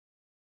all,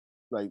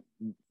 like,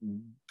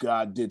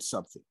 God did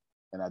something,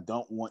 and I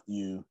don't want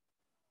you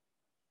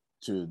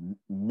to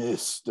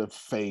miss the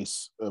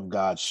face of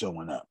God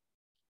showing up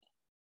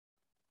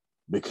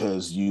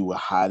because you were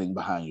hiding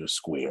behind your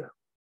square.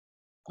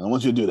 I don't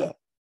want you to do that.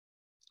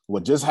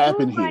 What just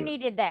happened here? I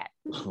needed that.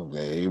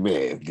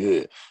 Amen.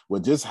 Good.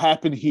 What just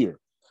happened here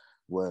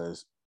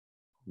was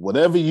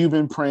whatever you've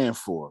been praying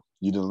for.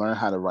 You didn't learn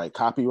how to write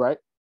copyright.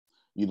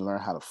 You didn't learn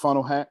how to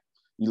funnel hack.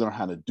 You learn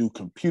how to do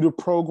computer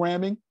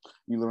programming.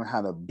 You learn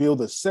how to build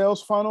a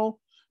sales funnel.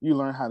 You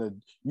learn how to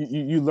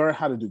you learn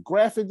how to do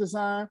graphic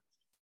design.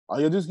 Or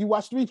you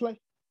watch the replay.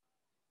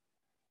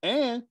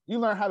 And you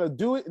learn how to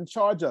do it and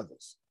charge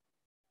others.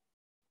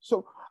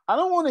 So I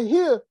don't want to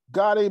hear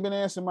God ain't been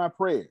answering my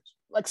prayers.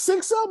 Like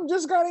 6 of them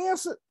just got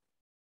answered.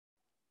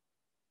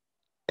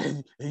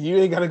 And you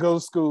ain't got to go to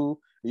school.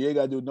 You ain't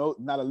got to do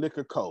not a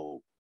liquor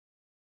code.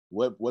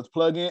 What's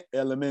plug in?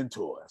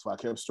 Elementor. That's why I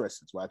kept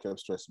stressing. That's why I kept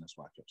stressing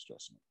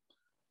it.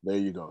 There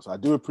you go. So I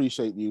do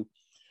appreciate you.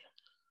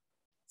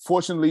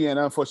 Fortunately and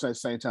unfortunately at the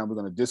same time, we're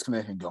going to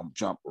disconnect and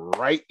jump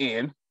right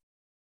in.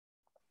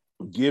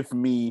 Give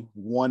me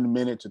 1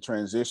 minute to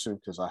transition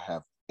because I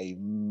have a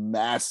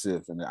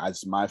massive, and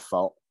it's my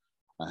fault.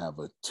 I have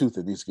a tooth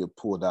that needs to get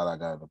pulled out. I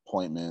got an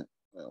appointment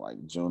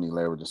like June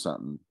 11th or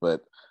something,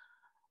 but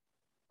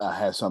I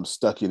had something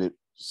stuck in it,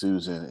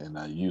 Susan, and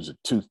I used a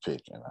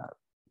toothpick and I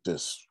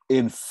just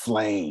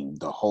inflamed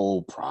the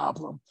whole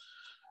problem.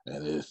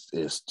 And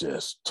it's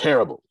just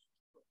terrible.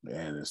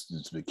 And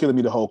it's been killing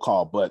me the whole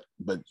call, but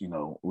you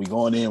know, we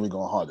going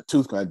hard. The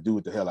tooth gonna do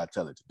what the hell I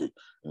tell it to do,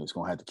 and it's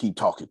gonna have to keep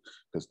talking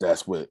because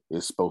that's what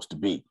it's supposed to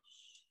be.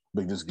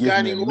 But just give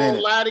me a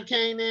minute.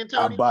 Lidocaine in,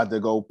 Tony? I'm about to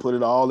go put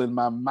it all in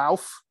my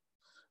mouth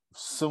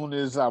as soon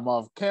as I'm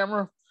off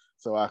camera,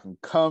 so I can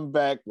come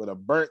back with a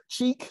burnt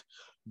cheek,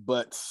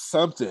 but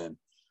something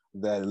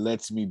that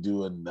lets me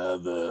do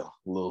another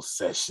little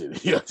session.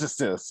 You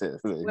understand?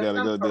 You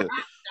gotta go do it.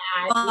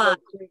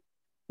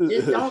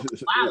 Just don't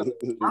swallow.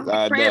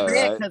 I'm praying for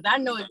that because I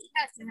know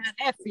exactly how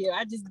that feels.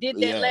 I just did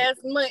that last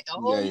month.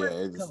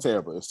 It's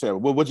terrible. It's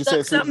terrible. What you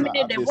said, Susan?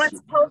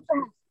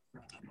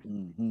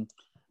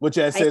 What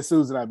you said,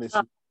 Susan? I missed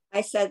you.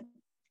 I said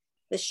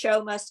the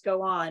show must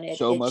go on.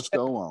 Show must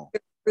go on.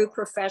 True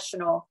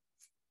professional.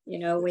 You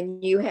know,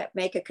 when you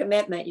make a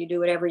commitment, you do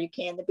whatever you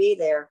can to be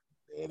there.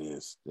 It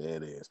is.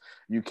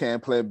 You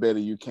can't play better.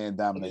 You can't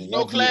dominate.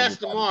 No class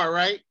tomorrow,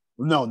 right?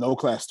 No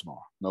class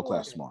tomorrow. No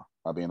class tomorrow.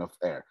 I'll be in the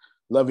air.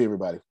 Love you,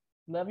 everybody.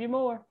 Love you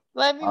more.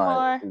 Love you more.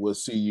 Right, we'll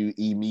see you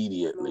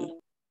immediately.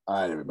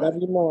 All right, everybody.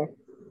 Love you more.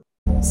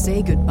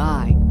 Say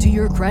goodbye to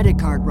your credit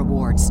card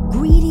rewards.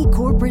 Greedy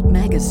corporate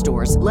mega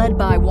stores, led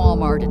by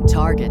Walmart and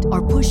Target,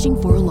 are pushing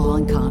for a law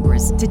in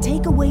Congress to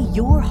take away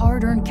your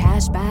hard-earned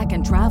cash back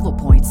and travel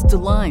points to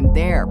line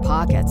their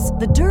pockets.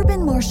 The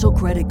Durbin-Marshall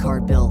credit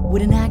card bill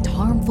would enact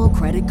harmful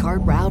credit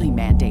card routing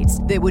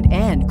mandates that would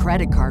end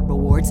credit card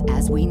rewards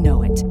as we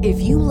know it.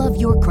 If you love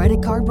your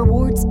credit card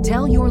rewards,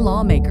 tell your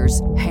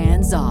lawmakers,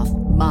 hands off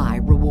my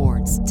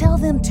rewards. Tell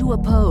them to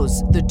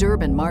oppose the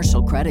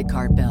Durbin-Marshall credit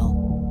card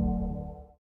bill.